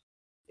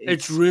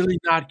 It's really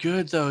not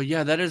good, though.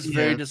 Yeah, that is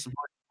very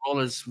disappointing. The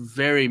roll is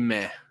very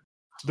meh.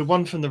 the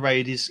one from the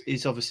raid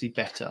is obviously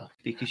better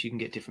because you can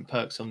get different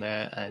perks on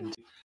there,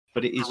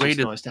 but it is just Raid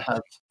is- nice to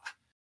have.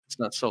 It's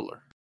not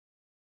solar.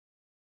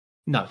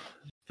 No,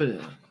 but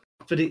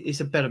it's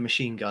a better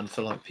machine gun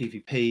for like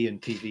PvP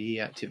and PvE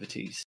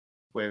activities,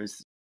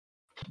 whereas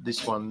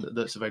this one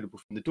that's available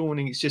from the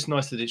Dawning, it's just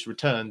nice that it's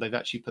returned. They've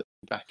actually put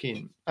it back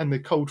in. And the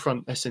Cold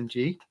Front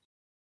SMG,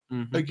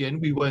 again,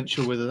 we weren't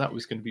sure whether that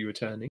was going to be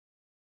returning.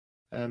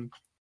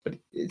 But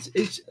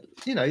it's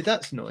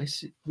that's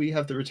nice. We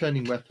have the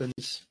returning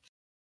weapons.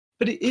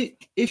 But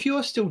if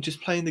you're still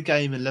just playing the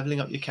game and leveling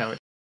up your character,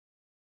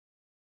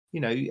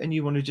 and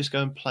you want to just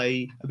go and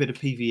play a bit of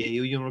PvE,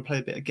 or you want to play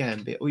a bit of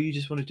Gambit, or you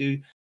just want to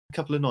do a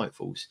couple of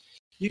Nightfalls,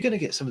 you're going to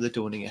get some of the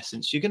Dawning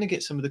Essence. You're going to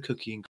get some of the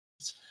cookie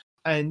ingredients.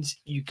 And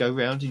you go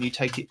around and you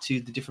take it to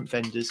the different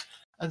vendors.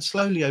 And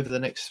slowly over the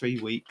next 3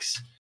 weeks,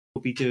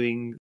 we'll be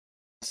doing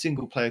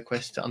single player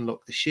quests to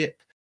unlock the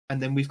ship. And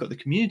then we've got the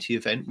community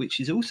event, which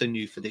is also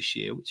new for this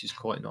year, which is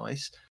quite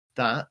nice.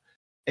 That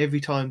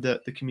every time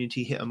that the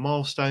community hit a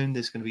milestone,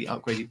 there's going to be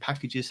upgraded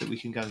packages that we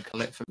can go and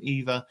collect from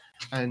Eva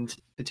and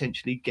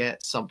potentially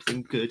get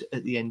something good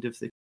at the end of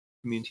the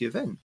community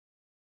event.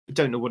 I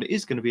don't know what it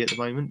is going to be at the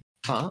moment,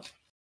 but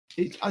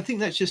I think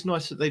that's just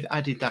nice that they've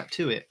added that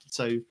to it.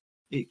 So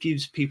it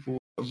gives people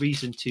a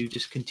reason to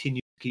just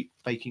continue to keep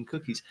baking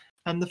cookies.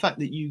 And the fact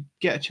that you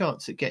get a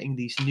chance at getting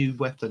these new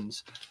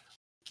weapons,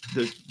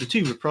 the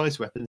two reprise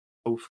weapons,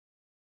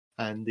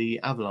 and the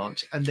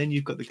Avalanche, and then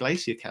you've got the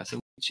Glacier Chasm,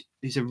 which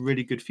is a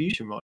really good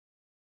fusion rifle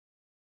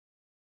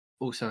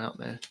also out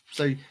there.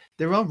 So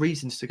there are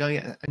reasons to go,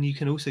 and you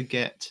can also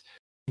get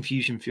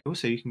infusion fuel,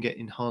 so you can get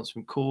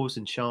enhancement cores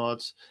and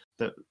shards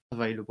that are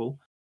available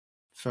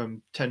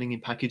from turning in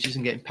packages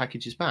and getting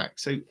packages back.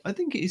 So I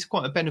think it is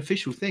quite a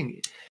beneficial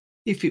thing.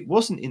 If it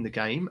wasn't in the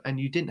game and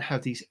you didn't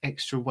have these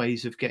extra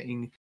ways of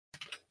getting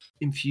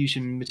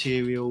infusion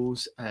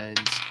materials and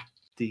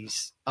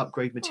these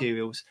upgrade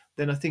materials,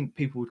 then I think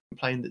people would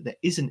complain that there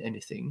isn't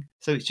anything.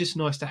 So it's just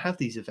nice to have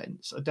these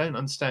events. I don't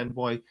understand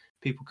why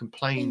people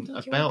complain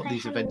about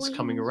these events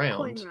coming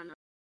around,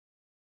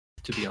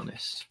 to be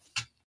honest.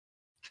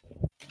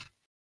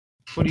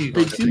 What do you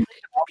guys think?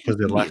 Because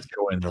they like to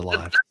go in their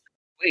lives.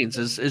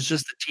 Is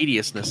just the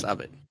tediousness of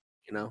it,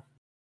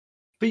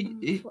 But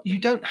you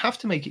don't have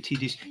to make it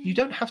tedious. You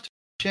don't have to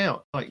push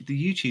out like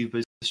the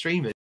YouTubers, the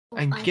streamers,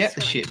 and get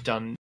the shit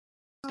done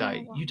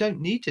today. You don't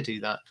need to do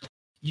that.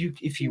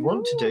 If you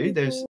want to do,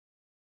 there's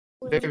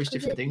various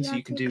different things.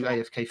 You can do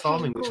AFK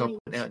farming, which I'll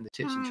point out in the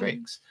tips and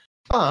tricks.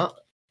 But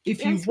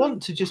if you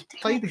want to just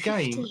play the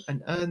game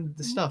and earn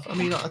the stuff, I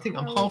mean, I think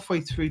I'm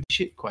halfway through the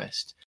ship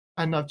quest,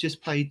 and I've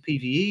just played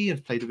PvE.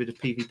 I've played a bit of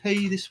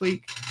PvP this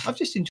week. I've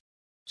just enjoyed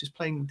just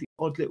playing the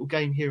odd little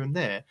game here and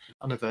there,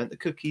 and I've earned the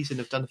cookies and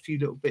I've done a few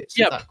little bits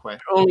of that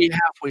quest. We're only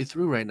halfway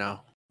through right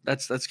now.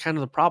 That's kind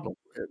of the problem.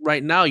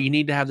 Right now, you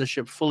need to have the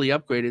ship fully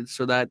upgraded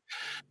so that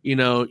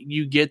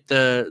you get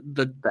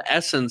the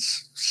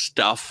essence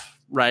stuff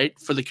right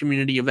for the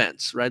community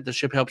events. Right, the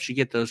ship helps you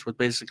get those with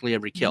basically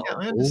every kill. Yeah,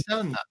 I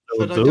understand that,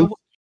 So but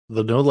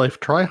the No Life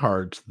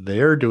tryhards,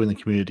 they're doing the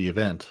community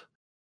event.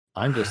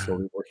 I'm just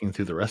slowly working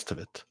through the rest of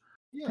it.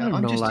 Yeah,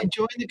 I'm just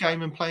enjoying the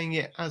game and playing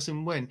it as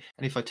and when.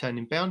 And if I turn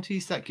in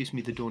bounties, that gives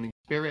me the Dawning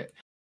Spirit.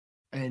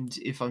 And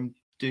if I'm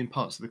doing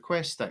parts of the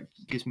quest, that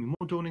gives me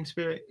more Dawning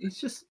Spirit.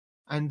 It's just,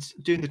 and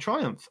doing the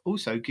Triumph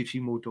also gives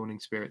you more Dawning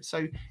Spirit.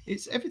 So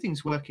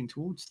everything's working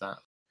towards that.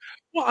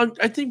 Well,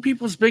 I think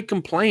people's big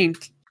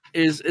complaint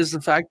is the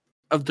fact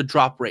of the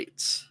drop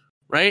rates,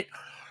 right?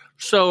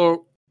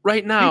 So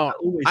right now,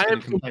 I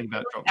am complaining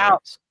about drop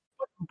rates,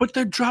 but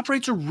the drop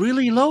rates are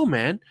really low,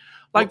 man.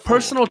 Like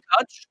personal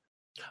touch.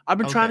 I've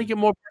been trying to get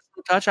more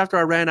personal touch after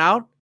I ran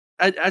out.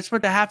 I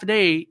spent a half a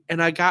day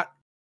and I got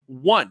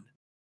one.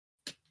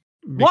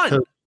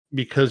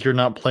 Because you're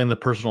not playing the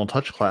personal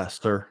touch class,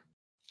 sir.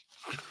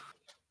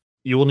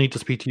 You will need to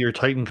speak to your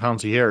Titan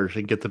concierge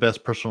and get the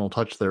best personal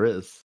touch there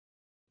is.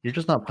 You're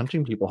just not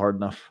punching people hard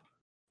enough.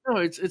 No,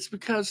 it's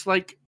because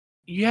like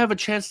you have a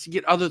chance to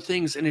get other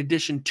things in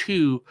addition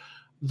to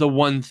the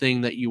one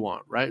thing that you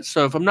want, right?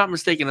 So if I'm not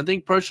mistaken, I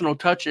think personal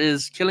touch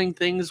is killing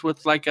things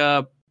with like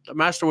a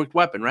masterworked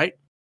weapon, right?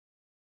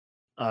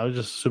 I was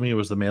just assuming it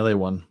was the melee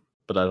one,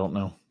 but I don't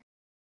know.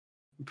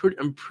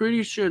 I'm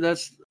pretty sure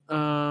that's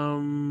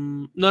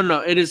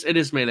no, it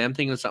is melee. I'm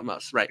thinking of something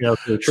else, right? Yeah,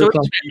 so it's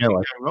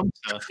melee.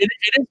 It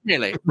is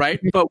melee, right?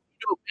 But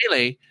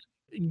melee,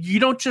 you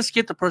don't just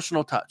get the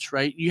personal touch,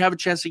 right? You have a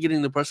chance of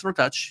getting the personal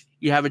touch.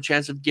 You have a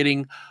chance of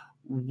getting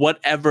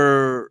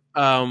whatever.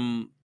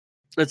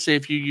 Let's say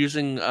if you're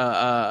using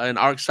an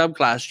arc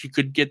subclass, you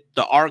could get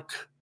the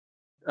arc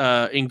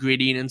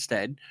ingredient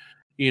instead.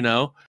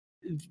 You're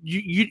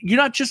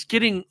not just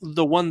getting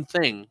the one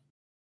thing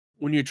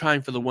when you're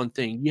trying for the one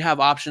thing. You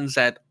have options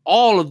at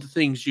all of the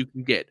things you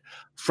can get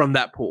from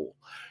that pool,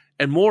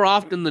 and more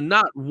often than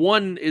not,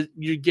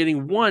 you're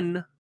getting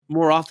one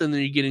more often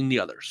than you're getting the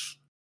others.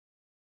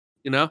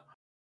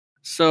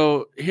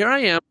 So here I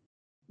am,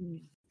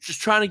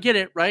 just trying to get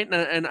it right,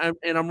 and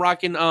I'm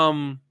rocking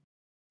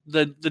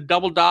the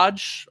double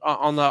dodge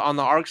on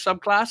the arc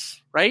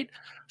subclass, right?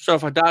 So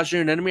if I dodge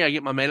near an enemy, I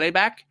get my melee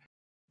back,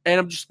 and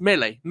I'm just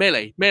melee,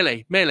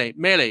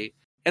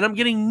 and I'm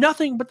getting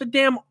nothing but the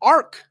damn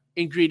arc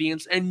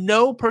ingredients and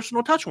no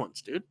personal touch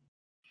ones, dude.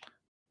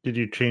 Did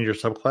you change your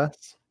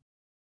subclass?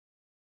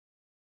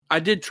 I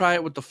did try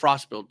it with the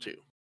frost build too.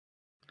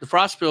 The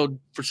frost build,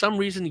 for some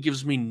reason,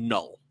 gives me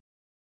null.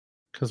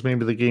 Because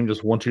maybe the game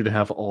just wants you to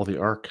have all the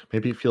arc.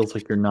 Maybe it feels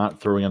like you're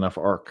not throwing enough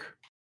arc.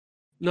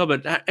 No,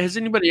 but has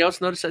anybody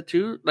else noticed that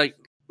too? Like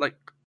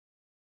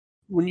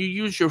when you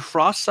use your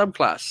frost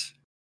subclass,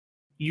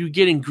 you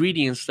get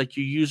ingredients like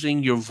you're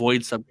using your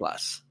void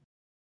subclass.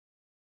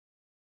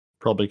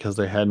 Probably because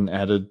they hadn't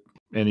added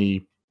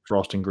any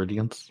frost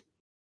ingredients.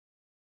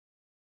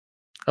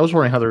 I was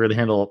wondering how they're going to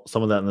handle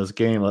some of that in this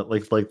game.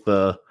 Like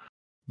the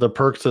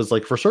perk says,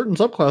 like, for certain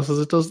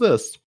subclasses it does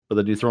this, but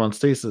then you throw on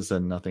stasis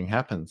and nothing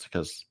happens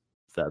because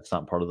that's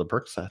not part of the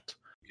perk set.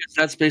 Because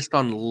that's based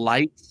on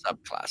light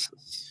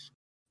subclasses.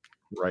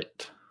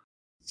 Right.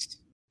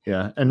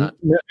 Yeah, and to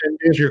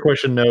answer your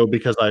question, no,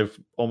 because I've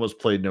almost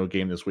played no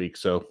game this week,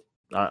 so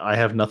I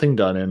have nothing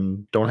done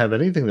and don't have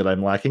anything that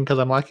I'm lacking because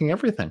I'm lacking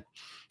everything.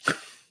 I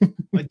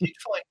did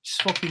find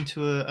swapping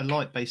to a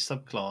light-based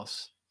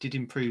subclass did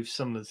improve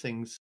some of the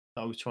things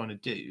I was trying to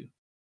do.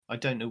 I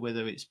don't know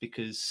whether it's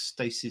because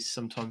stasis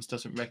sometimes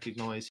doesn't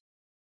recognize.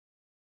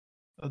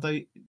 Although,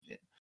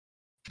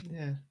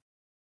 yeah,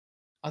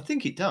 I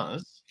think it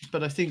does,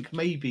 but I think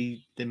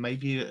maybe there may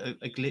be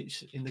a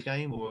glitch in the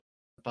game or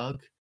a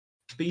bug.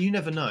 But you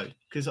never know,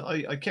 because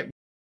I kept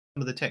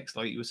some of the text,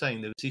 like you were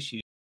saying, there was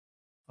issues.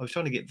 I was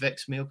trying to get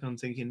Vex Milk, and I'm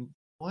thinking,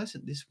 why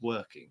isn't this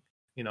working?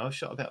 You know, I've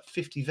shot about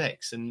 50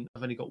 Vex, and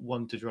I've only got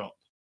one to drop.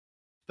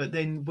 But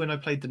then when I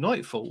played the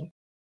Nightfall,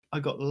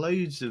 I got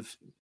loads of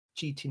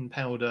cheating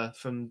powder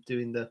from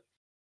doing the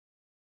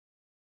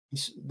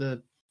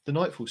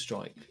Nightfall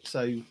strike.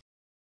 So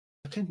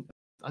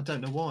I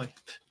don't know why,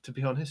 to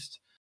be honest.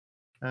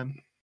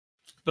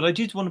 But I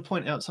did want to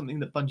point out something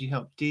that Bungie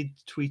Help did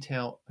tweet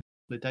out a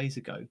couple of days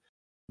ago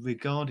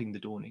regarding the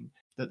Dawning,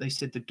 that they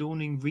said the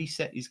Dawning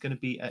reset is going to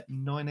be at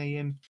 9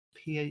 a.m.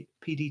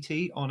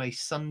 PDT on a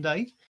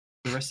Sunday,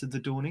 the rest of the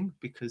Dawning,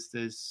 because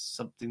there's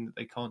something that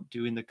they can't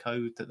do in the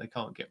code that they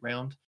can't get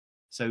round.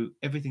 So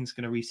everything's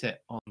going to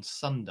reset on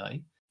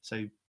Sunday.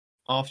 So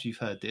after you've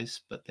heard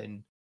this, but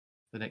then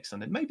the next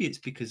Sunday, maybe it's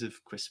because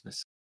of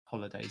Christmas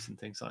holidays and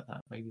things like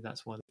that. Maybe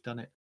that's why they've done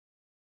it.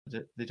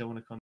 They don't want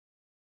to kind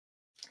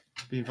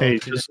of be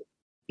involved in it.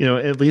 You know,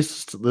 at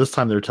least this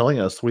time they're telling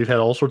us. We've had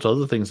all sorts of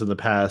other things in the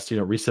past, you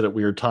know, reset at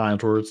weird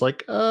times where it's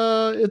like,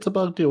 it's a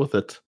bug, deal with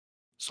it.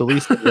 So at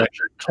least they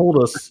actually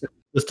told us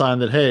this time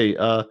that, hey,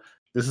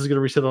 this is going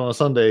to reset on a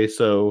Sunday.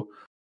 So,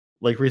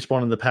 like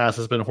Respawn in the past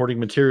has been hoarding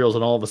materials,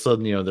 and all of a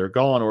sudden, you know, they're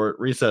gone or it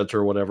resets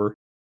or whatever.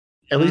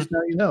 At least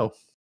now you know.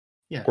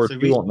 Yeah, of course, so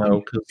you won't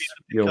know because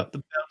pick up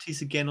the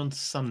bounties again on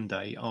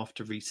Sunday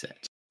after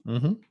reset.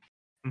 And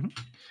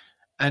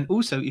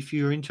also, if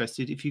you're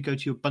interested, if you go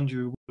to your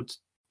Bungie Rewards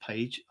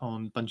page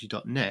on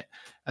Bungie.net,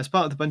 as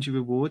part of the Bungie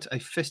Rewards, a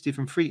festive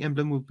and free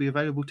emblem will be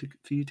available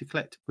for you to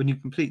collect when you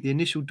complete the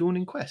initial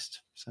Dawning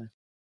quest. So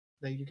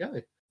there you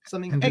go.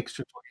 Something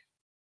extra for you.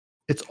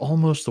 It's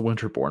almost the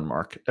Winterborn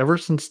mark. Ever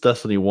since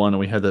Destiny 1 and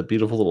we had that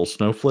beautiful little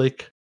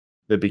snowflake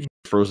that became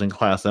the Frozen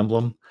Class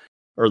emblem,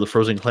 or the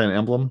Frozen Clan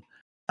emblem,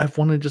 I've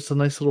wanted just a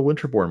nice little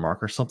Winterborn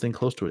mark or something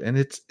close to it. And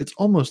it's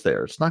almost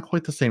there. It's not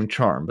quite the same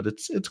charm, but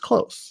it's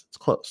close. It's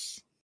close.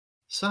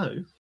 So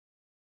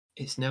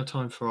it's now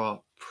time for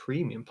our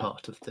premium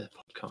part of the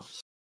podcast.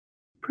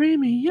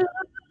 Premium.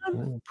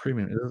 Oh,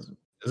 premium. Is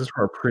this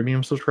where our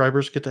premium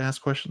subscribers get to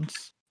ask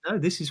questions? No,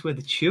 this is where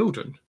the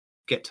children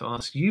get to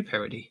ask you,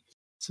 Parody,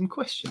 some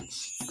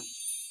questions.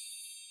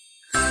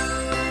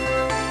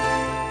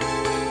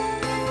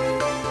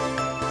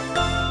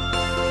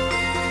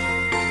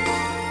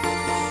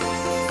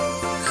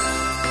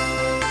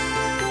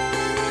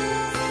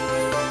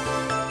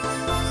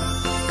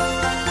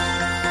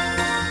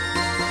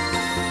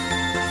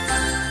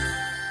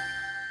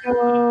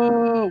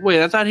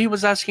 Wait, I thought he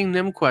was asking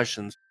them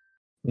questions.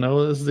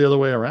 No, this is the other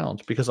way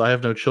around. Because I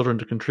have no children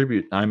to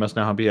contribute, I must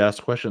now be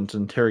asked questions,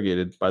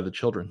 interrogated by the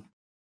children.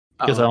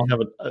 Because I don't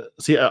have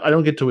I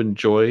don't get to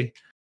enjoy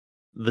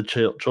the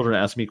children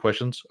asking me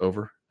questions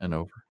over and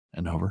over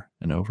and over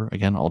and over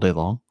again all day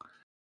long,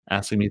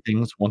 asking me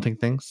things, wanting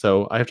things.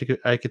 So I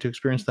get to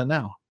experience that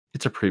now.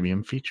 It's a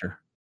premium feature.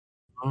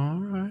 All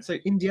right. So,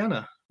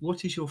 Indiana,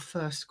 what is your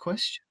first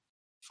question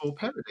for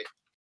Parody?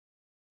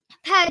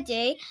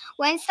 Parody,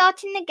 when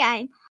starting the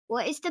game,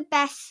 what is the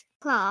best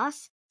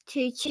class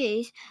to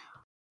choose,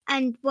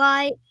 and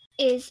why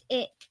is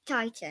it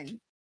Titan?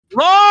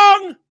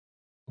 Wrong!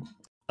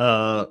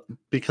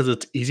 Because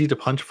it's easy to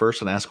punch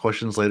first and ask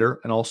questions later,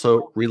 and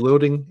also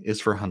reloading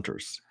is for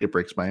hunters. It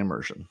breaks my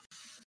immersion.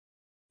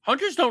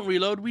 Hunters don't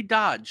reload, we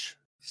dodge.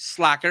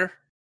 Slacker.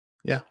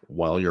 Yeah,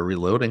 while you're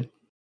reloading.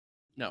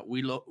 No,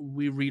 we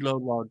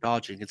reload while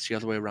dodging. It's the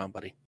other way around,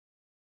 buddy.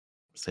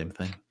 Same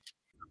thing.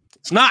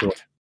 It's not.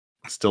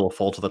 Still a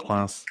fault of the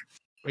class.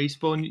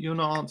 Respawn, you're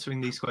not answering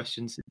these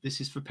questions.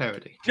 This is for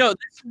Parody. No,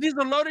 these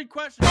are loaded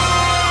questions.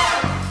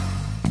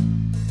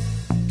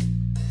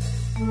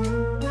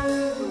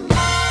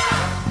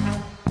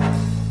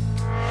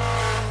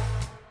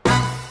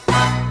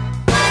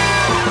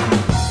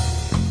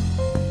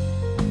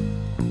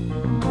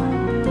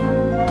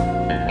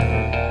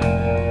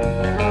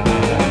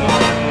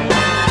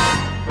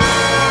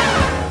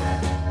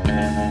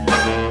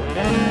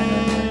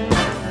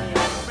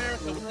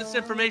 America with this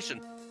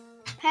information.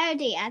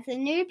 Parody, as a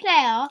new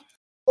player,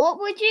 what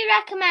would you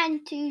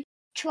recommend to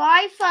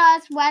try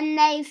first when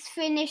they've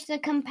finished the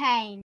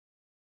campaign?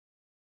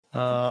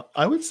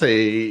 I would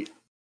say,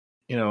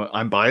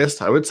 I'm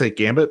biased. I would say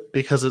Gambit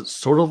because it's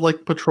sort of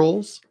like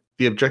patrols.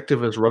 The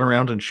objective is run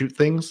around and shoot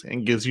things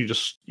and gives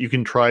you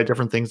can try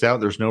different things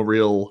out. There's no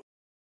real,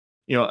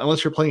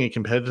 unless you're playing it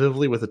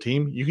competitively with a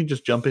team, you can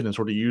just jump in and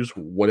sort of use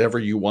whatever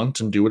you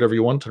want and do whatever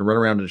you want and run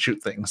around and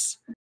shoot things.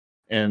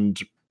 And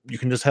you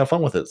can just have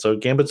fun with it. So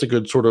Gambit's a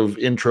good sort of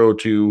intro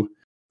to,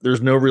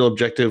 there's no real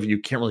objective. You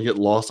can't really get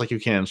lost like you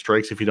can in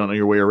Strikes if you don't know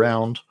your way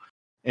around.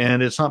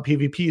 And it's not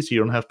PvP, so you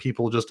don't have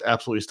people just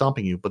absolutely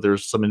stomping you, but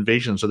there's some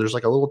invasion. So there's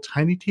like a little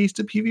tiny taste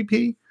of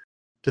PvP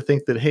to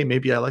think that, hey,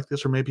 maybe I like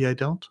this or maybe I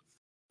don't.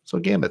 So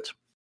Gambit,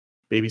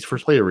 baby's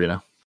first play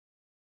arena.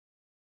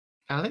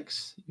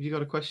 Alex, have you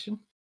got a question?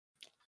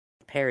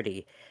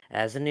 Parody,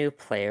 as a new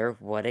player,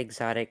 what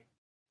exotic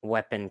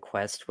weapon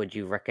quest would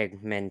you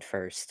recommend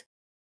first?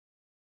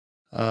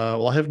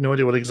 Well, I have no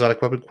idea what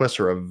exotic weapon quests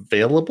are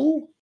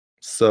available.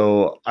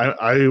 So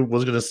I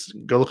was going to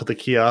go look at the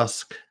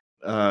kiosk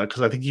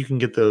because I think you can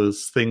get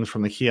those things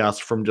from the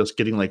kiosk from just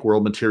getting like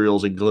world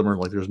materials and Glimmer.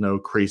 Like there's no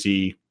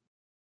crazy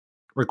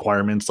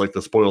requirements like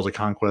the Spoils of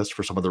Conquest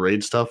for some of the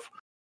raid stuff.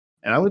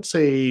 And I would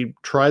say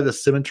try the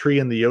Symmetry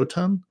and the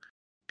Jotun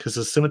because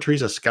the Symmetry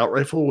is a scout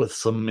rifle with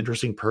some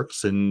interesting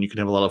perks and you can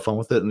have a lot of fun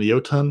with it. And the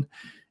Jotun,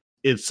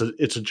 it's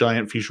a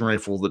giant fusion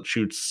rifle that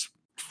shoots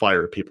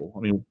fire at people. I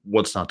mean,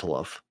 what's not to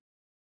love?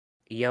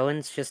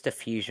 Yoan's just a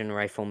fusion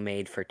rifle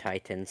made for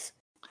Titans.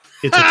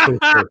 It's a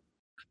toaster.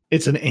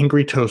 It's an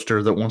angry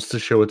toaster that wants to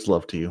show its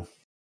love to you.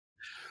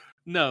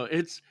 No,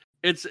 it's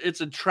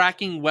a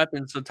tracking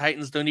weapon, so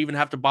Titans don't even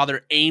have to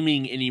bother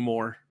aiming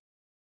anymore.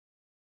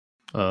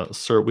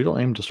 Sir, we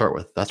don't aim to start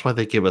with. That's why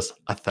they give us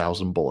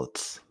 1,000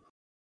 bullets.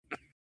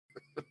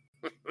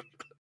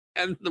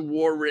 And the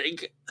war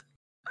rig.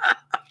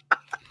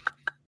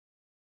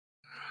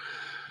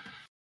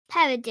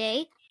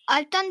 Parody,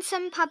 I've done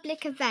some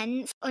public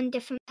events on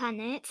different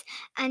planets,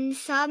 and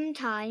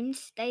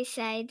sometimes they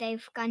say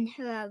they've gone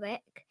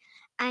heroic,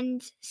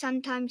 and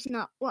sometimes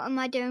not. What am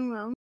I doing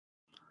wrong?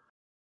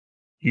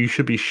 You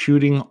should be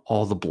shooting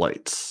all the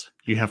blights.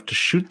 You have to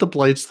shoot the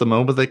blights the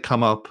moment they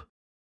come up,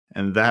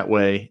 and that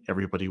way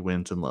everybody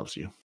wins and loves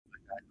you.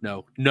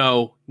 No.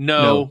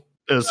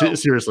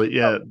 Seriously,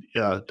 don't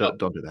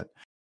do that.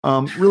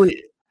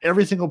 Really,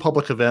 every single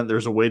public event,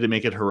 there's a way to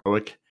make it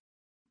heroic.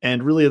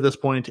 And really, at this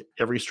point,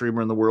 every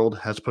streamer in the world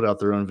has put out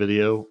their own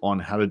video on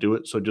how to do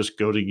it. So just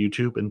go to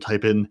YouTube and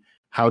type in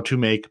how to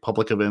make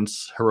public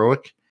events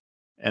heroic.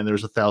 And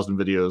there's 1,000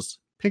 videos.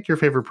 Pick your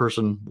favorite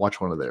person, watch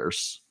one of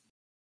theirs.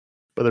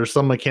 But there's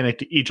some mechanic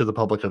to each of the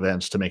public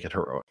events to make it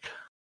heroic.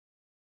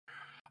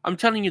 I'm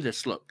telling you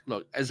this. Look,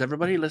 as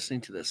everybody listening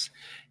to this,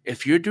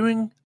 if you're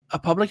doing a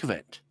public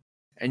event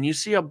and you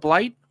see a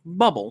blight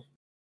bubble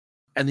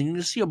and then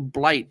you see a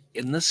blight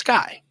in the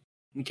sky,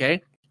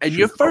 okay? And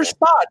your first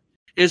thought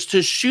is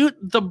to shoot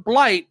the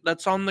blight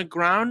that's on the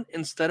ground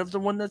instead of the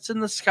one that's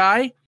in the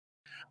sky,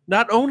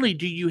 not only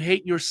do you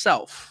hate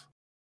yourself,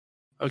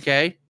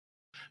 okay?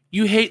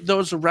 You hate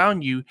those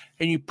around you,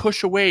 and you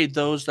push away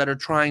those that are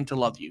trying to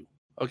love you,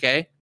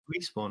 okay?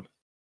 Respawn.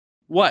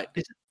 What?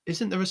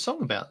 Isn't there a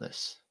song about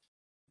this?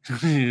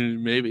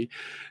 Maybe.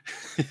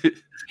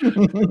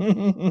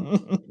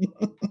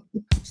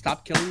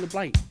 Stop killing the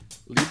blight.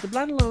 Leave the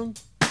blight alone.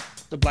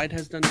 The blight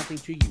has done nothing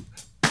to you.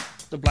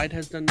 The blight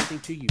has done nothing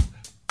to you.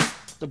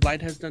 The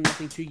blight has done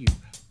nothing to you.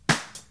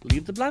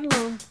 Leave the blight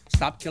alone.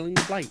 Stop killing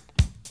the blight.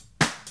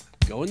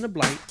 Go in the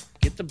blight.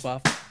 Get the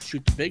buff.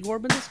 Shoot the big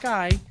orb in the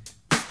sky.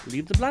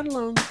 Leave the blight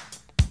alone.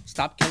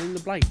 Stop killing the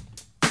blight.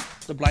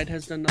 The blight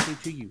has done nothing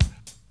to you.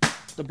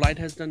 The blight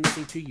has done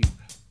nothing to you.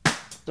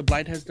 The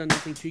blight has done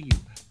nothing to you.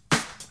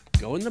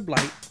 Go in the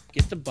blight.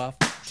 Get the buff.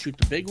 Shoot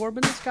the big orb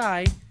in the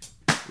sky.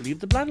 Leave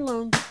the blight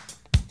alone.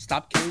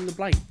 Stop killing the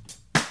blight.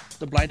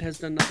 The blight has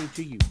done nothing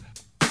to you.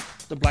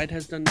 The blight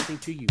has done nothing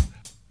to you.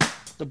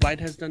 The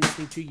blight has done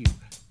nothing to you.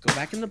 Go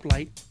back in the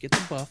blight, get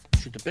the buff,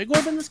 shoot the big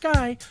orb in the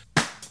sky,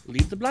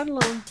 leave the blight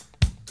alone.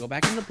 Go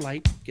back in the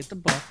blight, get the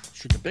buff,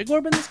 shoot the big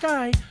orb in the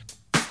sky,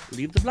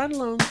 leave the blight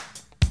alone.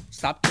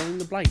 Stop killing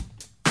the blight.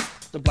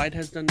 The blight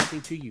has done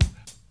nothing to you.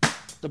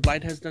 The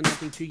blight has done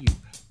nothing to you.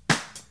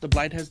 The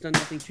blight has done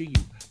nothing to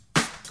you.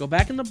 Go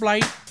back in the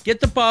blight, get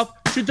the buff,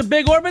 shoot the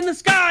big orb in the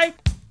sky,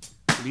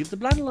 leave the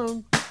blight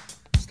alone.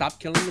 Stop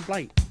killing the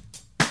blight.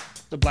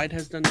 The blight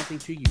has done nothing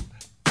to you.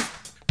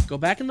 Go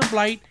back in the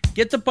blight,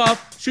 get the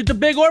buff, shoot the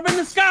big orb in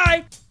the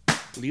sky,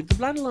 leave the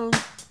blight alone.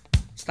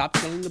 Stop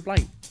killing the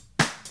blight.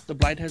 The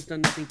blight has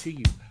done nothing to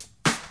you.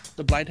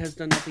 The blight has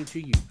done nothing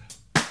to you.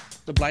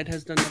 The blight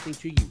has done nothing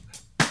to you.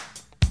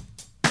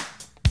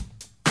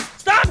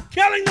 Stop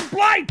killing the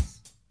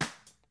blights!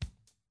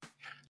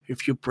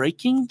 If you're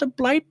breaking the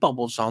blight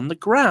bubbles on the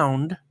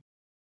ground,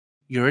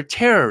 you're a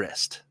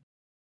terrorist.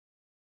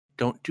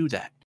 Don't do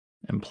that.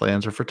 And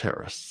plans are for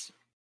terrorists.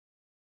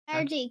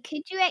 Parody,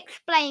 could you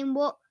explain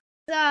what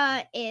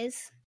Xur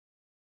is?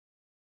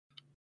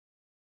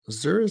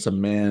 Xur is a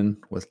man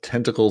with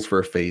tentacles for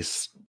a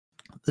face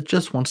that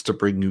just wants to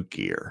bring new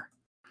gear.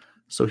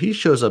 So he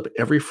shows up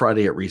every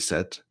Friday at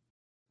reset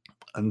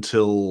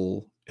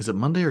until, is it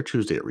Monday or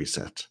Tuesday at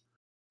reset?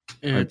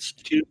 It's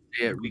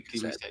Tuesday at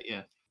Weekly reset. reset,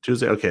 yeah.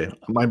 Tuesday, okay.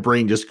 My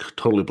brain just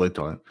totally blinked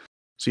on it.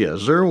 So yeah,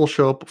 Xur will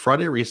show up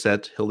Friday at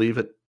reset. He'll leave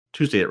it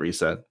Tuesday at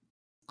reset.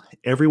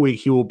 Every week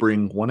he will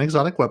bring one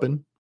exotic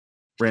weapon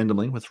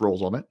randomly with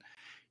rolls on it.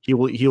 He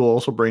will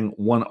also bring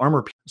one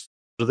armor piece.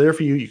 They're there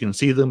for you. You can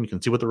see them. You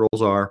can see what the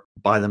rolls are.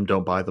 Buy them,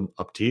 don't buy them,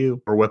 up to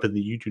you. Or a weapon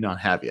that you do not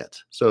have yet.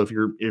 So if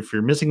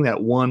you're missing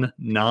that one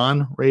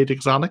non-raid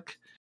exotic,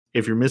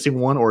 if you're missing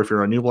one, or if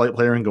you're a new blight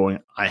player and going,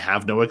 I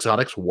have no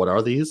exotics, what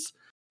are these?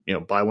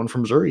 Buy one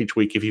from Xur each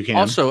week if you can.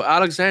 Also,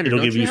 Alexander, It'll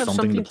don't give you you have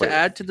something to something play to with.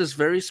 add to this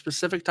very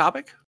specific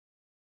topic?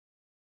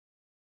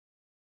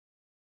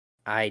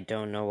 I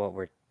don't know what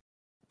we're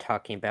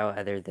talking about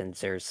other than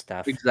Xur's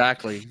stuff.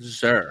 Exactly,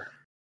 Xur.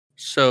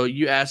 So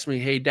you asked me,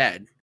 hey,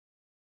 Dad,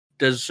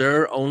 does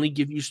Xur only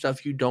give you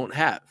stuff you don't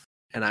have?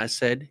 And I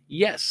said,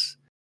 yes.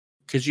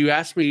 Because you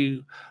asked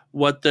me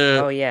what the...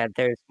 Oh yeah,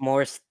 there's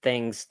more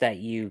things that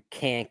you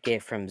can't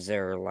get from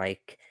Xur,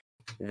 like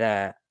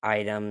the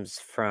items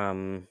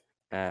from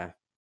I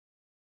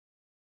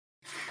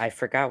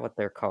forgot what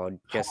they're called.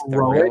 Just the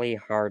Heroic? really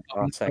hard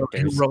boss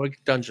sectors.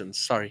 Heroic dungeons.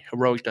 Sorry,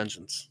 heroic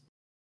dungeons.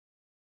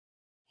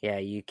 Yeah,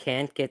 you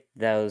can't get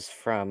those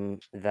from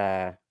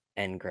the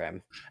Engram.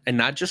 And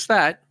not just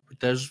that, but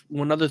there's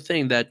one other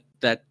thing that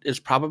is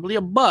probably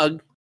a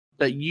bug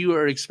that you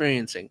are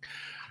experiencing.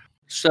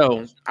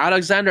 So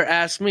Alexander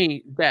asked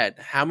me, Dad,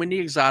 how many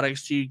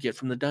exotics do you get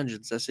from the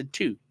dungeons? I said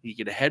 2. You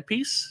get a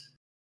headpiece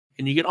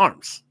and you get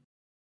arms.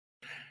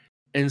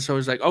 And so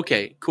he's like,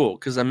 okay, cool,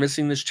 because I'm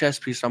missing this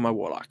chest piece on my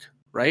warlock,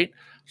 right?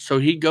 So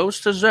he goes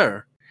to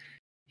Xur,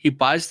 he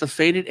buys the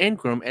Faded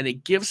Engram, and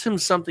it gives him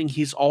something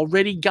he's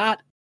already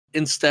got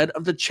instead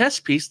of the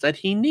chest piece that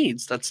he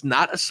needs that's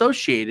not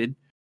associated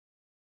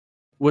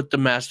with the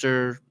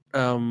Master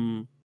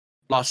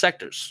Lost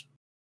Sectors.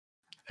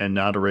 And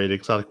not a raid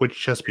exotic. Which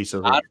chest piece is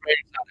it? Not a raid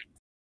exotic.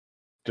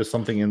 Just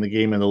something in the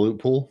game in the loot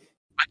pool?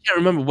 I can't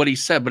remember what he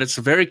said, but it's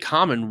a very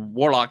common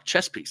warlock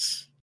chest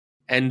piece.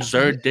 And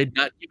Xur did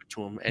not give it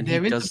to him, and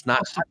There he is does a not.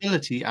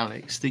 possibility,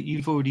 Alex, that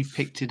you've already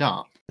picked it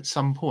up at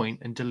some point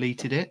and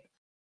deleted it.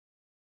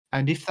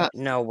 And if that,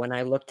 No, when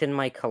I looked in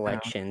my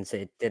collections,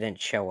 it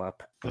didn't show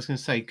up. I was going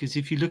to say, because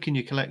if you look in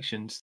your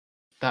collections,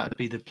 that would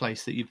be the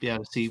place that you'd be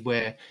able to see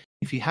where,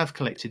 if you have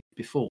collected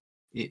before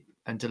it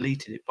and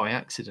deleted it by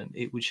accident,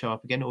 it would show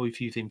up again. Or if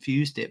you've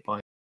infused it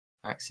by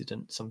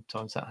accident,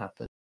 sometimes that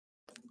happens.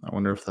 I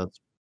wonder if that's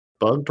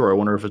bugged, or I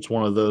wonder if it's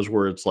one of those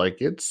where it's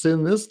like, it's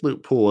in this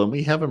loot pool and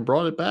we haven't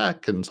brought it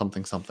back and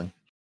something.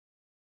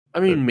 I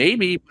mean,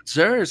 maybe, but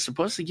Xur is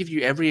supposed to give you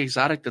every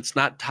exotic that's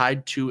not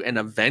tied to an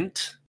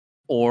event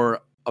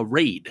or a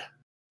raid.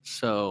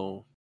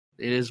 So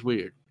it is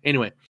weird.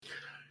 Anyway,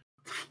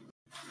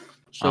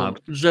 so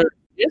Xur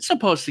is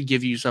supposed to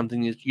give you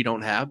something that you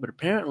don't have, but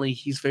apparently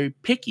he's very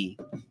picky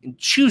and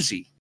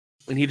choosy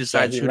when he Yeah,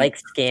 decides he who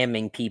likes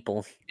scamming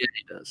people. Yeah,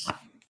 he does.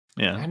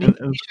 Yeah. And he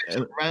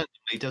shows up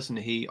randomly, doesn't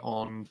he,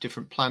 on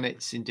different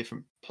planets in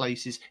different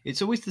places.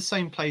 It's always the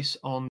same place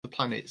on the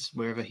planets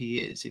wherever he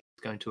is, if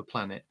he's going to a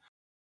planet.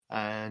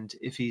 And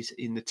if he's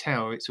in the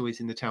tower, it's always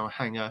in the tower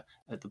hangar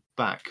at the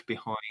back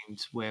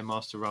behind where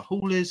Master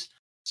Rahul is.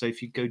 So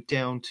if you go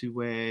down to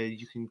where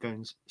you can go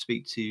and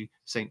speak to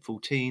Saint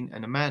 14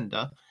 and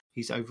Amanda,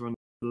 he's over on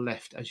the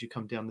left as you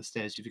come down the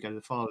stairs. If you go to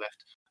the far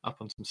left, up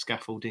on some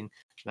scaffolding,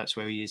 that's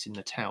where he is in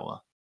the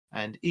tower.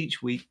 And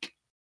each week,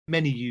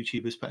 many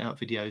YouTubers put out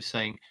videos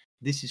saying,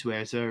 this is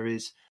where Xur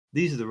is,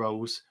 these are the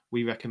roles,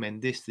 we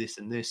recommend this, this,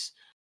 and this.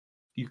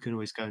 You can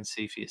always go and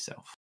see for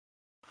yourself.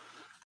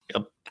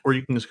 Yep. Or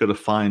you can just go to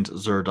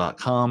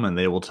findxur.com and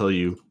they will tell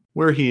you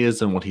where he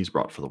is and what he's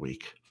brought for the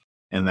week.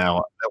 And now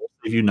that will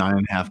save you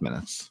 9.5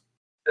 minutes.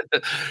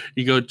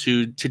 You go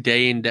to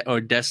today or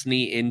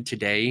Destiny in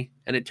today,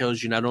 and it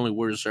tells you not only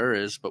where Xur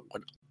is, but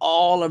what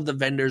all of the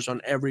vendors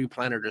on every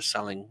planet are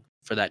selling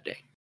for that day.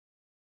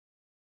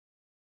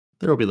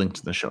 There will be links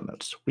in the show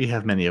notes. We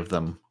have many of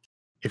them.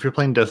 If you're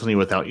playing Destiny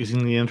without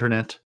using the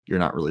internet, you're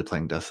not really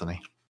playing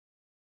Destiny.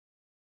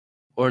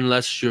 Or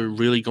unless you're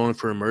really going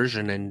for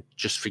immersion and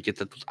just forget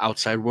that the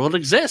outside world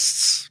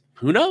exists.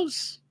 Who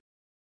knows?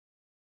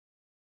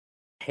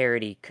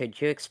 Parody,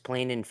 could you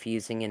explain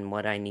infusing and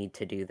what I need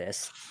to do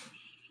this?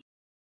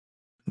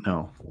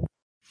 No.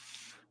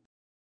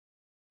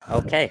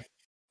 Okay.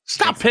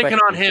 Stop Next picking on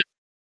question. him.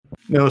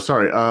 No,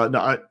 sorry.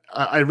 No,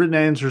 I'd written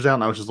answers out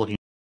and I was just looking.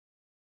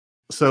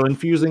 So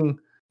infusing.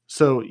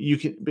 So you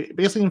can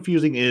basically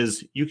infusing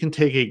is you can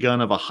take a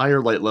gun of a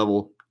higher light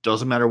level,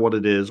 doesn't matter what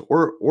it is,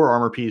 or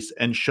armor piece,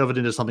 and shove it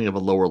into something of a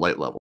lower light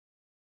level.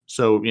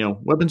 So,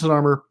 weapons and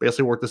armor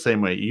basically work the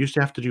same way. You used to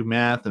have to do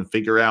math and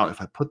figure out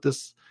if I put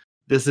this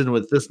in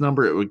with this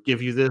number, it would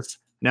give you this.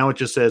 Now it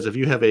just says if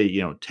you have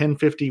a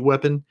 1050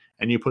 weapon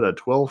and you put a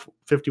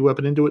 1250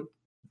 weapon into it,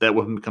 that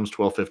weapon becomes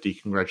 1250.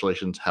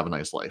 Congratulations, have a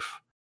nice life.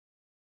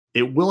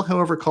 It will,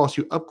 however, cost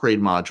you upgrade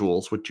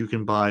modules, which you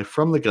can buy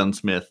from the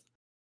gunsmith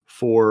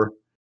for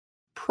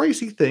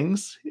pricey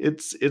things.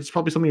 It's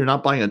probably something you're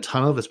not buying a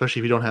ton of,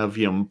 especially if you don't have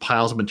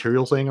piles of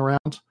materials laying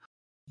around.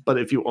 But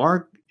if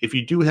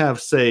you do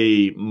have,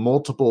 say,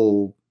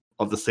 multiple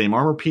of the same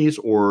armor piece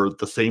or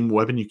the same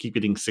weapon you keep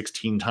getting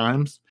 16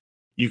 times,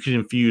 you can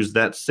infuse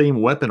that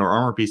same weapon or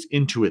armor piece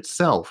into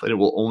itself, and it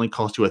will only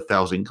cost you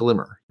 1,000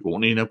 glimmer. You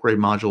won't need an upgrade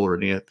module or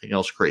anything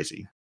else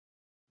crazy.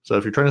 So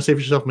if you're trying to save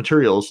yourself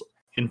materials,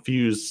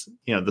 infuse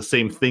the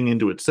same thing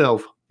into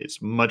itself. It's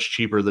much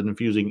cheaper than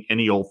infusing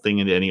any old thing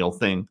into any old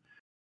thing,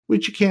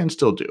 which you can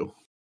still do.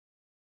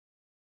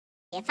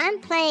 If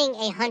I'm playing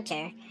a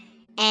hunter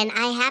and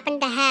I happen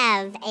to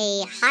have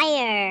a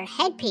higher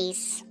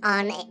headpiece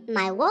on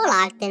my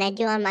warlock than I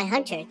do on my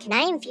hunter, can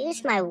I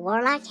infuse my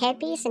warlock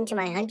headpiece into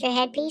my hunter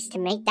headpiece to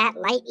make that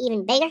light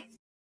even bigger?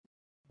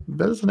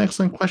 That is an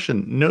excellent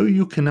question. No,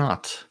 you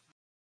cannot.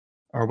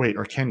 Or wait,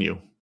 or can you?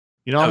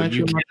 I'm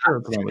actually not sure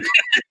at the moment.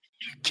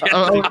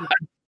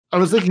 I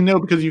was thinking no,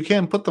 because you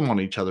can put them on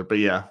each other, but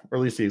yeah, or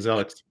at least the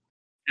exotics.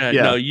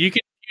 No, you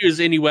can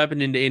use any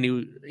weapon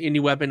into any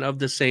weapon of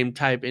the same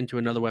type into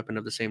another weapon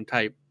of the same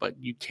type, but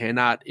you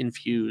cannot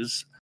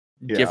infuse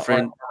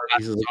different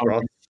pieces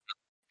across.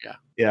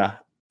 Yeah.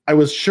 I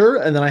was sure,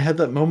 and then I had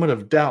that moment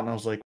of doubt, and I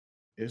was like,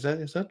 "Is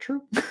that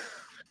true?"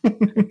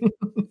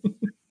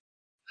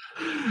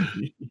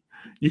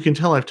 You can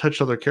tell I've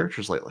touched other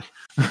characters lately.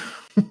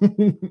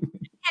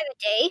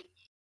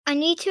 I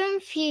need to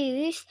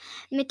infuse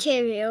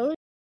materials.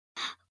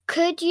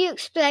 Could you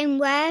explain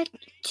where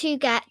to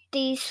get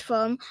these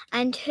from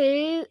and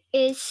who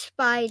is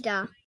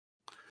Spider?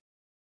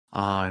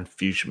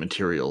 Infusion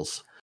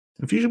materials.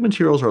 Infusion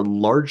materials are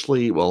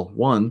largely,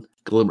 one,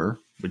 glimmer,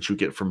 which you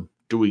get from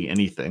doing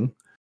anything.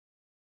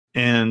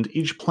 And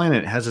each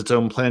planet has its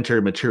own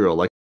planetary material,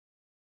 like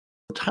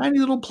tiny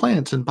little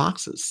plants in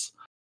boxes.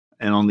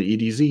 And on the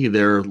EDZ,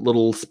 they're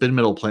little spin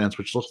metal plants,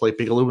 which look like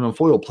big aluminum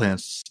foil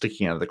plants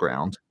sticking out of the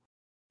ground.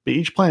 But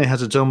each planet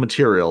has its own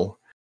material.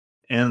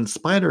 And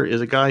Spider is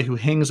a guy who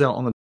hangs out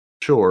on the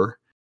shore.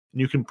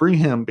 And you can bring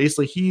him,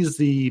 basically, he's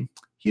the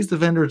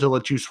vendor to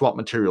let you swap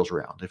materials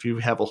around. If you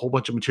have a whole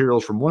bunch of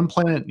materials from one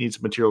planet, need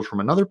some materials from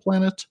another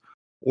planet,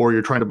 or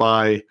you're trying to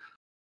buy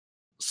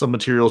some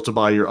materials to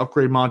buy your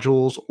upgrade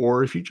modules,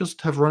 or if you just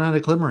have run out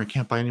of glimmer and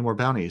can't buy any more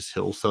bounties,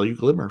 he'll sell you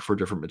glimmer for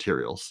different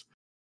materials.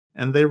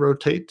 And they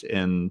rotate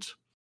and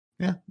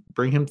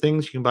bring him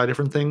things. You can buy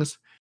different things.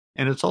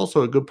 And it's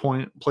also a good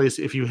place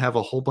if you have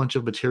a whole bunch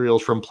of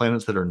materials from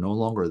planets that are no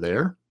longer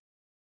there.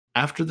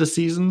 After the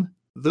season,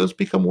 those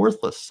become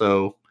worthless.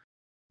 So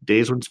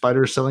days when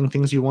Spider is selling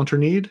things you want or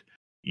need,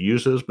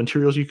 use those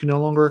materials you can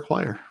no longer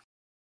acquire.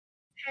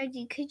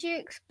 Heidi, could you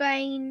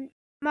explain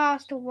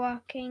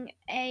masterworking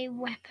a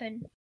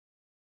weapon?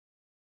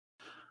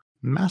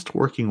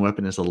 Masterworking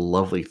weapon is a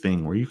lovely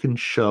thing where you can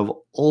shove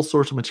all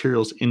sorts of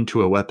materials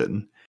into a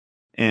weapon.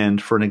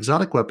 And for an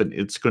exotic weapon,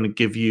 it's going to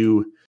give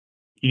you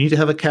need to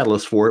have a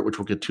catalyst for it, which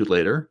we'll get to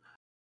later.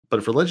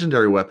 But for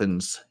legendary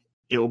weapons,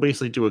 it will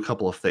basically do a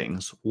couple of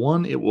things.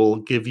 One, it will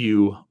give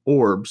you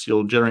orbs.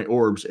 You'll generate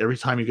orbs every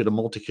time you get a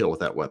multi-kill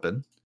with that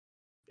weapon.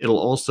 It'll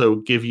also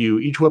give you,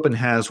 each weapon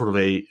has sort of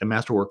a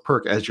masterwork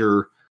perk as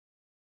you're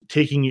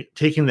taking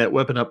that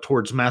weapon up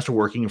towards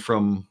masterworking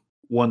from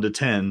 1 to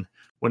 10.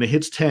 When it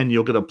hits 10,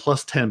 you'll get a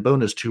plus 10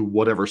 bonus to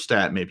whatever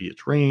stat. Maybe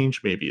it's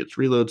range, maybe it's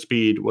reload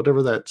speed,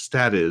 whatever that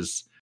stat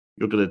is.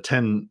 You'll get a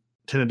 10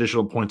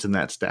 additional points in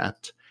that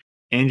stat.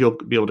 And you'll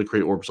be able to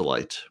create orbs of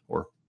light,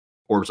 or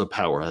orbs of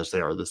power as they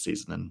are this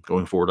season and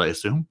going forward, I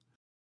assume.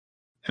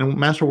 And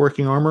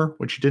masterworking armor,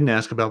 which you didn't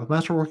ask about,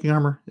 but masterworking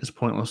armor is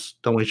pointless.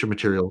 Don't waste your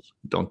materials.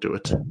 Don't do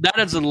it. That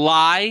is a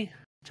lie.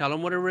 Tell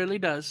them what it really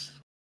does.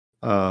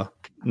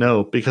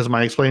 No, because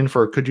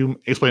could you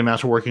explain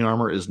masterworking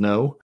armor is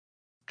no.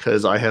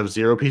 Because I have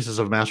 0 pieces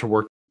of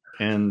masterwork,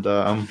 and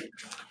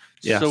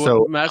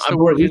So what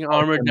masterworking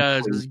armor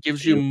does is it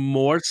gives you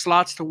more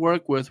slots to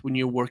work with when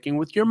you're working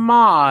with your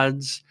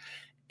mods,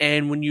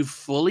 and when you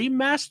fully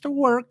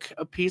masterwork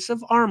a piece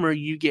of armor,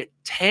 you get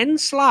 10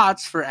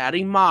 slots for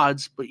adding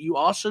mods, but you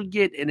also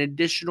get an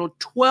additional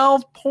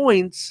 12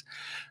 points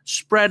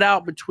spread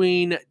out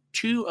between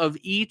 2 of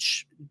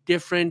each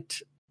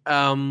different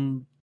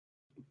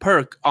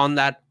perk on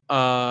that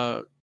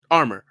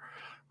armor,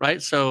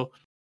 right? So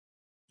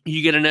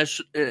you get an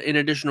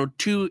additional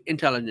 2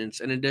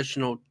 intelligence, an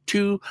additional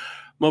 2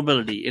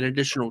 mobility, an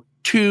additional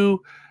 2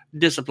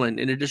 discipline,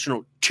 an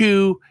additional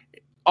 2,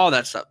 all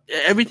that stuff.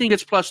 Everything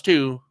gets plus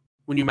 2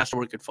 when you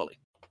masterwork it fully.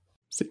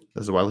 See,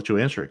 this is why I let you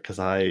answer it, because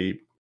I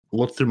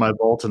looked through my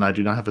vault and I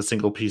do not have a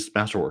single piece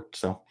masterworked.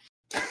 So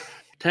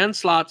 10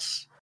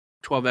 slots,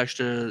 12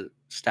 extra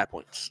stat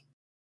points.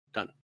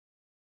 Done.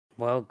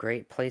 Well,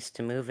 great place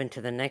to move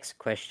into the next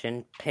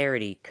question.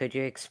 Parody, could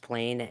you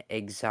explain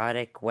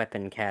exotic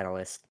weapon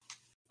catalyst?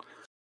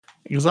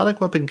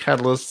 Exotic weapon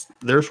catalysts,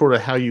 they're sort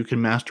of how you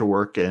can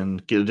masterwork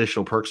and get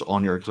additional perks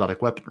on your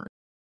exotic weaponry.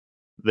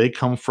 They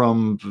come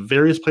from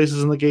various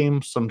places in the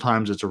game.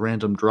 Sometimes it's a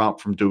random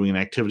drop from doing an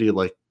activity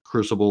like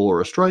Crucible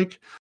or a strike.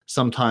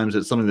 Sometimes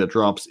it's something that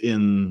drops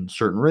in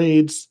certain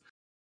raids.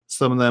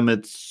 Some of them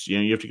it's,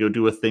 you have to go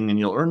do a thing and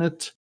you'll earn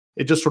it.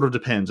 It just sort of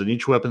depends, and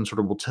each weapon sort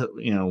of will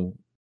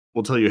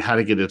tell you how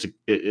to get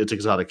its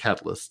exotic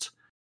catalyst.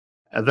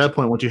 At that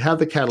point, once you have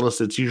the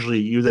catalyst, it's usually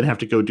you then have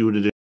to go do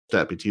it a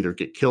step. It's either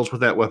get kills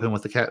with that weapon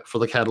with for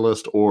the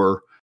catalyst,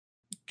 or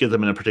get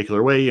them in a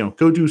particular way.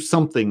 Go do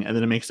something, and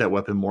then it makes that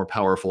weapon more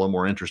powerful and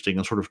more interesting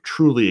and sort of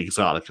truly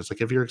exotic. It's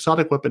like if your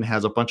exotic weapon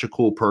has a bunch of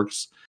cool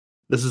perks,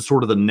 this is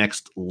sort of the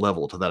next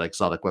level to that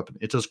exotic weapon.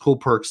 It does cool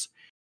perks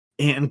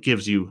and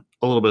gives you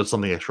a little bit of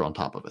something extra on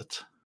top of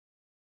it.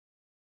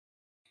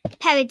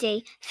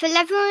 Parody, for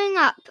leveling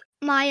up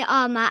my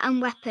armor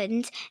and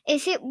weapons,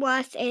 is it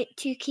worth it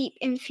to keep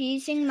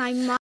infusing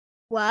my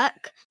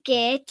work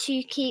gear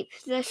to keep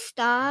the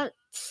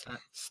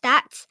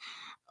stats,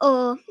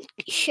 or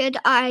should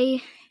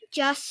I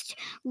just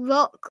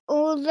rock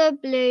all the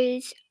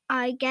blues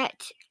I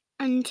get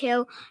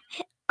until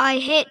I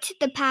hit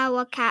the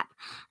power cap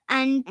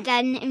and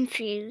then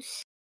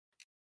infuse?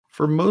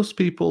 For most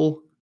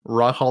people,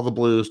 rock all the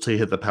blues till you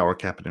hit the power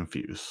cap and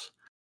infuse.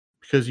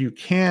 Because you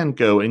can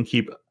go and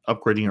keep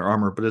upgrading your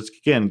armor, but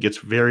it gets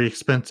very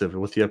expensive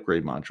with the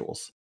upgrade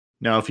modules.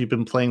 Now, if you've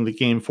been playing the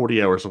game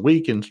 40 hours a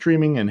week and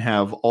streaming and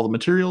have all the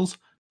materials,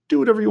 do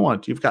whatever you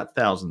want. You've got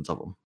thousands of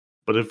them.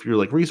 But if you're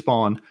like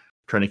Respawn,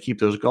 trying to keep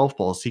those golf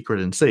balls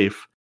secret and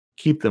safe,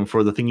 keep them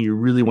for the thing you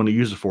really want to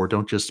use it for.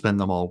 Don't just spend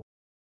them all.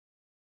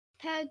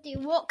 Parody,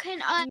 what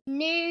can a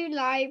new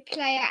live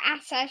player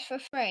access for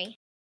free?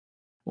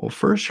 Well,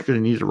 first, you're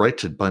going to need to write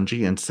to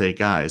Bungie and say,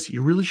 guys,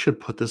 you really should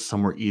put this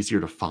somewhere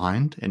easier to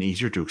find and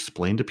easier to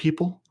explain to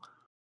people.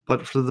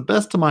 But for the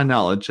best of my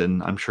knowledge,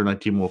 and I'm sure Night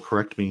Demon will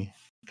correct me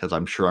because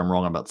I'm sure I'm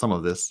wrong about some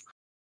of this,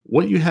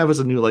 what you have as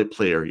a new light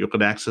player, you'll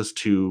get access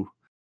to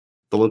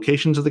the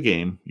locations of the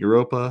game: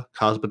 Europa,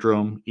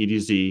 Cosmodrome,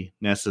 EDZ,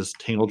 Nessus,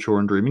 Tangled Shore,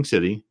 and Dreaming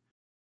City.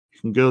 You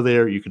can go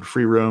there, you can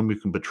free roam, you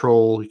can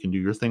patrol, you can do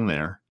your thing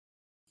there.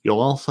 You'll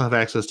also have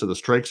access to the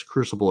Strikes,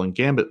 Crucible, and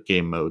Gambit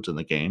game modes in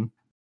the game.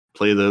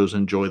 Play those,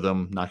 enjoy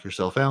them, knock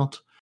yourself out.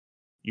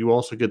 You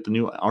also get the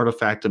new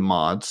artifact and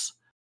mods.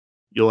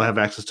 You'll have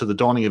access to the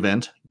Dawning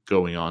event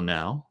going on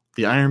now,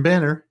 the Iron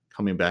Banner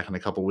coming back in a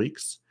couple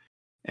weeks,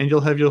 and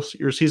you'll have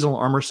your seasonal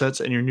armor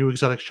sets and your new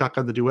exotic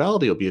shotgun, the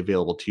Duality, will be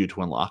available to you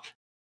to unlock.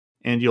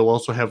 And you'll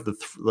also have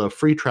the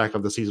free track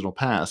of the seasonal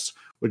pass,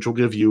 which will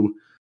give you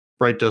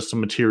Bright Dust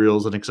and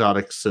materials and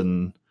exotics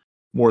and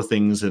more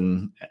things,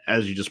 and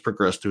as you just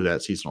progress through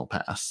that seasonal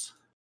pass.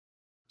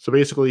 So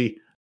basically,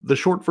 the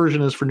short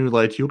version is for New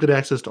Light, you'll get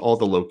access to all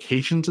the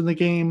locations in the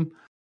game,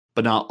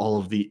 but not all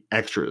of the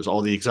extras,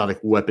 all the exotic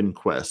weapon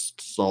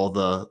quests, all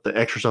the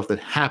extra stuff that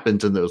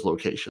happens in those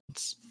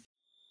locations.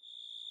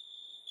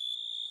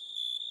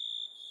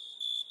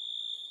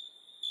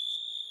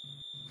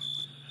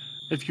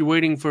 If you're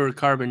waiting for a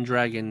Carbon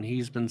Dragon,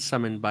 he's been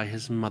summoned by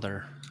his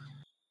mother.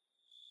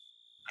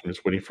 I'm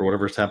just waiting for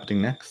whatever's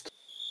happening next.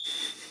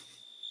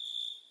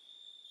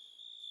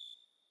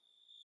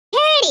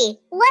 Parody,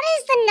 what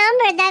is the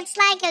number that's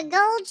like a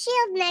gold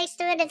shield next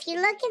to it if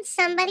you look at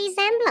somebody's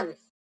emblem?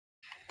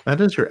 That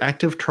is your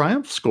active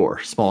triumph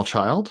score, small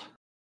child.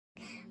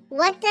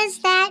 What does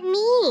that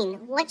mean?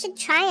 What's a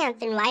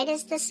triumph and why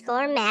does the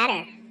score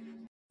matter?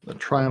 The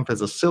triumph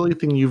is a silly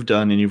thing you've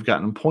done and you've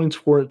gotten points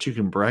for it you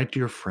can brag to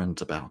your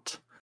friends about.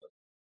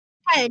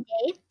 Parody,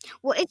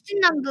 what is the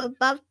number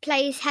above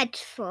player's head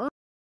for?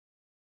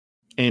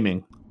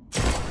 Aiming.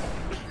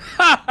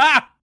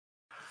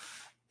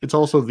 It's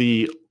also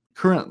the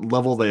current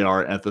level they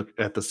are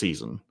at the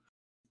season.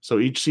 So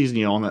each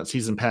season, on that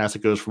season pass,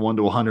 it goes from 1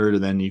 to 100,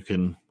 and then you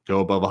can go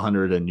above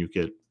 100 and you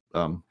get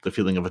the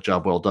feeling of a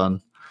job well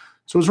done.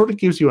 So it sort of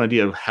gives you an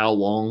idea of how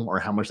long or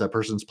how much that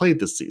person's played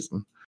this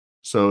season.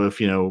 So if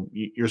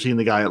you're seeing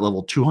the guy at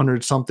level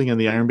 200 something in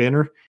the Iron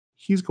Banner,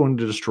 he's going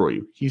to destroy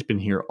you. He's been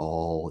here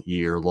all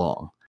year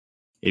long.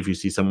 If you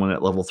see someone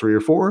at level 3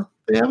 or 4,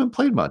 they haven't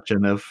played much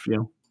and have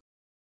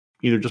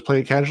either just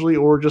played casually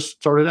or just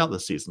started out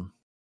this season.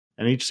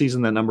 And each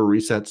season that number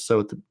resets.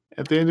 So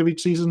at the end of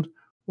each season,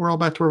 we're all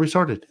back to where we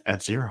started,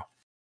 at 0.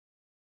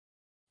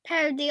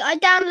 Parody, I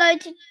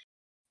downloaded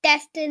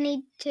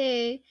Destiny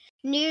 2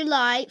 New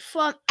Light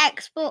from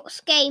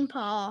Xbox Game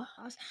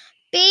Pass.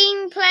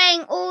 Been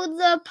playing all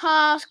the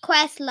past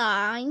quest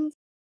lines,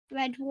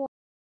 Red War,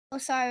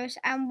 Osiris,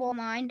 and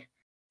Warmind,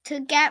 to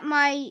get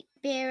my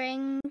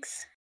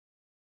bearings.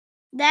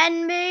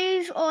 Then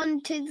move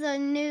on to the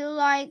New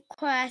Light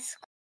quest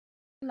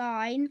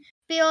line.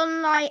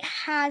 Beyond Light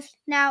has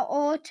now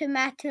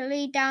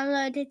automatically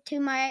downloaded to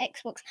my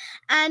Xbox,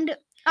 and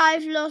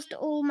I've lost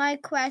all my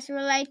quests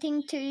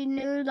relating to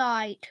New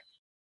Light.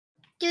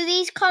 Do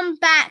these come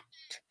back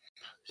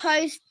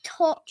post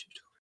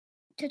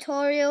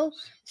tutorial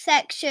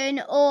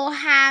section, or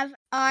have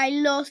I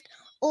lost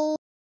all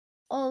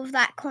of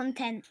that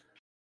content?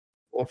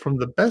 Well, from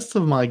the best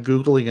of my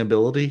Googling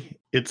ability,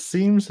 it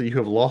seems that you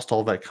have lost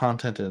all that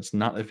content and it's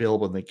not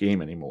available in the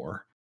game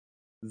anymore.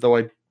 Though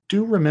I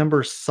do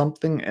remember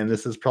something, and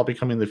this is probably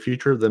coming in the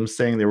future, them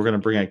saying they were going to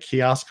bring a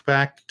kiosk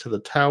back to the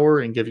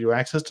tower and give you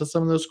access to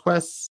some of those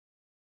quests.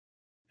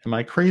 Am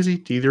I crazy?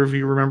 Do either of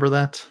you remember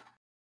that?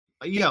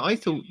 Yeah, I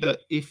thought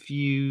that if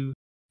you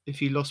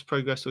lost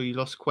progress or you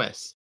lost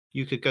quests,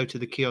 you could go to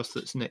the kiosk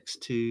that's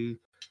next to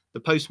the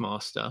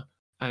postmaster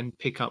and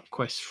pick up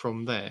quests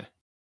from there.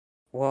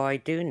 Well, I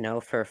do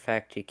know for a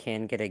fact you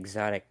can get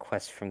exotic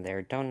quests from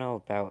there. Don't know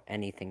about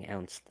anything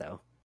else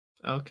though.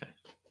 Okay.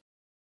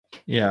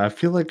 Yeah, I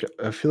feel like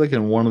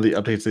in one of the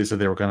updates they said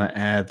they were going to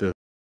add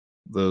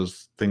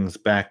those things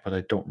back, but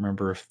I don't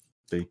remember if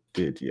they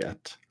did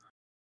yet.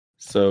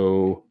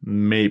 So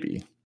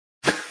maybe.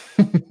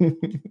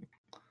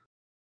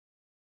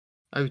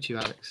 Over to you,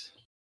 Alex.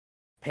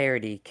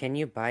 Parody, can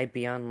you buy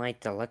Beyond Light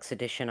Deluxe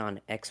Edition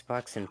on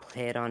Xbox and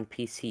play it on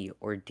PC,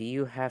 or do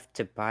you have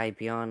to buy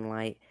Beyond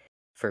Light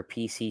for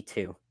PC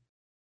too?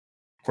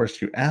 Of course,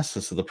 you ask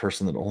this of the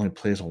person that only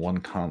plays on one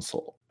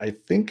console. I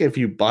think if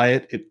you buy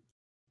it, it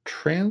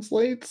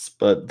translates,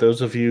 but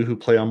those of you who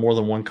play on more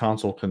than one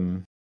console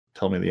can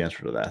tell me the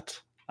answer to that.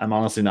 I'm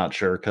honestly not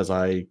sure because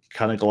I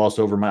kind of gloss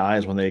over my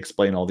eyes when they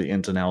explain all the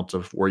ins and outs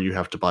of where you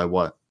have to buy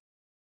what.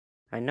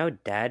 I know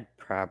Dad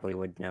probably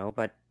would know,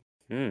 but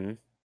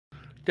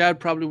Dad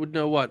probably would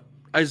know what.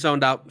 I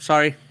zoned out.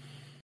 Sorry.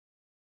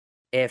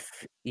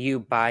 if you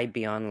buy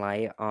Beyond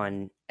Light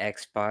on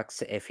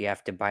Xbox, if you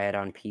have to buy it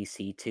on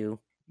PC too.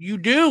 You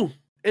do,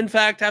 in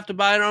fact, have to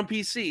buy it on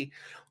PC.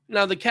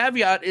 Now, the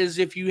caveat is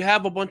if you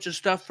have a bunch of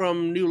stuff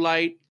from New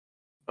Light,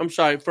 I'm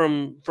sorry,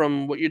 from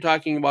what you're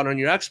talking about on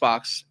your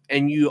Xbox,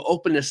 and you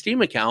open a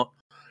Steam account,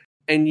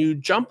 and you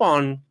jump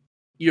on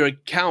your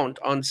account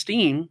on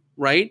Steam,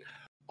 right?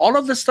 All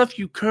of the stuff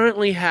you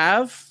currently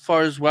have, as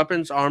far as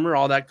weapons, armor,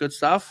 all that good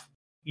stuff,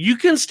 you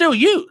can still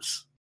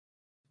use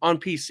on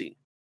PC.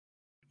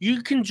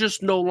 You can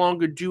just no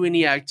longer do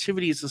any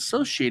activities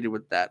associated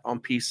with that on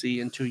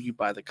PC until you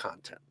buy the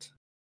content.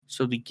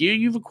 So the gear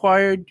you've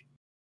acquired,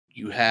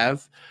 you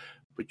have,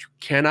 but you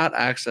cannot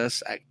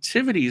access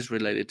activities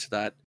related to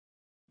that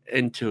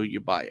until you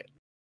buy it.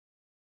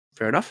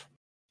 Fair enough?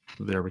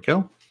 There we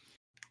go.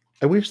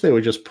 I wish they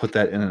would just put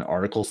that in an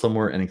article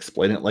somewhere and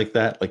explain it like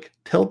that. Like,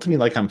 tell it to me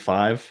like I'm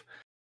 5.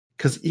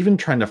 Because even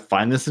trying to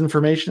find this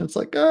information, it's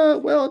like,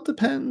 well, it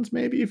depends.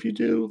 Maybe if you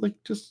do, like,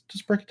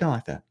 just break it down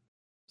like that.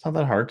 It's not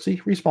that hard. See,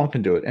 Respawn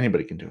can do it.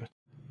 Anybody can do it.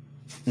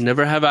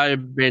 Never have I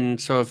been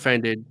so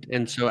offended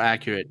and so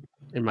accurate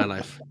in my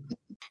life.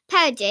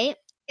 Parody,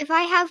 if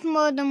I have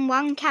more than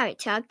one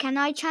character, can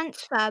I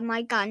transfer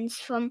my guns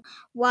from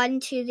one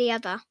to the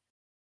other?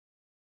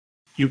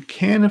 You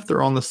can if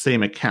they're on the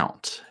same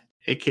account.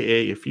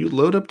 AKA, if you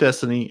load up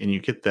Destiny and you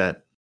get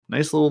that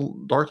nice little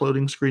dark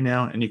loading screen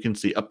now, and you can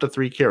see up to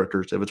 3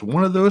 characters. If it's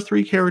one of those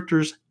 3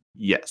 characters,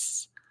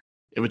 yes.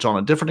 If it's on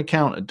a different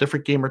account, a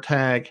different gamer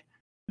tag,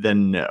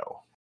 then no.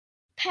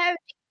 Parody,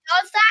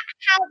 does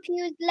that help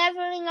you with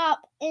leveling up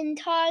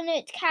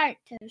incarnate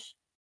characters?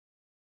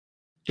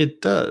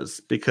 It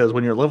does, because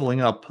when you're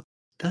leveling up,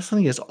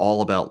 Destiny is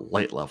all about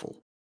light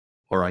level.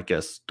 Or I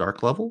guess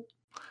dark level?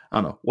 I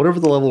don't know. Whatever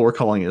the level we're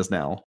calling it is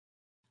now.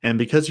 And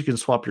because you can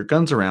swap your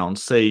guns around,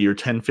 say you're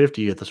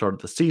 1050 at the start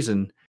of the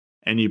season,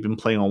 and you've been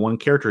playing on one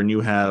character and you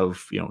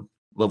have,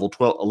 level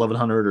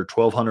 1100 or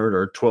 1200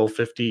 or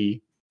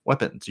 1250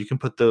 weapons. You can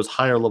put those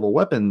higher level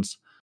weapons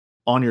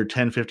on your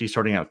 1050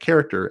 starting out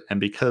character,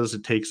 and because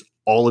it takes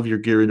all of your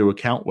gear into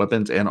account,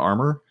 weapons and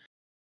armor,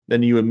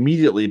 then you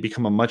immediately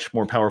become a much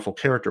more powerful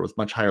character with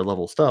much higher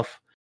level stuff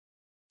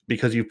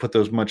because you've put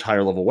those much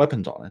higher level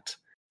weapons on it.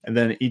 And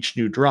then each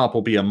new drop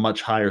will be a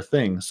much higher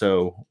thing.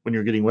 So when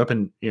you're getting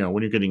when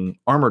you're getting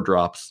armor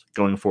drops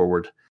going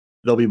forward,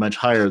 they'll be much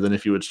higher than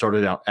if you had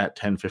started out at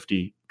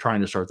 1050 trying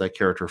to start that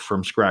character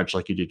from scratch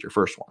like you did your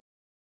first one.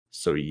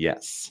 So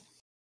yes.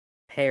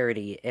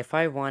 Parody, if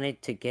I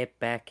wanted to get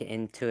back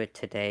into it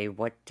today,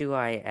 what do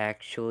I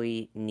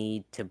actually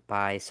need to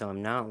buy so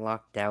I'm not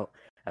locked out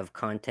of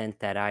content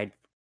that I'd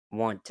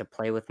want to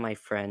play with my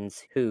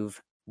friends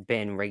who've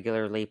been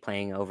regularly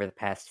playing over the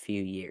past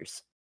few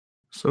years?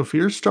 So if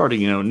you're starting,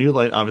 New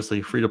Light,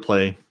 obviously free to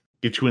play,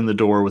 get you in the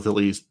door with at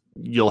least,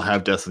 you'll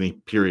have Destiny,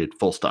 period,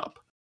 full stop.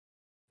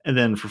 And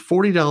then for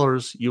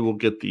 $40, you will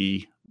get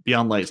the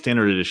Beyond Light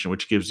Standard Edition,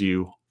 which gives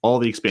you all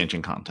the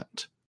expansion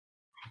content,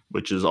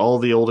 which is all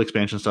the old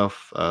expansion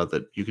stuff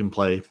that you can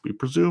play, we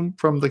presume,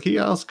 from the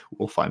kiosk.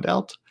 We'll find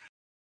out.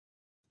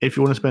 If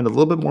you want to spend a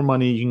little bit more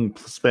money, you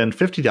can spend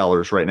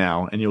 $50 right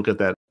now, and you'll get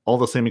that all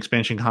the same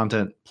expansion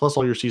content, plus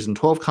all your Season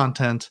 12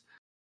 content,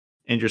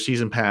 and your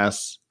Season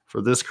Pass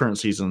for this current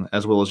season,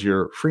 as well as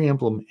your free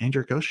emblem and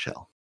your ghost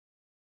shell.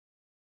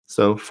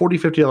 So $40,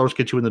 $50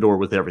 get you in the door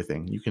with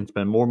everything. You can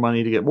spend more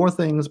money to get more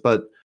things,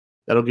 but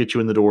that'll get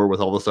you in the door with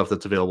all the stuff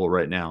that's available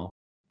right now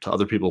to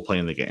other people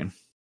playing the game.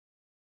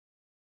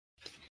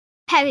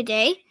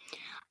 Parody,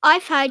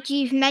 I've heard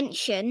you've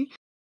mentioned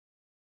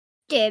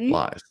Dim.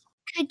 Lies.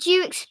 Could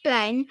you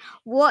explain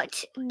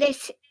what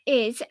this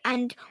is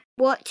and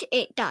what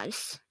it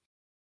does?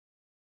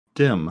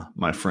 Dim,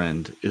 my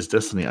friend, is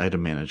Destiny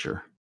Item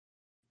Manager.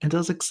 It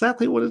does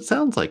exactly what it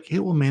sounds like. It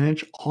will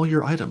manage all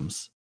your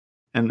items.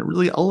 And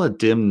really, I'll let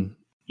Dim,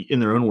 in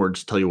their own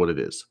words, tell you what it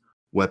is.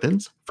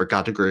 Weapons.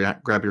 Forgot to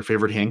grab your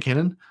favorite hand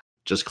cannon?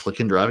 Just click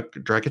and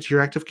drag it to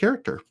your active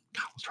character.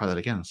 God, let's try that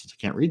again since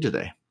I can't read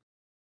today.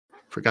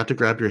 Forgot to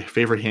grab your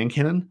favorite hand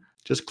cannon?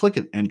 Just click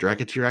it and drag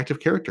it to your active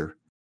character.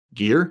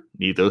 Gear.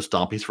 Need those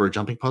stompies for a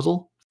jumping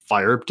puzzle?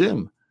 Fire up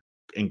Dim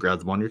and grab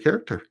them on your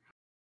character.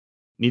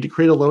 Need to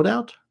create a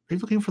loadout? Are you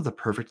looking for the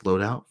perfect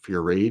loadout for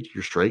your raid,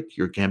 your strike,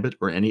 your gambit,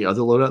 or any other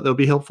loadout that would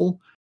be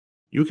helpful?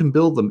 You can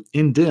build them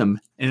in Dim,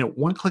 and at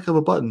one click of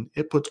a button,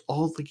 it puts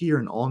all the gear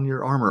and all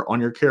your armor on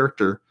your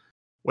character,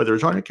 whether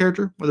it's on your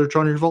character, whether it's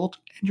on your vault,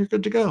 and you're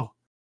good to go.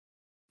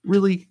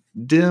 Really,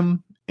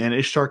 Dim and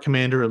Ishtar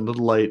Commander and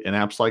Little Light and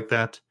apps like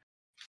that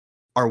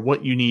are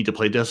what you need to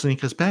play Destiny,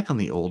 because back in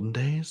the olden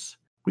days,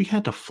 we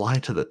had to fly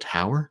to the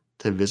tower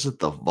to visit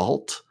the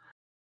vault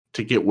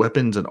to get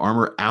weapons and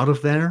armor out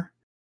of there,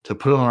 to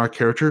put on our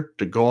character,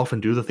 to go off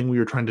and do the thing we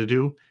were trying to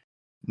do.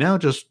 Now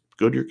just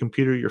go to your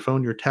computer, your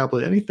phone, your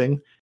tablet,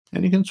 anything,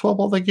 and you can swap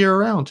all that gear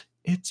around.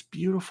 It's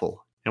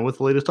beautiful. And with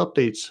the latest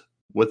updates,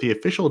 with the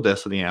official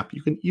Destiny app,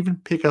 you can even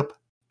pick up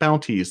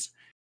bounties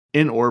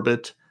in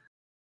orbit,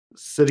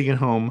 sitting at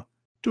home,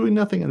 doing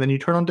nothing, and then you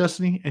turn on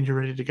Destiny and you're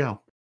ready to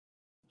go.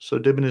 So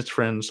Dim and his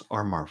friends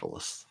are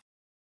marvelous.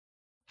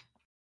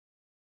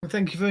 Well,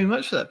 thank you very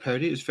much for that,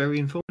 Parody. It was very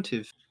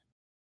informative.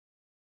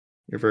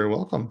 You're very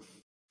welcome.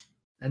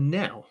 And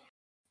now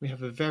we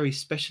have a very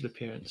special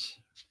appearance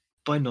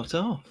by Not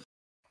Arf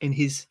in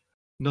his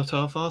Not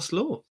Arf Ask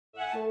Law.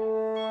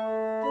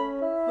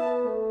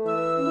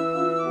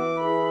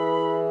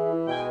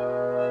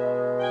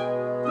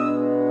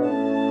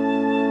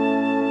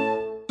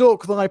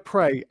 Stalk thy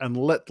prey and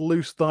let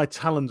loose thy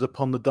talons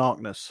upon the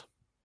darkness.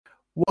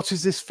 What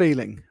is this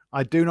feeling?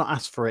 I do not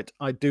ask for it.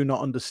 I do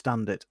not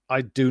understand it.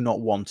 I do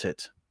not want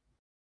it.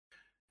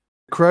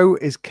 Crow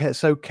is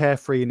so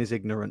carefree in his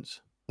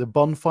ignorance. The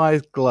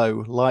bonfire's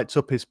glow lights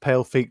up his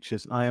pale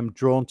features, and I am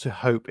drawn to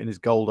hope in his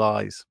gold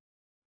eyes.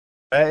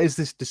 Where is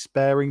this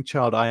despairing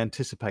child I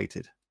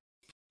anticipated?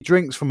 He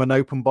drinks from an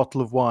open bottle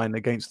of wine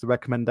against the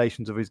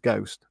recommendations of his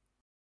ghost.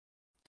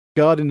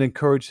 The guardian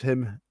encouraged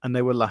him, and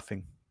they were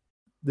laughing.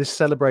 This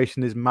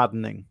celebration is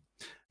maddening.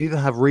 Neither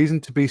have reason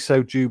to be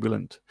so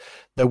jubilant.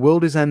 Their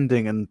world is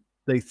ending, and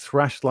they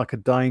thrash like a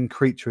dying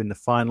creature in the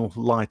final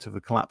light of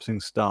a collapsing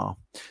star.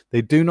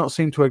 They do not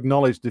seem to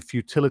acknowledge the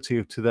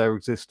futility to their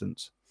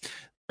existence.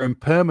 Their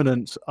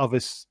impermanence of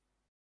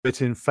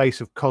it in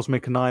face of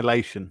cosmic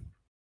annihilation.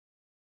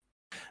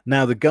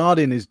 Now the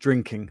guardian is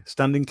drinking,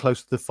 standing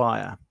close to the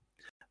fire.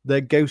 Their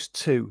ghost,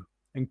 too,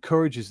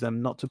 encourages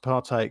them not to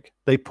partake.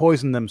 They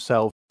poison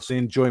themselves for the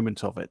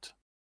enjoyment of it.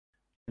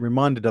 I'm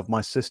reminded of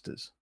my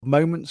sisters.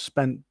 Moments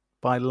spent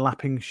by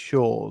lapping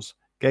shores,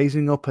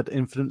 gazing up at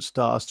infinite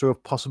stars through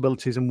of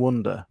possibilities and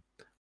wonder.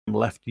 I'm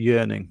left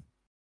yearning.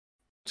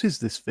 What is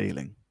this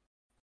feeling?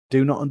 I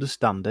do not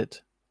understand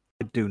it.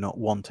 I do not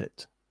want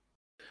it.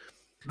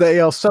 They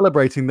are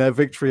celebrating their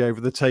victory over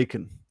the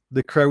Taken.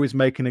 The crow is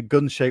making a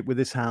gun shape with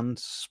his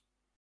hands,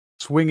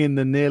 swinging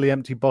the nearly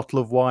empty bottle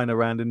of wine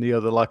around in the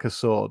other like a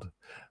sword.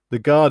 The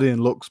guardian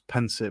looks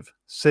pensive,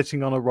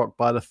 sitting on a rock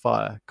by the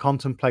fire,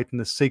 contemplating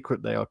the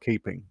secret they are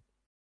keeping.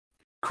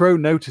 Crow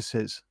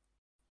notices,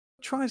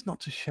 tries not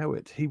to show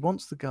it. He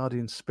wants the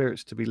guardian's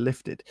spirits to be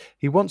lifted.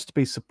 He wants to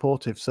be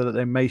supportive so that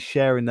they may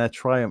share in their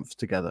triumphs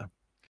together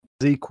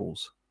as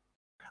equals.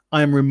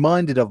 I am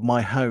reminded of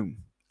my home.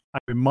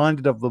 I'm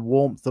reminded of the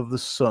warmth of the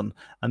sun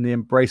and the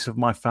embrace of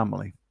my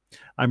family.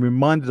 I'm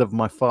reminded of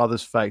my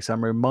father's face.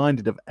 I'm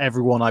reminded of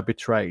everyone I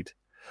betrayed.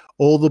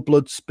 All the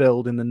blood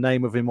spilled in the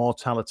name of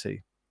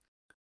immortality.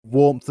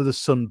 Warmth of the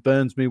sun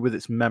burns me with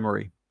its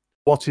memory.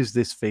 What is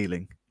this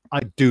feeling?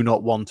 I do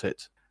not want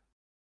it.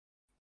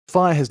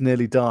 Fire has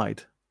nearly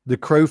died. The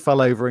crow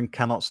fell over and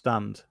cannot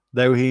stand,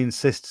 though he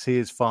insists he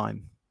is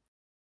fine.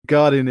 The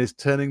guardian is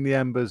turning the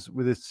embers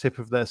with the tip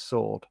of their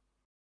sword.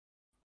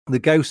 The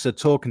ghosts are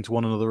talking to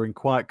one another in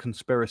quiet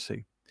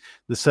conspiracy.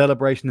 The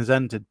celebration has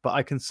ended, but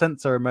I can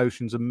sense their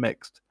emotions are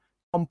mixed,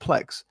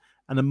 complex,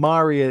 and a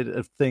myriad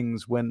of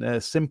things when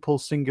a simple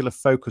singular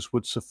focus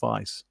would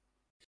suffice.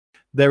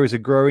 There is a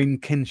growing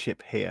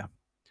kinship here,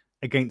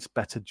 against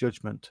better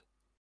judgment.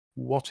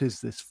 What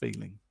is this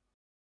feeling?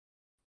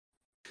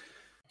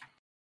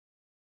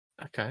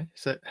 Okay,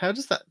 so how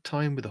does that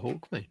tie in with the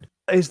Hawkmoon?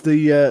 Is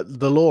the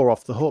lore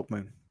off the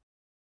Hawkmoon?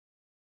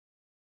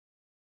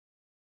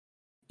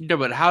 Yeah,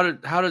 but how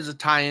does it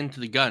tie into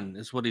the gun?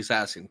 Is what he's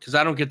asking, because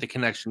I don't get the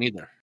connection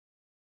either.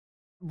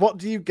 What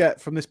do you get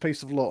from this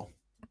piece of lore?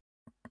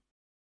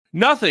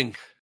 Nothing.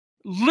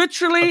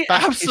 Literally,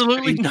 Back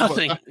absolutely history,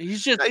 nothing.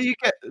 He's just You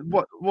get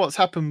what's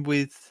happened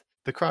with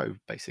the crow,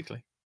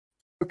 basically.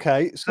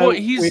 Okay, so well,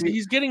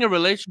 he's getting a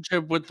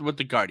relationship with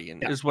the Guardian,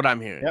 Yeah. is what I'm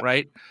hearing, Yep.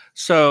 right?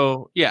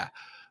 So yeah,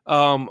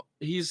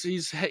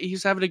 He's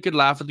having a good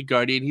laugh with the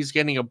Guardian. He's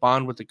getting a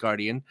bond with the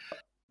Guardian,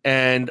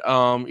 and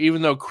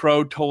even though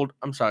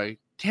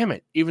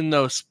even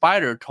though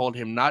Spider told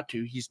him not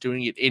to, he's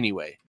doing it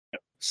anyway.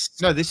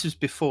 No, this was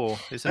before,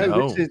 isn't it?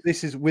 No,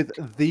 this is with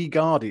the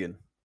Guardian.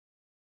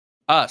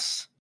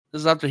 Us.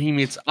 This is after he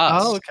meets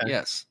us. Oh, okay.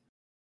 Yes.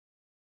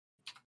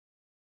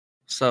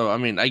 So I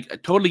mean, I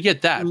totally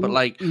get that, but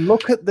like,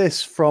 look at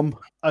this from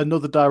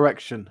another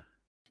direction.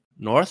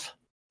 North?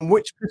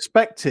 Which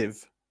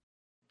perspective?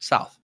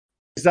 South.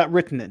 Is that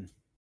written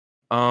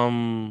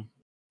in?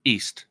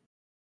 East.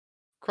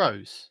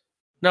 Crows.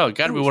 No, it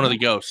got to be one of the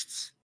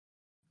ghosts.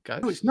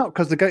 No, it's not,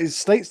 because it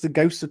states the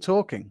ghosts are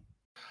talking.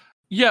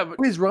 Yeah, but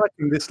who is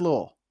writing this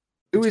lore?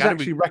 Who is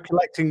actually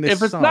recollecting this?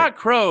 If it's not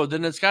Crow,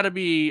 then it's got to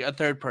be a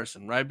third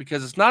person, right?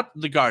 Because it's not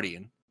the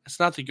Guardian. It's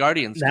not the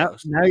Guardian's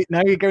ghost.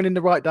 Now you're going in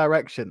the right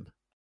direction.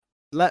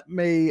 Let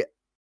me.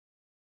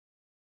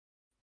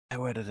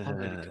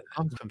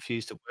 I'm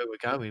confused at where we're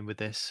going with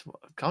this.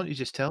 Can't you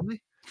just tell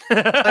me?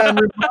 I am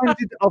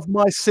reminded of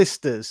my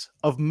sisters,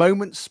 of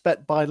moments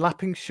spent by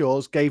lapping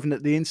shores, given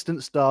at the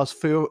instant stars,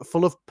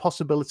 full of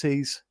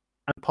possibilities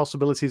and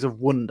possibilities of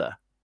wonder.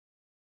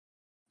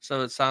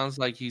 So it sounds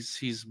like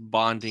he's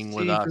bonding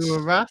with us.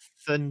 Wrath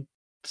and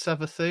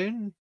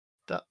Savathun?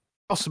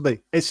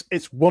 Possibly.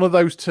 It's one of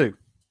those two.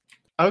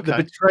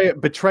 Okay. The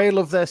betrayal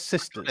of their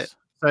sisters.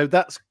 So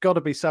that's got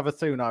to be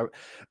Savathun.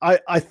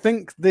 I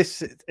think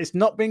this, it's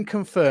not been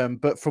confirmed,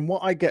 but from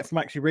what I get from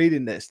actually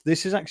reading this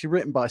is actually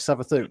written by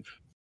Savathun.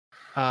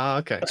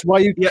 Okay. That's why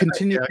you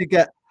continue to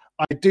get,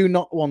 I do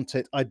not want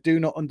it. I do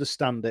not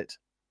understand it.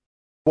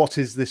 What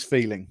is this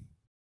feeling?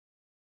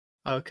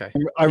 Okay.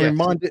 I'm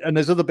reminded, and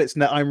there's other bits in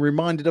there. I'm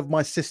reminded of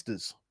my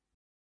sisters.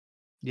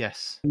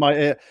 Yes.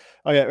 Reminded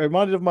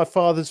of my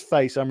father's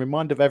face. I'm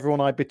reminded of everyone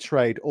I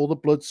betrayed. All the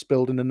blood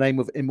spilled in the name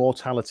of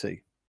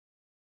immortality.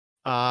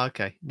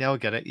 Okay. Now I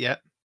get it. Yeah.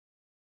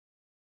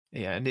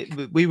 Yeah,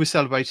 and we were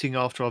celebrating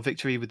after our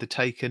victory with the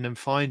Taken and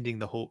finding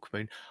the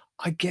Hawkmoon.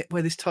 I get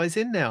where this ties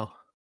in now.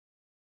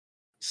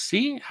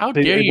 See? How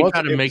dare you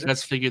try to make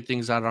us figure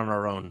things out on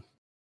our own?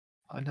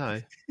 I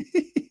know.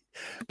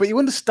 But you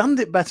understand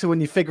it better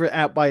when you figure it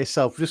out by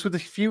yourself, just with a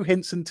few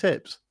hints and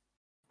tips.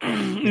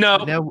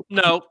 No.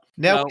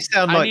 Now we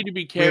sound like I need to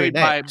be carried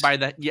by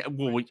that. Yeah,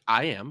 well,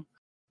 I am.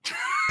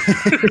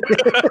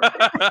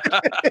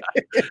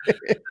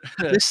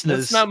 Listeners,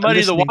 let's not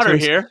muddy the water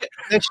here.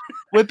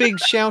 We're being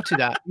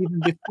shouted at even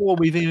before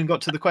we've even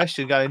got to the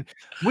question. Going,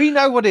 we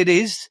know what it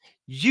is.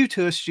 You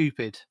two are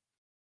stupid.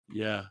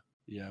 Yeah,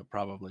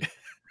 probably.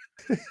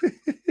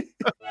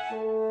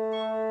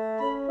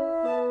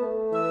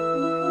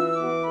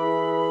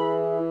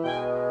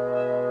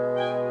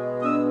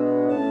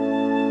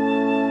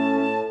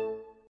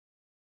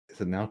 Is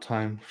it now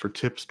time for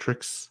tips,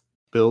 tricks,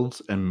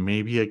 builds, and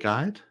maybe a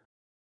guide?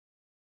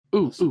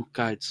 Ooh,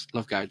 guides.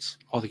 Love guides.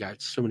 All the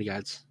guides. So many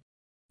guides.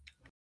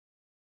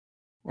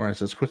 Or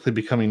as it's quickly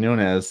becoming known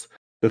as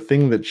the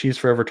thing that Cheese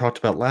Forever talked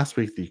about last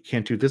week that you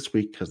can't do this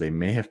week because they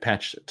may have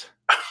patched it.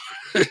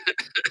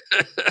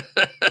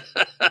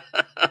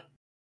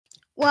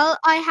 Well,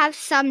 I have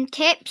some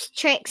tips,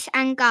 tricks,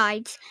 and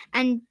guides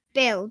and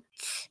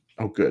builds.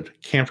 Oh, good.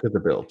 Can't forget the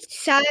builds.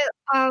 So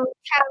I'll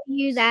tell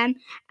you them,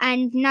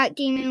 and Night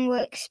Demon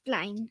will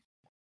explain.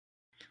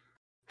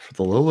 For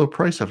the low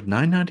price of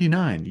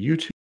 $9.99, you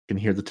too can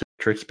hear the tips,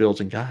 tricks,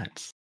 builds, and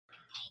guides.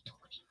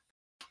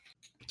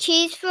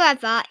 Cheese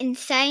Forever,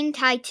 Insane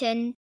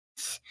Titans,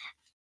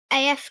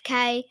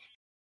 AFK,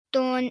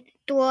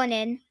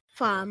 Dawning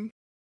Farm.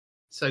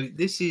 So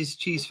this is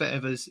Cheese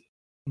Forever's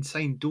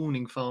Insane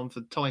Dawning Farm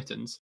for the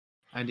Titans,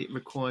 and it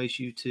requires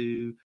you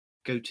to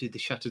go to the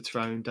Shattered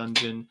Throne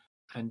dungeon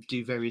and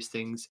do various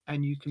things,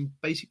 and you can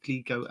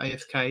basically go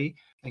AFK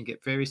and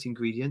get various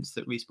ingredients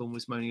that Respawn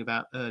was moaning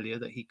about earlier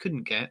that he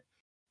couldn't get,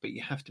 but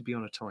you have to be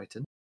on a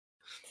Titan.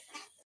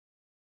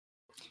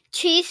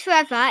 Cheese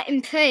Forever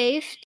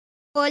improved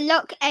for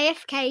Lock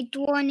AFK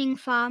Dawning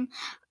Farm.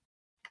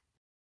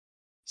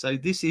 So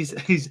this is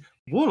his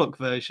Warlock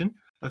version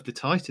of the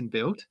Titan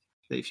build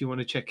that if you want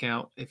to check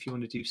out, if you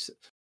want to do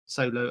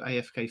solo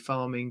AFK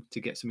farming to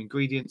get some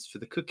ingredients for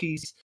the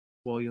cookies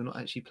while you're not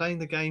actually playing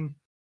the game,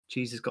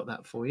 Cheese has got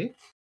that for you.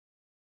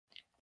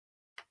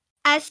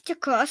 As to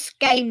Cross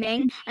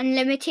Gaming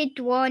Unlimited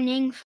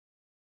Dawning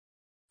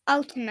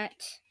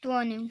Ultimate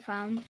Dawning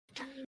Farm.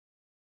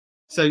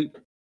 So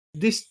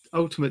this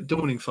Ultimate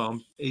Dawning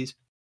Farm is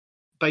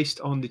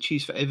based on the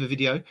Cheese Forever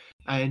video,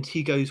 and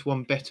he goes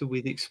one better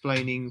with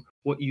explaining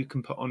what you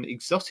can put on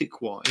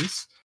exotic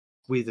wise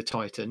with a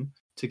Titan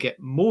to get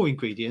more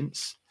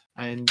ingredients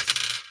and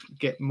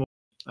get more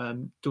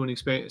Dawning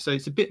experience. So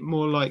it's a bit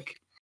more like,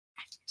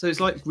 so it's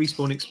like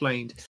Respawn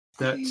explained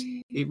that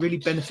it really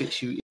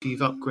benefits you if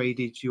you've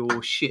upgraded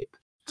your ship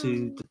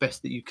to the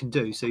best that you can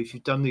do. So if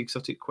you've done the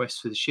exotic quests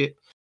for the ship,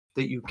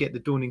 that you get the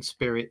Dawning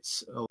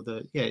Spirits, or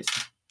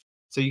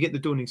so you get the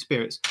Dawning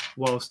Spirits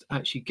whilst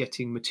actually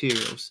getting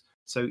materials.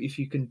 So if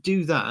you can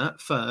do that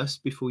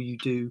first before you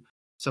do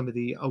some of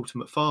the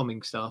ultimate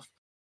farming stuff,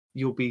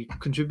 you'll be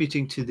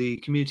contributing to the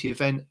community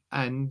event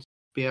and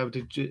be able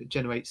to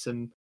generate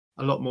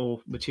a lot more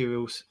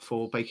materials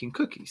for baking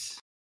cookies.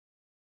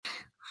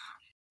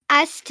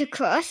 As to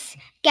Cross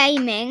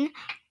Gaming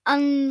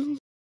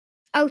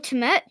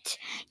Ultimate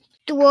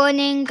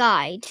Dawning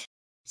Guide.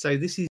 So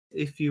this is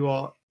if you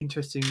are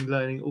interested in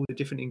learning all the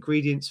different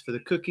ingredients for the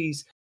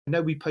cookies. I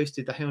know we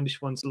posted the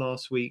Houndish ones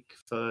last week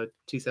for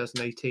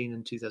 2018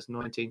 and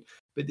 2019,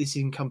 but this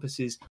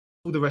encompasses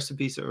all the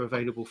recipes that are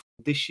available for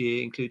this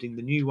year, including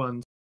the new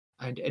ones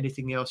and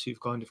anything else you've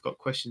kind of got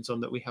questions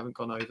on that we haven't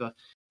gone over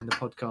in the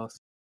podcast.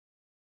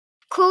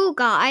 Cool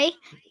Guy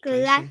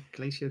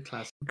Glacier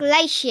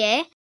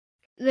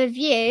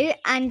Review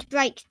and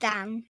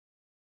Breakdown.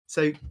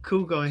 So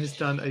Cool Guy has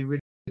done a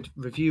really good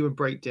review and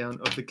breakdown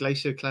of the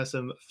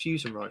Glacioclasm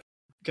Fusion Rifle,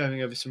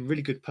 going over some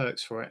really good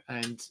perks for it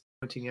and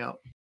pointing out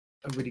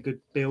a really good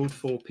build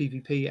for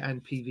PvP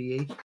and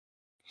PvE.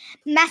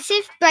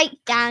 Massive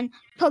Breakdown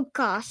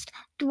Podcast,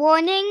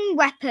 Dawning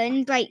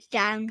Weapon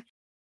Breakdown.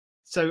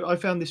 So I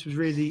found this was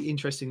really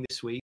interesting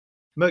this week.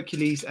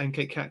 Mercules and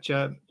Kate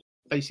Catcher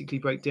basically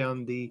break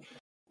down the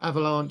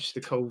Avalanche,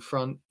 the Cold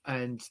Front,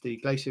 and the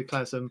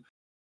Glacioclasm,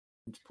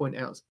 and point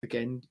out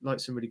again like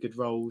some really good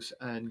rolls.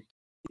 And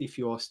if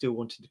you are still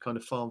wanting to kind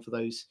of farm for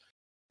those,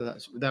 so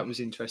that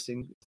was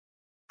interesting.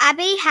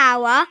 Abby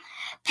Hauer,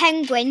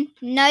 Penguin,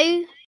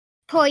 no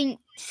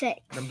 0.6.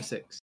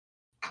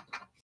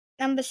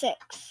 Number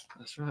 6.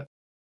 That's right.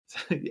 So,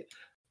 yeah.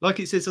 Like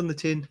it says on the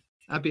tin,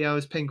 Abby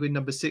Hauer's Penguin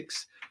number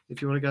 6.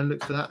 If you want to go and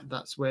look for that,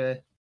 that's where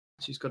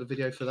she's got a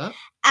video for that.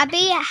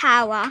 Abby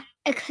Hauer,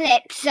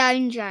 Eclipse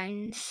Zone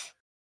Drones.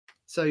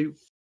 So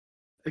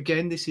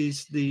again, this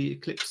is the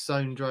Eclipse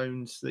Zone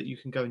drones that you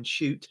can go and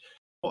shoot.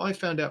 What I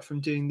found out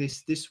from doing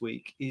this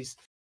week is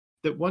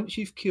that once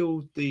you've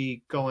killed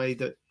the guy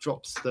that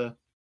drops the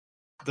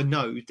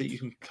node that you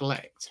can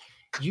collect,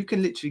 you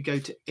can literally go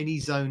to any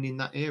zone in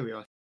that area,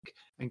 I think,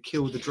 and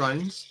kill the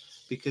drones.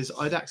 Because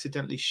I'd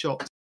accidentally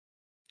shot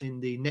in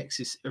the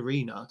Nexus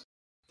arena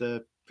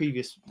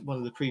one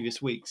of the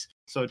previous weeks.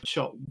 So I'd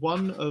shot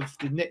one of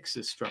the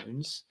Nexus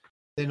drones,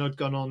 then I'd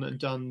gone on and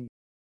done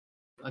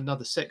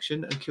another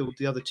section and killed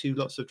the other 2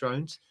 lots of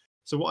drones.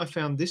 So what I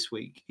found this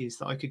week is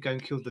that I could go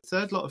and kill the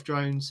 3rd lot of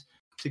drones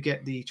to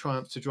get the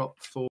Triumph to drop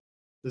for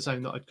the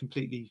zone that I'd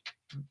completely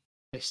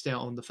missed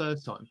out on the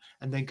first time,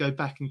 and then go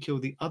back and kill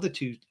the other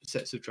 2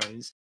 sets of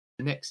drones,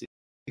 the Nexus,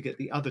 to get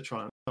the other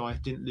Triumph, so I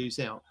didn't lose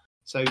out.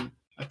 So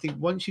I think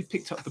once you've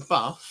picked up the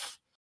buff,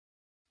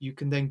 you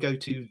can then go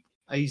to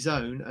a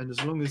zone, and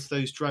as long as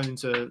those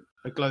drones are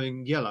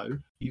glowing yellow,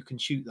 you can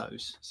shoot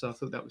those. So I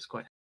thought that was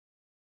quite.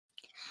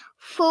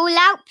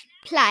 Fallout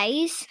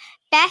Plays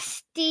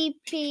Best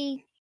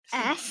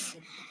DPS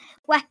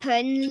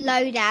Weapon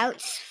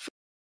Loadouts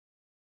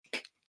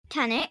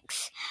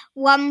Tanics,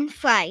 one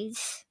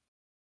phrase.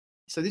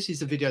 So this is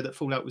the video that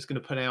Fallout was going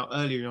to put out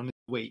earlier on in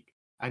the week,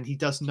 and he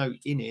does note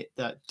in it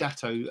that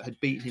Datto had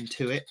beaten him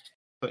to it,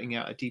 putting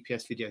out a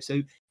DPS video.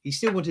 So he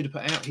still wanted to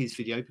put out his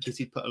video because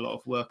he'd put a lot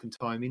of work and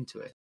time into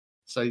it.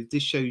 So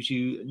this shows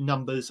you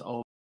numbers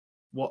of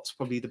what's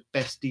probably the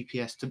best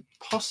DPS to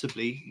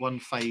possibly one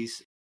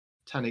phase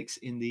Tanics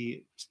in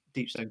the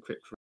Deepstone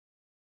Crypt room.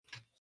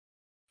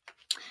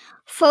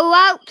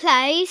 Fallout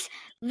Plays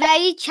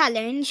Raid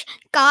Challenge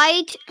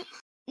Guide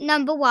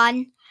number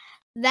 1,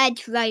 Red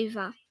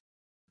Rover.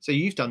 So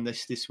you've done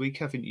this week,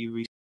 haven't you,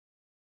 Reece?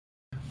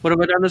 What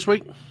have I done this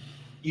week?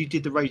 You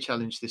did the raid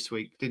challenge this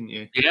week, didn't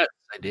you? Yes,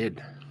 I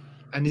did.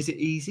 And is it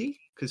easy?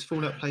 Because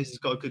Fallout Plays has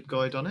got a good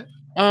guide on it.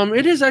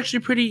 It is actually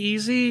pretty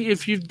easy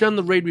if you've done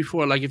the raid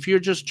before. Like if you're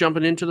just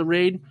jumping into the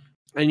raid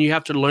and you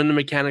have to learn the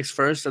mechanics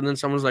first, and then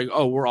someone's like,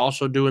 "Oh, we're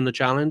also doing the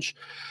challenge."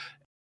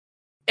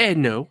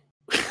 And no.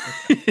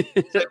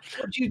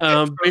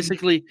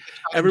 Basically,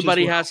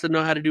 everybody has to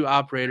know how to do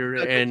operator.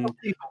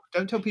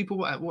 Don't tell people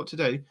what to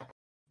do.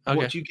 Okay.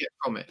 What do you get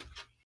from it?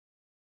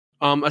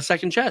 A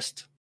second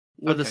chest.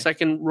 With a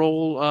second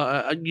roll,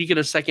 you get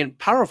a second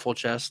powerful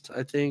chest,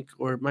 I think,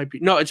 or it might be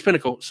it's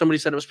Pinnacle. Somebody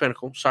said it was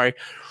Pinnacle. Sorry,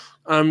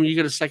 you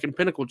get a second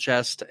Pinnacle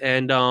chest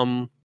and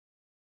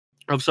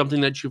of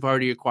something that you've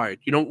already acquired.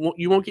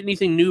 You won't get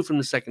anything new from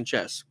the second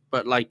chest,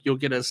 but like you'll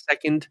get a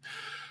second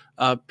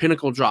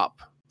Pinnacle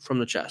drop from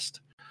the chest.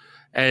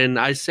 And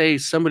I say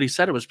somebody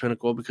said it was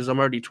Pinnacle because I'm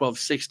already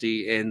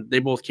 1260, and they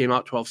both came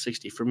out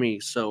 1260 for me.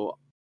 So,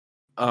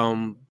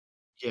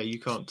 yeah,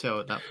 you can't tell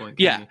at that point.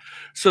 Yeah. You?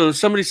 So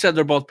somebody said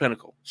they're both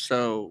Pinnacle.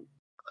 So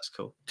that's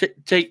cool.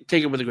 Take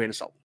it with a grain of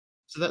salt.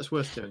 So that's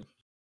worth doing.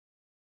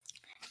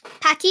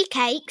 Patty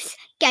Cakes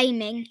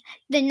Gaming,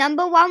 the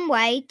number 1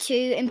 way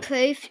to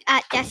improve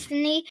at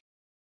Destiny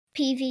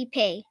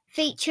PvP,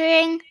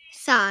 featuring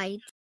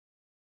Side.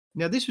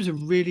 Now, this was a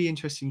really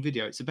interesting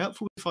video. It's about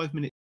 45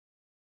 minutes,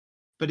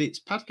 but it's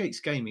Patty Cakes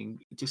Gaming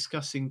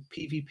discussing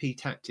PvP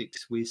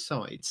tactics with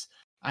Sides.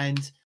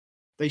 And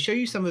they show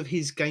you some of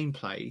his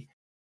gameplay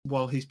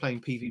while he's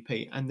playing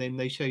PvP, and then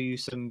they show you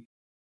some,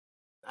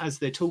 as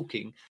they're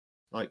talking,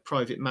 like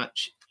private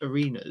match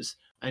arenas,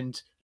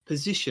 and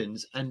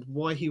positions and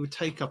why he would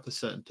take up a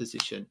certain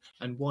position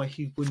and why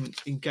he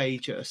wouldn't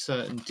engage at a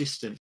certain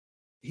distance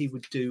he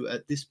would do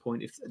at this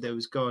point if there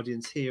was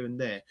guardians here and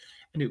there.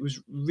 And it was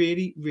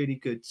really, really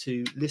good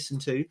to listen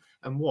to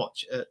and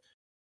watch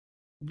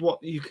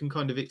what you can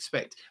kind of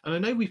expect. And I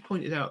know we've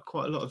pointed out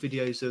quite a lot of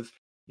videos of,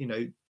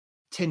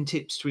 10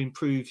 tips to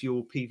improve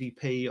your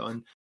PvP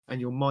and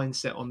your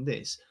mindset on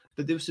this.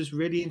 But this was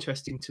really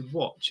interesting to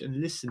watch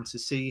and listen to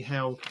see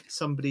how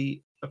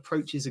somebody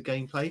approaches a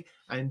gameplay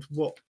and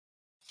what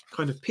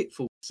kind of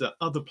pitfalls that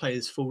other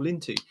players fall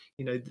into.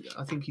 I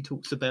think he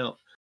talks about,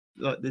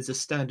 like, there's a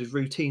standard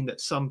routine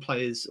that some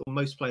players or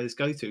most players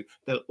go through.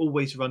 They'll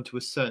always run to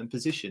a certain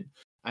position,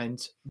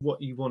 and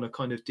what you want to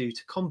kind of do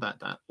to combat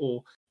that,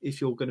 or if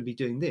you're going to be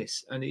doing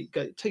this. And it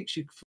takes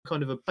you from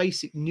kind of a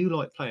basic new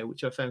light player,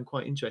 which I found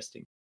quite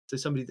interesting. So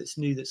somebody that's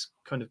new, that's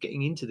kind of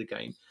getting into the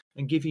game,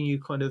 and giving you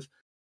kind of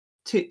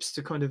tips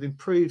to kind of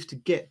improve, to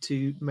get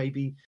to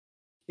maybe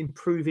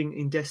improving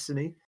in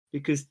Destiny.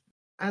 Because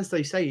as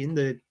they say in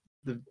the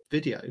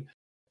video,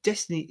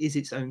 Destiny is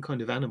its own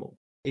kind of animal.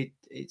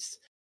 It's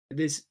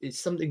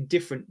something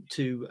different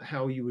to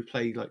how you would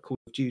play like Call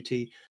of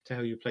Duty, to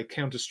how you would play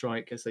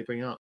Counter-Strike as they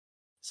bring up.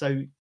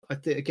 So I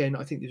think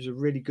there's a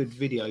really good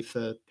video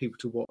for people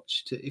to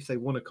watch if they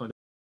want to kind of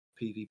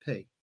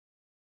PvP.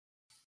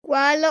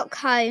 Warlock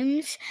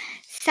Holmes,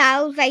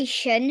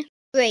 Salvation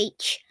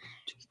Breach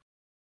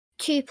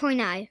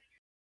 2.0.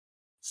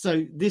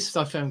 So this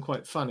I found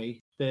quite funny.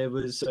 There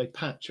was a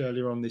patch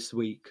earlier on this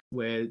week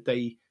where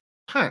they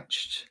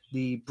patched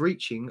the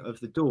breaching of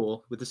the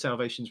door with the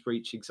Salvation's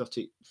Breach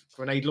exotic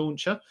grenade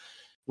launcher,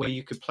 where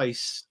you could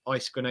place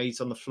ice grenades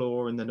on the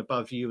floor and then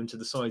above you and to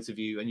the sides of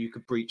you, and you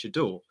could breach a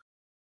door.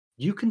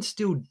 You can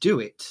still do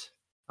it.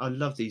 I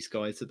love these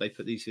guys that they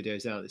put these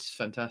videos out. This is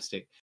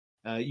fantastic.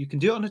 You can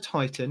do it on a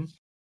Titan,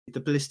 the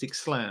Ballistic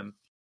Slam,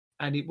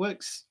 and it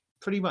works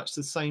pretty much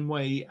the same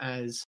way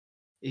as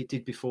it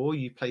did before.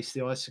 You place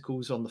the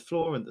icicles on the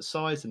floor and the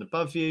sides and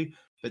above you,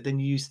 but then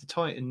you use the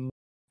Titan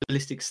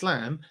Ballistic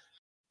Slam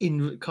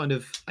in kind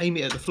of aim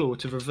it at the floor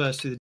to reverse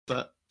through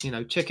but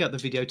check out the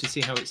video to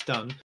see how it's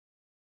done.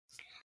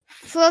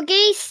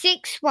 Froggy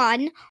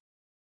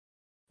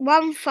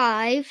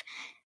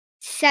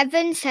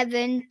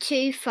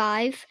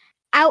 61157725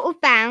 Out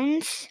of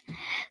Bounds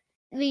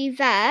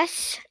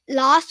Reverse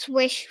Last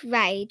Wish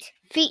Raid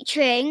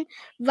featuring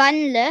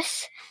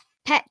Runless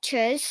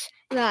Petra's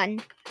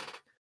Run.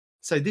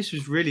 So this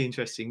was really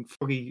interesting.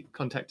 Froggy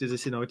contacted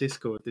us in our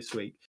Discord this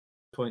week,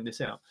 pointing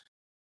this out.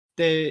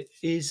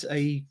 There's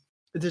a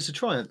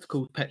triumph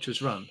called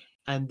Petra's Run,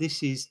 and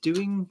this is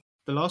doing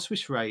the Last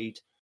Wish raid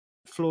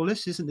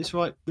flawless. Isn't this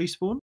right,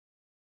 Respawn?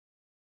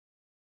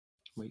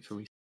 Wait for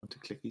Respawn to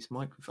click his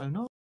microphone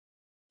on.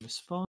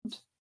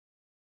 Respond.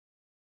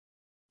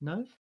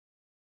 No?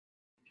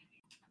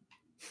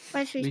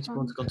 Where's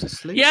Respawn's gone to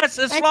sleep. Yes,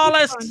 it's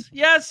flawless.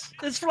 Yes,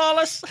 it's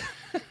flawless.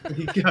 There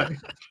you go.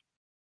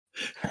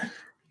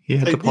 He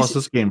had to pause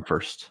this game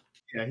first.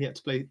 Yeah, he had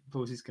to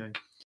pause his game.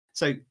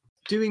 So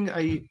doing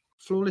a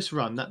flawless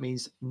run, that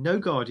means no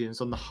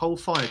Guardians on the whole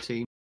fire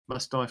team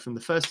must die from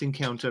the first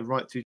encounter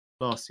right through to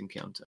the last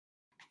encounter.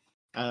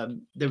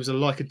 There was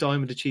a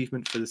diamond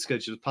achievement for the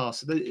scheduled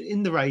pass. So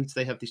in the raids,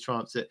 they have these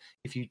triumphs that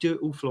if you do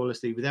it all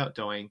flawlessly without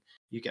dying,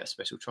 you get a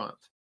special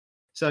triumph.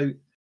 So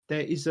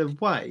there is a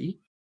way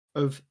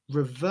of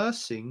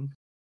reversing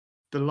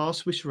the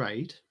Last Wish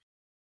raid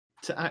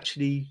to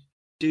actually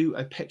do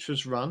a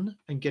Petra's Run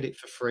and get it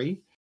for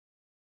free.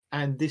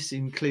 And this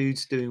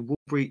includes doing wall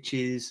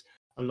breaches,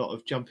 a lot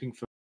of jumping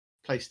from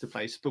place to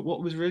place. But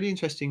what was really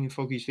interesting in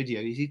Froggy's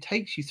video is he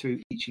takes you through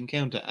each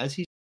encounter as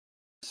he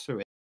goes through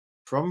it,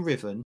 from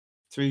Riven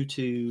through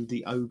to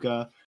the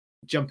Ogre,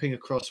 jumping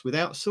across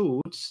without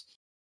swords,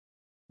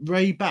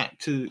 way back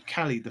to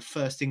Callie, the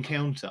first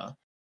encounter,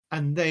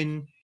 and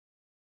then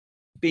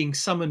being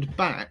summoned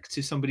back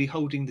to somebody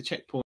holding the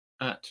checkpoint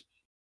at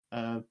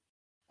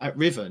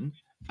Riven,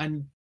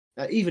 and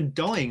even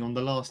dying on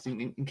the last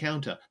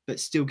encounter, but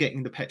still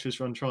getting the Petra's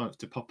Run triumph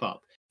to pop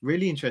up.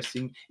 Really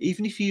interesting.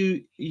 Even if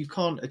you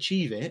can't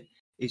achieve it,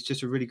 it's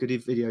just a really good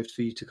video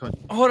for you to kind of...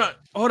 Hold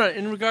on.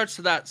 In regards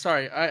to that,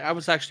 sorry, I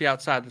was actually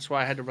outside. That's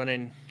why I had to run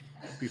in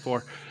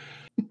before.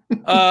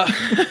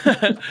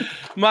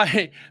 My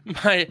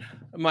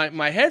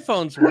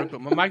headphones work, but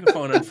my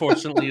microphone,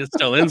 unfortunately, is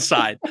still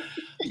inside.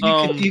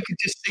 You could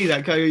just see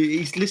that guy.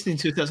 He's listening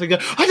to it. So I go,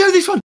 I know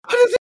this one.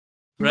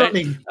 Right?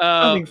 Running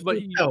but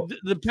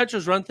the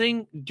Petra's Run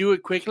thing, do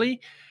it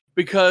quickly,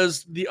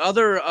 because the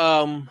other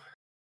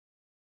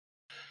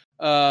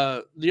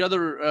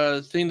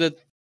thing that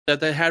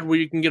they had where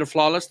you can get a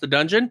flawless, the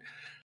dungeon,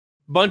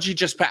 Bungie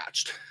just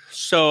patched.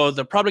 So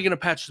they're probably going to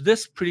patch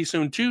this pretty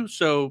soon too.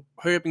 So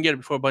hurry up and get it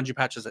before Bungie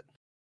patches it.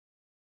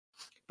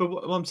 But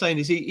what I'm saying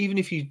is, even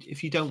if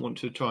you don't want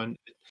to try and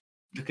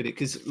look at it,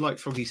 because like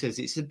Froggy says,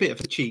 it's a bit of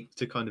a cheat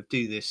to kind of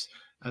do this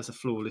as a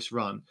flawless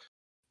run.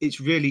 It's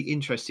really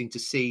interesting to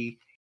see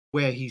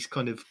where he's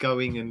kind of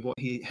going and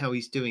how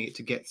he's doing it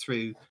to get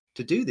through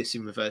to do this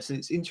in reverse. And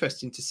it's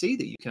interesting to see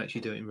that you can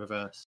actually do it in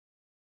reverse.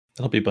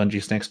 That'll be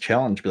Bungie's next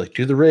challenge. Be like,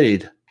 do the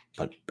raid,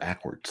 but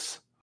backwards.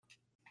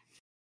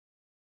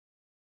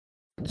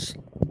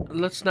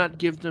 Let's not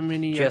give them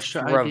any Just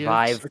extra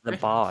revive ideas. the Okay.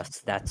 boss.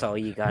 That's all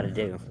you got to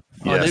do.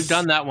 Oh, they've Yes.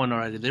 done that one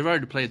already. They've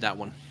already played that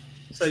one.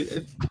 So,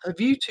 have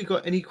you two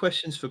got any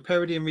questions for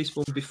Parody and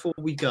Respawn before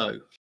we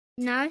go?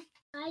 No.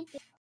 I do.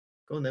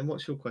 Go on then.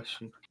 What's your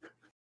question?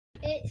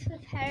 It's for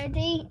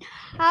Parody.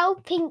 How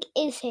pink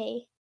is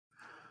he?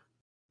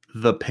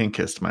 The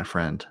pinkest, my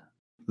friend.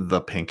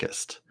 The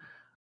pinkest.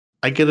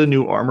 I get a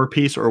new armor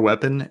piece or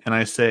weapon, and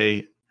I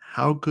say,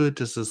 how good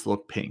does this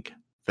look pink?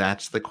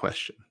 That's the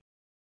question.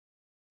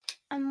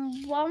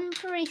 And one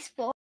for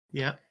Respawn.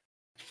 Yeah.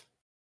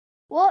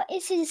 What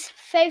is his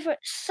favorite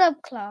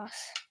subclass?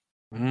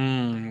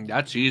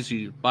 That's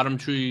easy. Bottom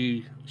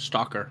tree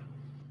stalker.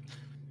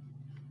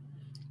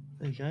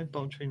 There you go.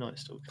 Bottom Tree Night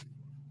Stalker.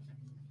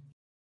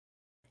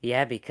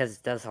 Yeah, because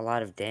it does a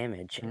lot of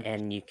damage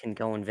and you can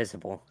go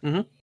invisible.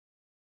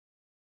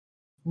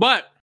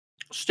 But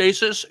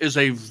Stasis is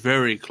a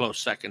very close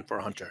second for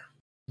Hunter.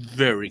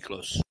 Very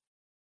close.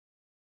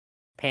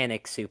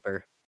 Panic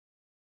super.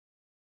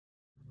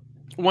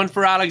 One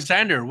for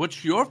Alexander.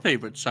 What's your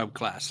favorite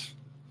subclass?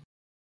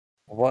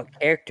 What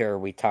character are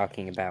we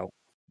talking about?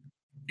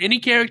 Any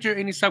character,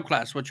 any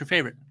subclass. What's your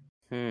favorite?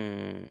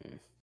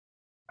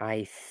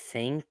 I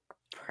think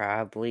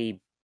probably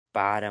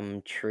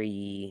bottom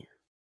tree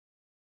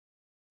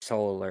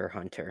solar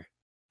hunter.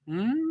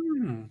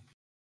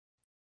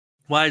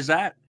 Why is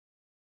that?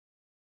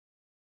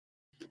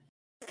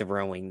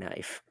 Throwing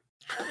knife.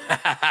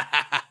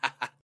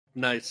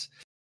 Nice.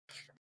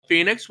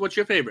 Phoenix, what's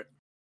your favorite?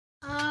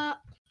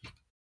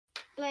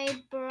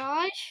 Blade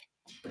Barrage.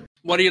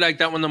 What do you like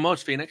that one the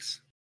most,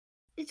 Phoenix?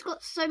 It's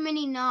got so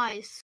many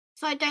knives,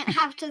 so I don't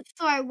have to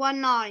throw one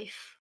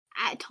knife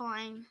at a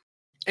time.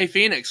 Hey,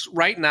 Phoenix,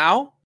 right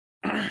now,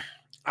 I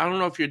don't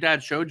know if your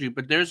dad showed you,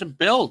 but there's a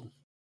build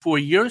for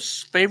your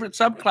favorite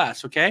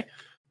subclass, okay?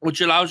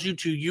 Which allows you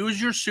to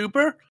use your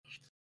super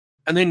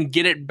and then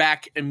get it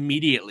back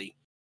immediately.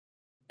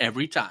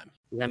 Every time.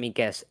 Let me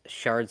guess.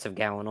 Shards of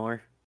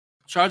Galanor.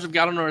 Shards of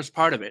Galanor is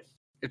part of it.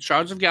 It's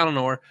Shards of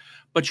Galanor,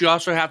 but you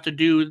also have to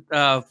do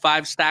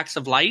 5 stacks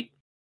of light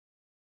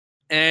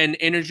and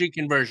energy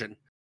conversion.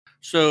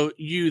 So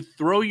you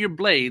throw your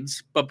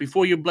blades, but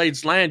before your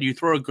blades land, you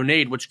throw a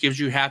grenade, which gives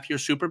you half your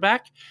super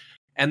back.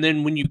 And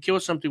then when you kill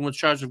something with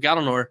Shards of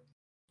Galanor,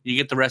 you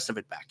get the rest of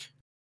it back.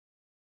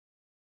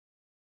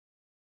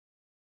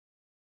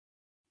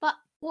 But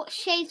what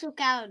shades of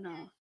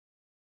Galanor?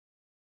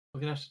 We're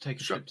going to have to take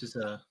a trip to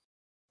Zer.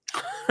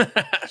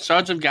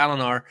 Shards of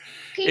Galanor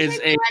Can you is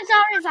show me where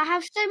Zer is? I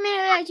have so many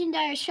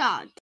legendary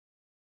shards.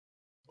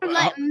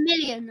 Like a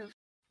million of them.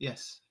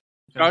 Yes.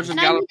 Shards of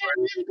And I'm Galanor,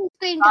 on Liverpool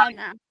screen time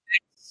now.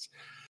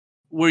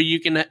 where you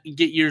can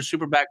get your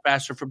super back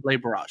faster for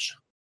Blade Barrage.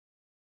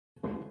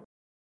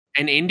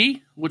 And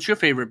Indy, what's your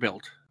favorite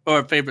build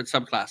or favorite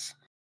subclass?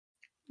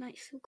 Night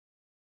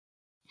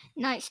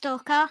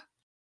Stalker.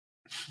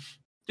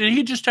 Did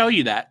he just tell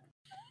you that?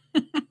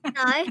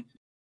 No.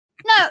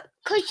 No,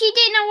 because she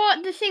didn't know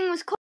what the thing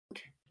was called.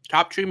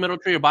 Top tree, middle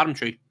tree, or bottom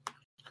tree?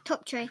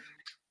 Top tree.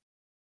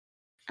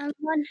 And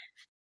one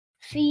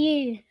for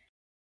you.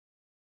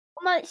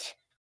 How much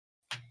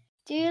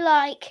do you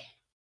like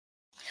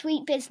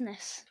Sweet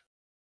Business?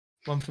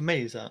 One for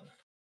me, is that?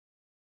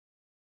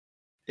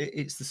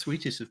 It's the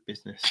sweetest of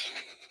business.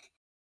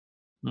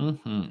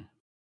 Mm-hmm.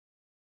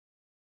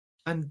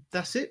 And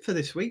that's it for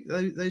this week.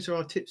 Those are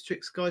our tips,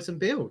 tricks, guides, and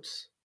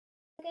builds.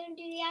 We're going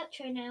to do the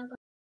outro now.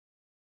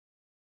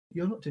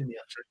 You're not doing the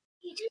outro.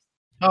 You just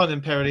Oh,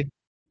 then, Parody.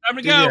 Time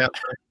to Do go. the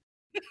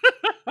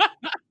outro.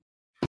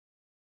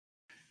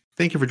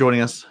 Thank you for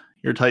joining us.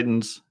 Your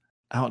Titans,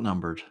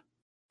 outnumbered,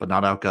 but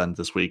not outgunned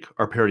this week,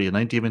 are Parody and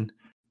Night Demon.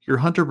 Your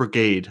Hunter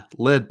Brigade,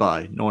 led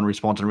by No One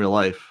Respawns in Real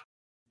Life,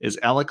 is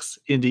Alex,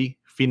 Indy,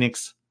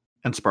 Phoenix,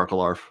 and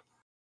Sparklearf.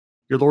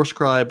 Your Lore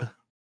Scribe,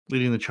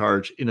 leading the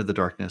charge into the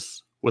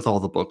darkness with all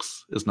the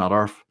books, is Not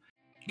Arf.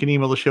 You can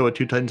email the show at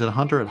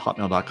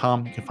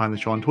twotitansandahunter@hotmail.com. You can find the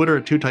show on Twitter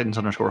at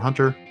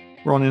twotitans_hunter.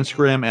 We're on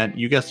Instagram at,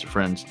 you guessed it,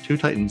 friends, 2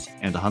 Titans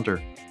and a Hunter.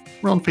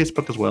 We're on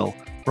Facebook as well.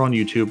 We're on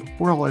YouTube.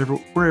 We're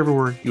we're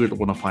everywhere you would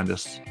want to find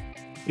us.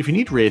 If you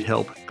need raid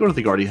help, go to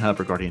the Guardian Hub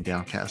or Guardian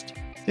Downcast.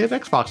 They have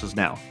Xboxes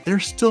now. They're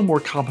still more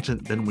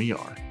competent than we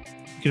are.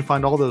 You can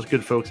find all those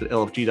good folks at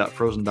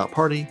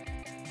lfg.frozen.party.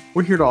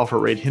 We're here to offer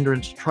raid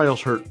hindrance,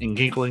 trials hurt, and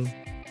giggling.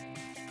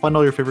 Find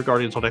all your favorite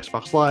Guardians on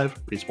Xbox Live,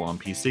 Respawn on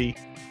PC.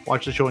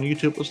 Watch the show on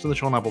YouTube, listen to the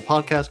show on Apple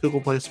Podcasts, Google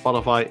Play,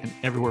 Spotify, and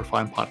everywhere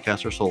fine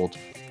podcasts are sold.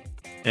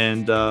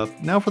 And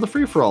now for the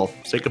free-for-all.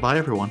 Say goodbye,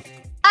 everyone.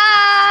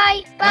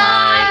 Bye.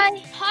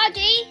 Bye.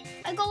 Hardy,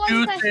 I got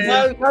one question.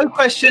 No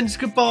questions.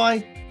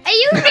 Goodbye. Are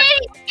you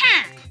really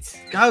cats?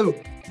 Go.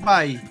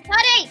 Bye.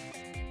 Hardy.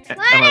 Am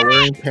I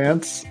wearing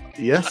pants?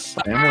 Yes,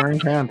 I am wearing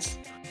pants.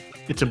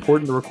 It's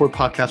important to record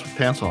podcasts with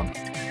pants on.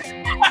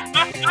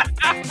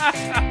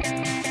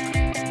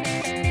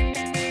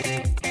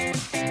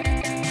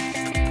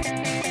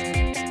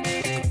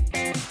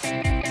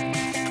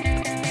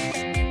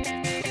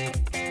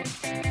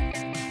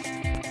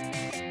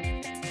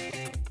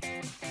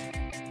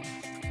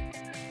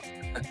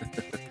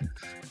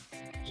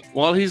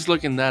 While he's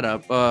looking that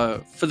up,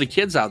 for the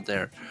kids out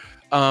there,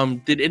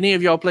 did any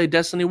of y'all play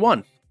Destiny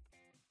 1?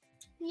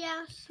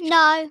 Yes.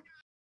 No.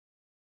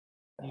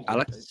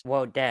 Alex?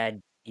 Well,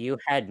 Dad, you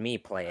had me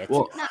play it.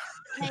 Well,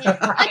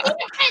 I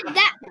didn't play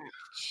that much.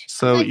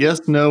 so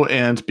yes, no,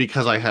 and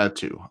because I had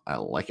to. I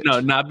like it. No,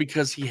 not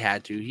because he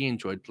had to. He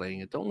enjoyed playing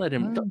it. Don't let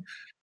him.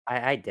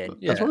 I did.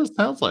 That's what it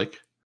sounds like.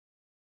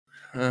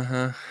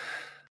 Uh-huh.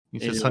 He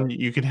said, son,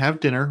 you can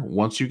have dinner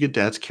once you get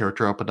Dad's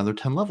character up another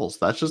 10 levels.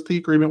 That's just the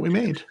agreement we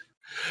made.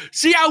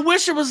 See, I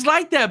wish it was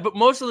like that, but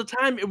most of the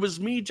time it was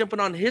me jumping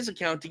on his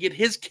account to get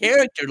his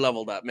character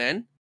leveled up,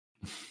 man.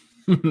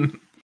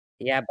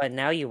 Yeah, but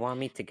now you want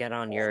me to get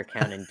on your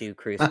account and do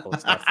Crucible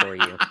stuff for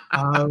you.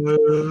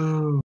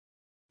 Oh,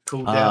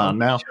 cool down.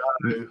 Now,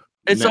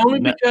 It's No- only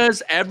no-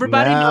 because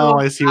everybody now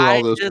knows I see where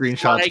all those just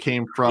screenshots like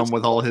came from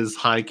with all his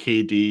high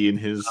KD and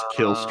his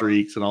kill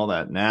streaks and all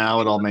that.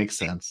 Now it all makes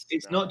sense.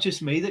 It's not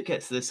just me that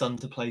gets their son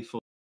to play for.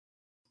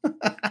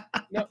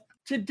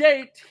 To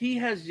date, he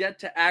has yet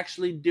to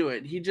actually do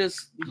it. He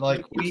just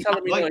Like he's we,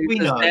 telling me, like no, we he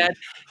says, know. Dad,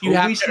 you All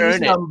have we to see is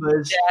earn it.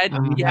 numbers. Dad,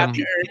 you have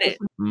to earn it.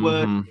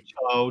 Word Mhm. of a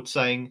child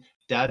saying,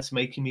 "Dad's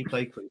making me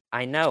play Crucible."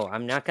 I know.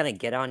 I'm not going to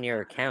get on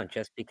your account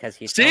just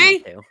because you See?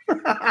 told me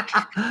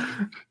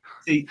to.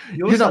 See,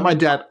 You're not son my is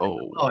dad.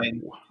 Oh.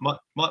 fine.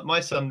 My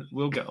son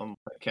will get on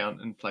my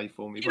account and play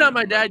for me. You're not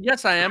my dad.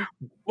 Yes, I am.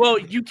 Well,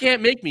 you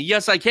can't make me.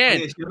 Yes, I can.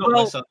 Yes, you're not my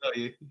Well, son, are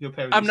you? You're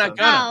Perry's I'm not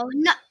son. gonna.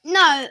 Oh,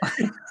 no.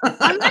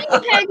 I'm going to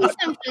compare these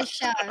some for the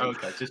show.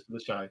 Okay, just for the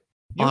show. I'll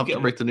You'll have get to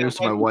on break the my news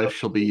to my account. wife.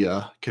 She'll be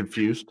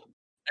confused.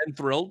 And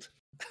thrilled.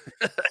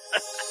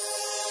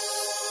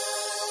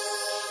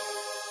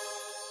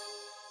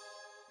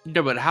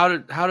 No, but how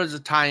does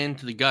it tie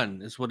into the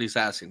gun? Is what he's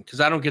asking. Because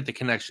I don't get the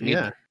connection Yeah.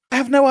 either. I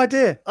have no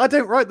idea. I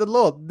don't write the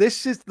law.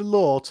 This is the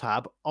law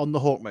tab on the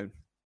Hawkmoon.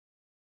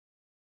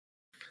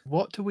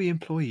 What do we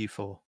employ you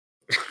for?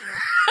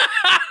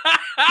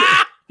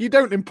 You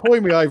don't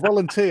employ me, I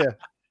volunteer.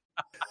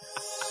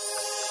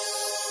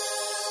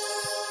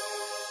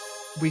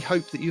 We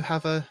hope that you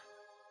have a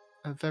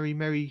very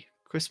Merry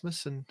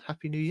Christmas and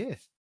Happy New Year.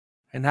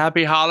 And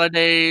happy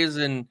holidays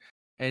and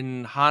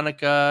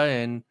Hanukkah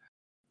and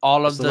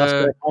all of It's the last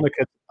day the of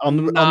Hanukkah. On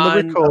the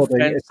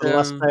recording, it's the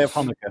last day of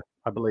non-offensive- Hanukkah,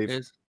 I believe.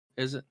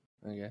 is it?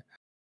 Okay.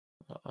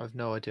 I have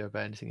no idea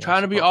about anything Trying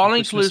else to be apart from all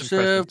Christmas and inclusive.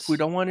 presents. We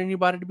don't want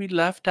anybody to be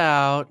left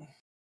out.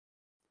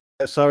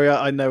 Sorry,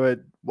 I know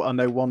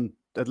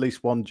at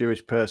least one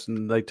Jewish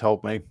person. They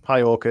told me,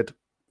 "Hi, Orchid."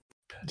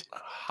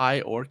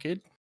 Hi,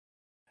 Orchid.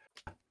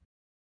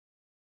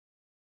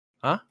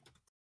 Huh?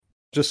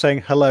 Just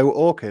saying hello,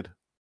 Orchid.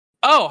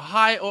 Oh,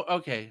 hi.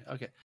 Okay.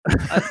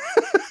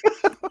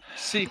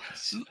 See,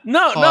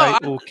 no, Hi,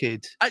 no,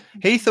 Orchid. I-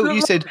 He thought no,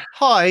 you said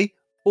hi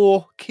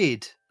or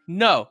kid.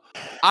 no.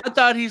 I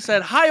thought he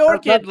said hi,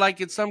 Orchid, like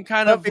it's some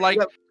kind of like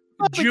they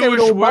were Jewish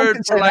all word wanking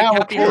for saying like our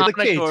happy kid. The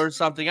Hanukkah kid. or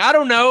something. I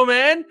don't know,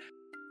 man.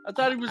 I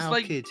thought he was Our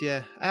like, kid,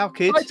 yeah. Our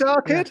kid. Hi,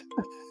 our Yeah, kid.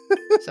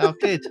 it's our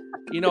kid.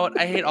 you know what?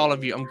 I hate all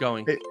of you. I'm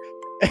going.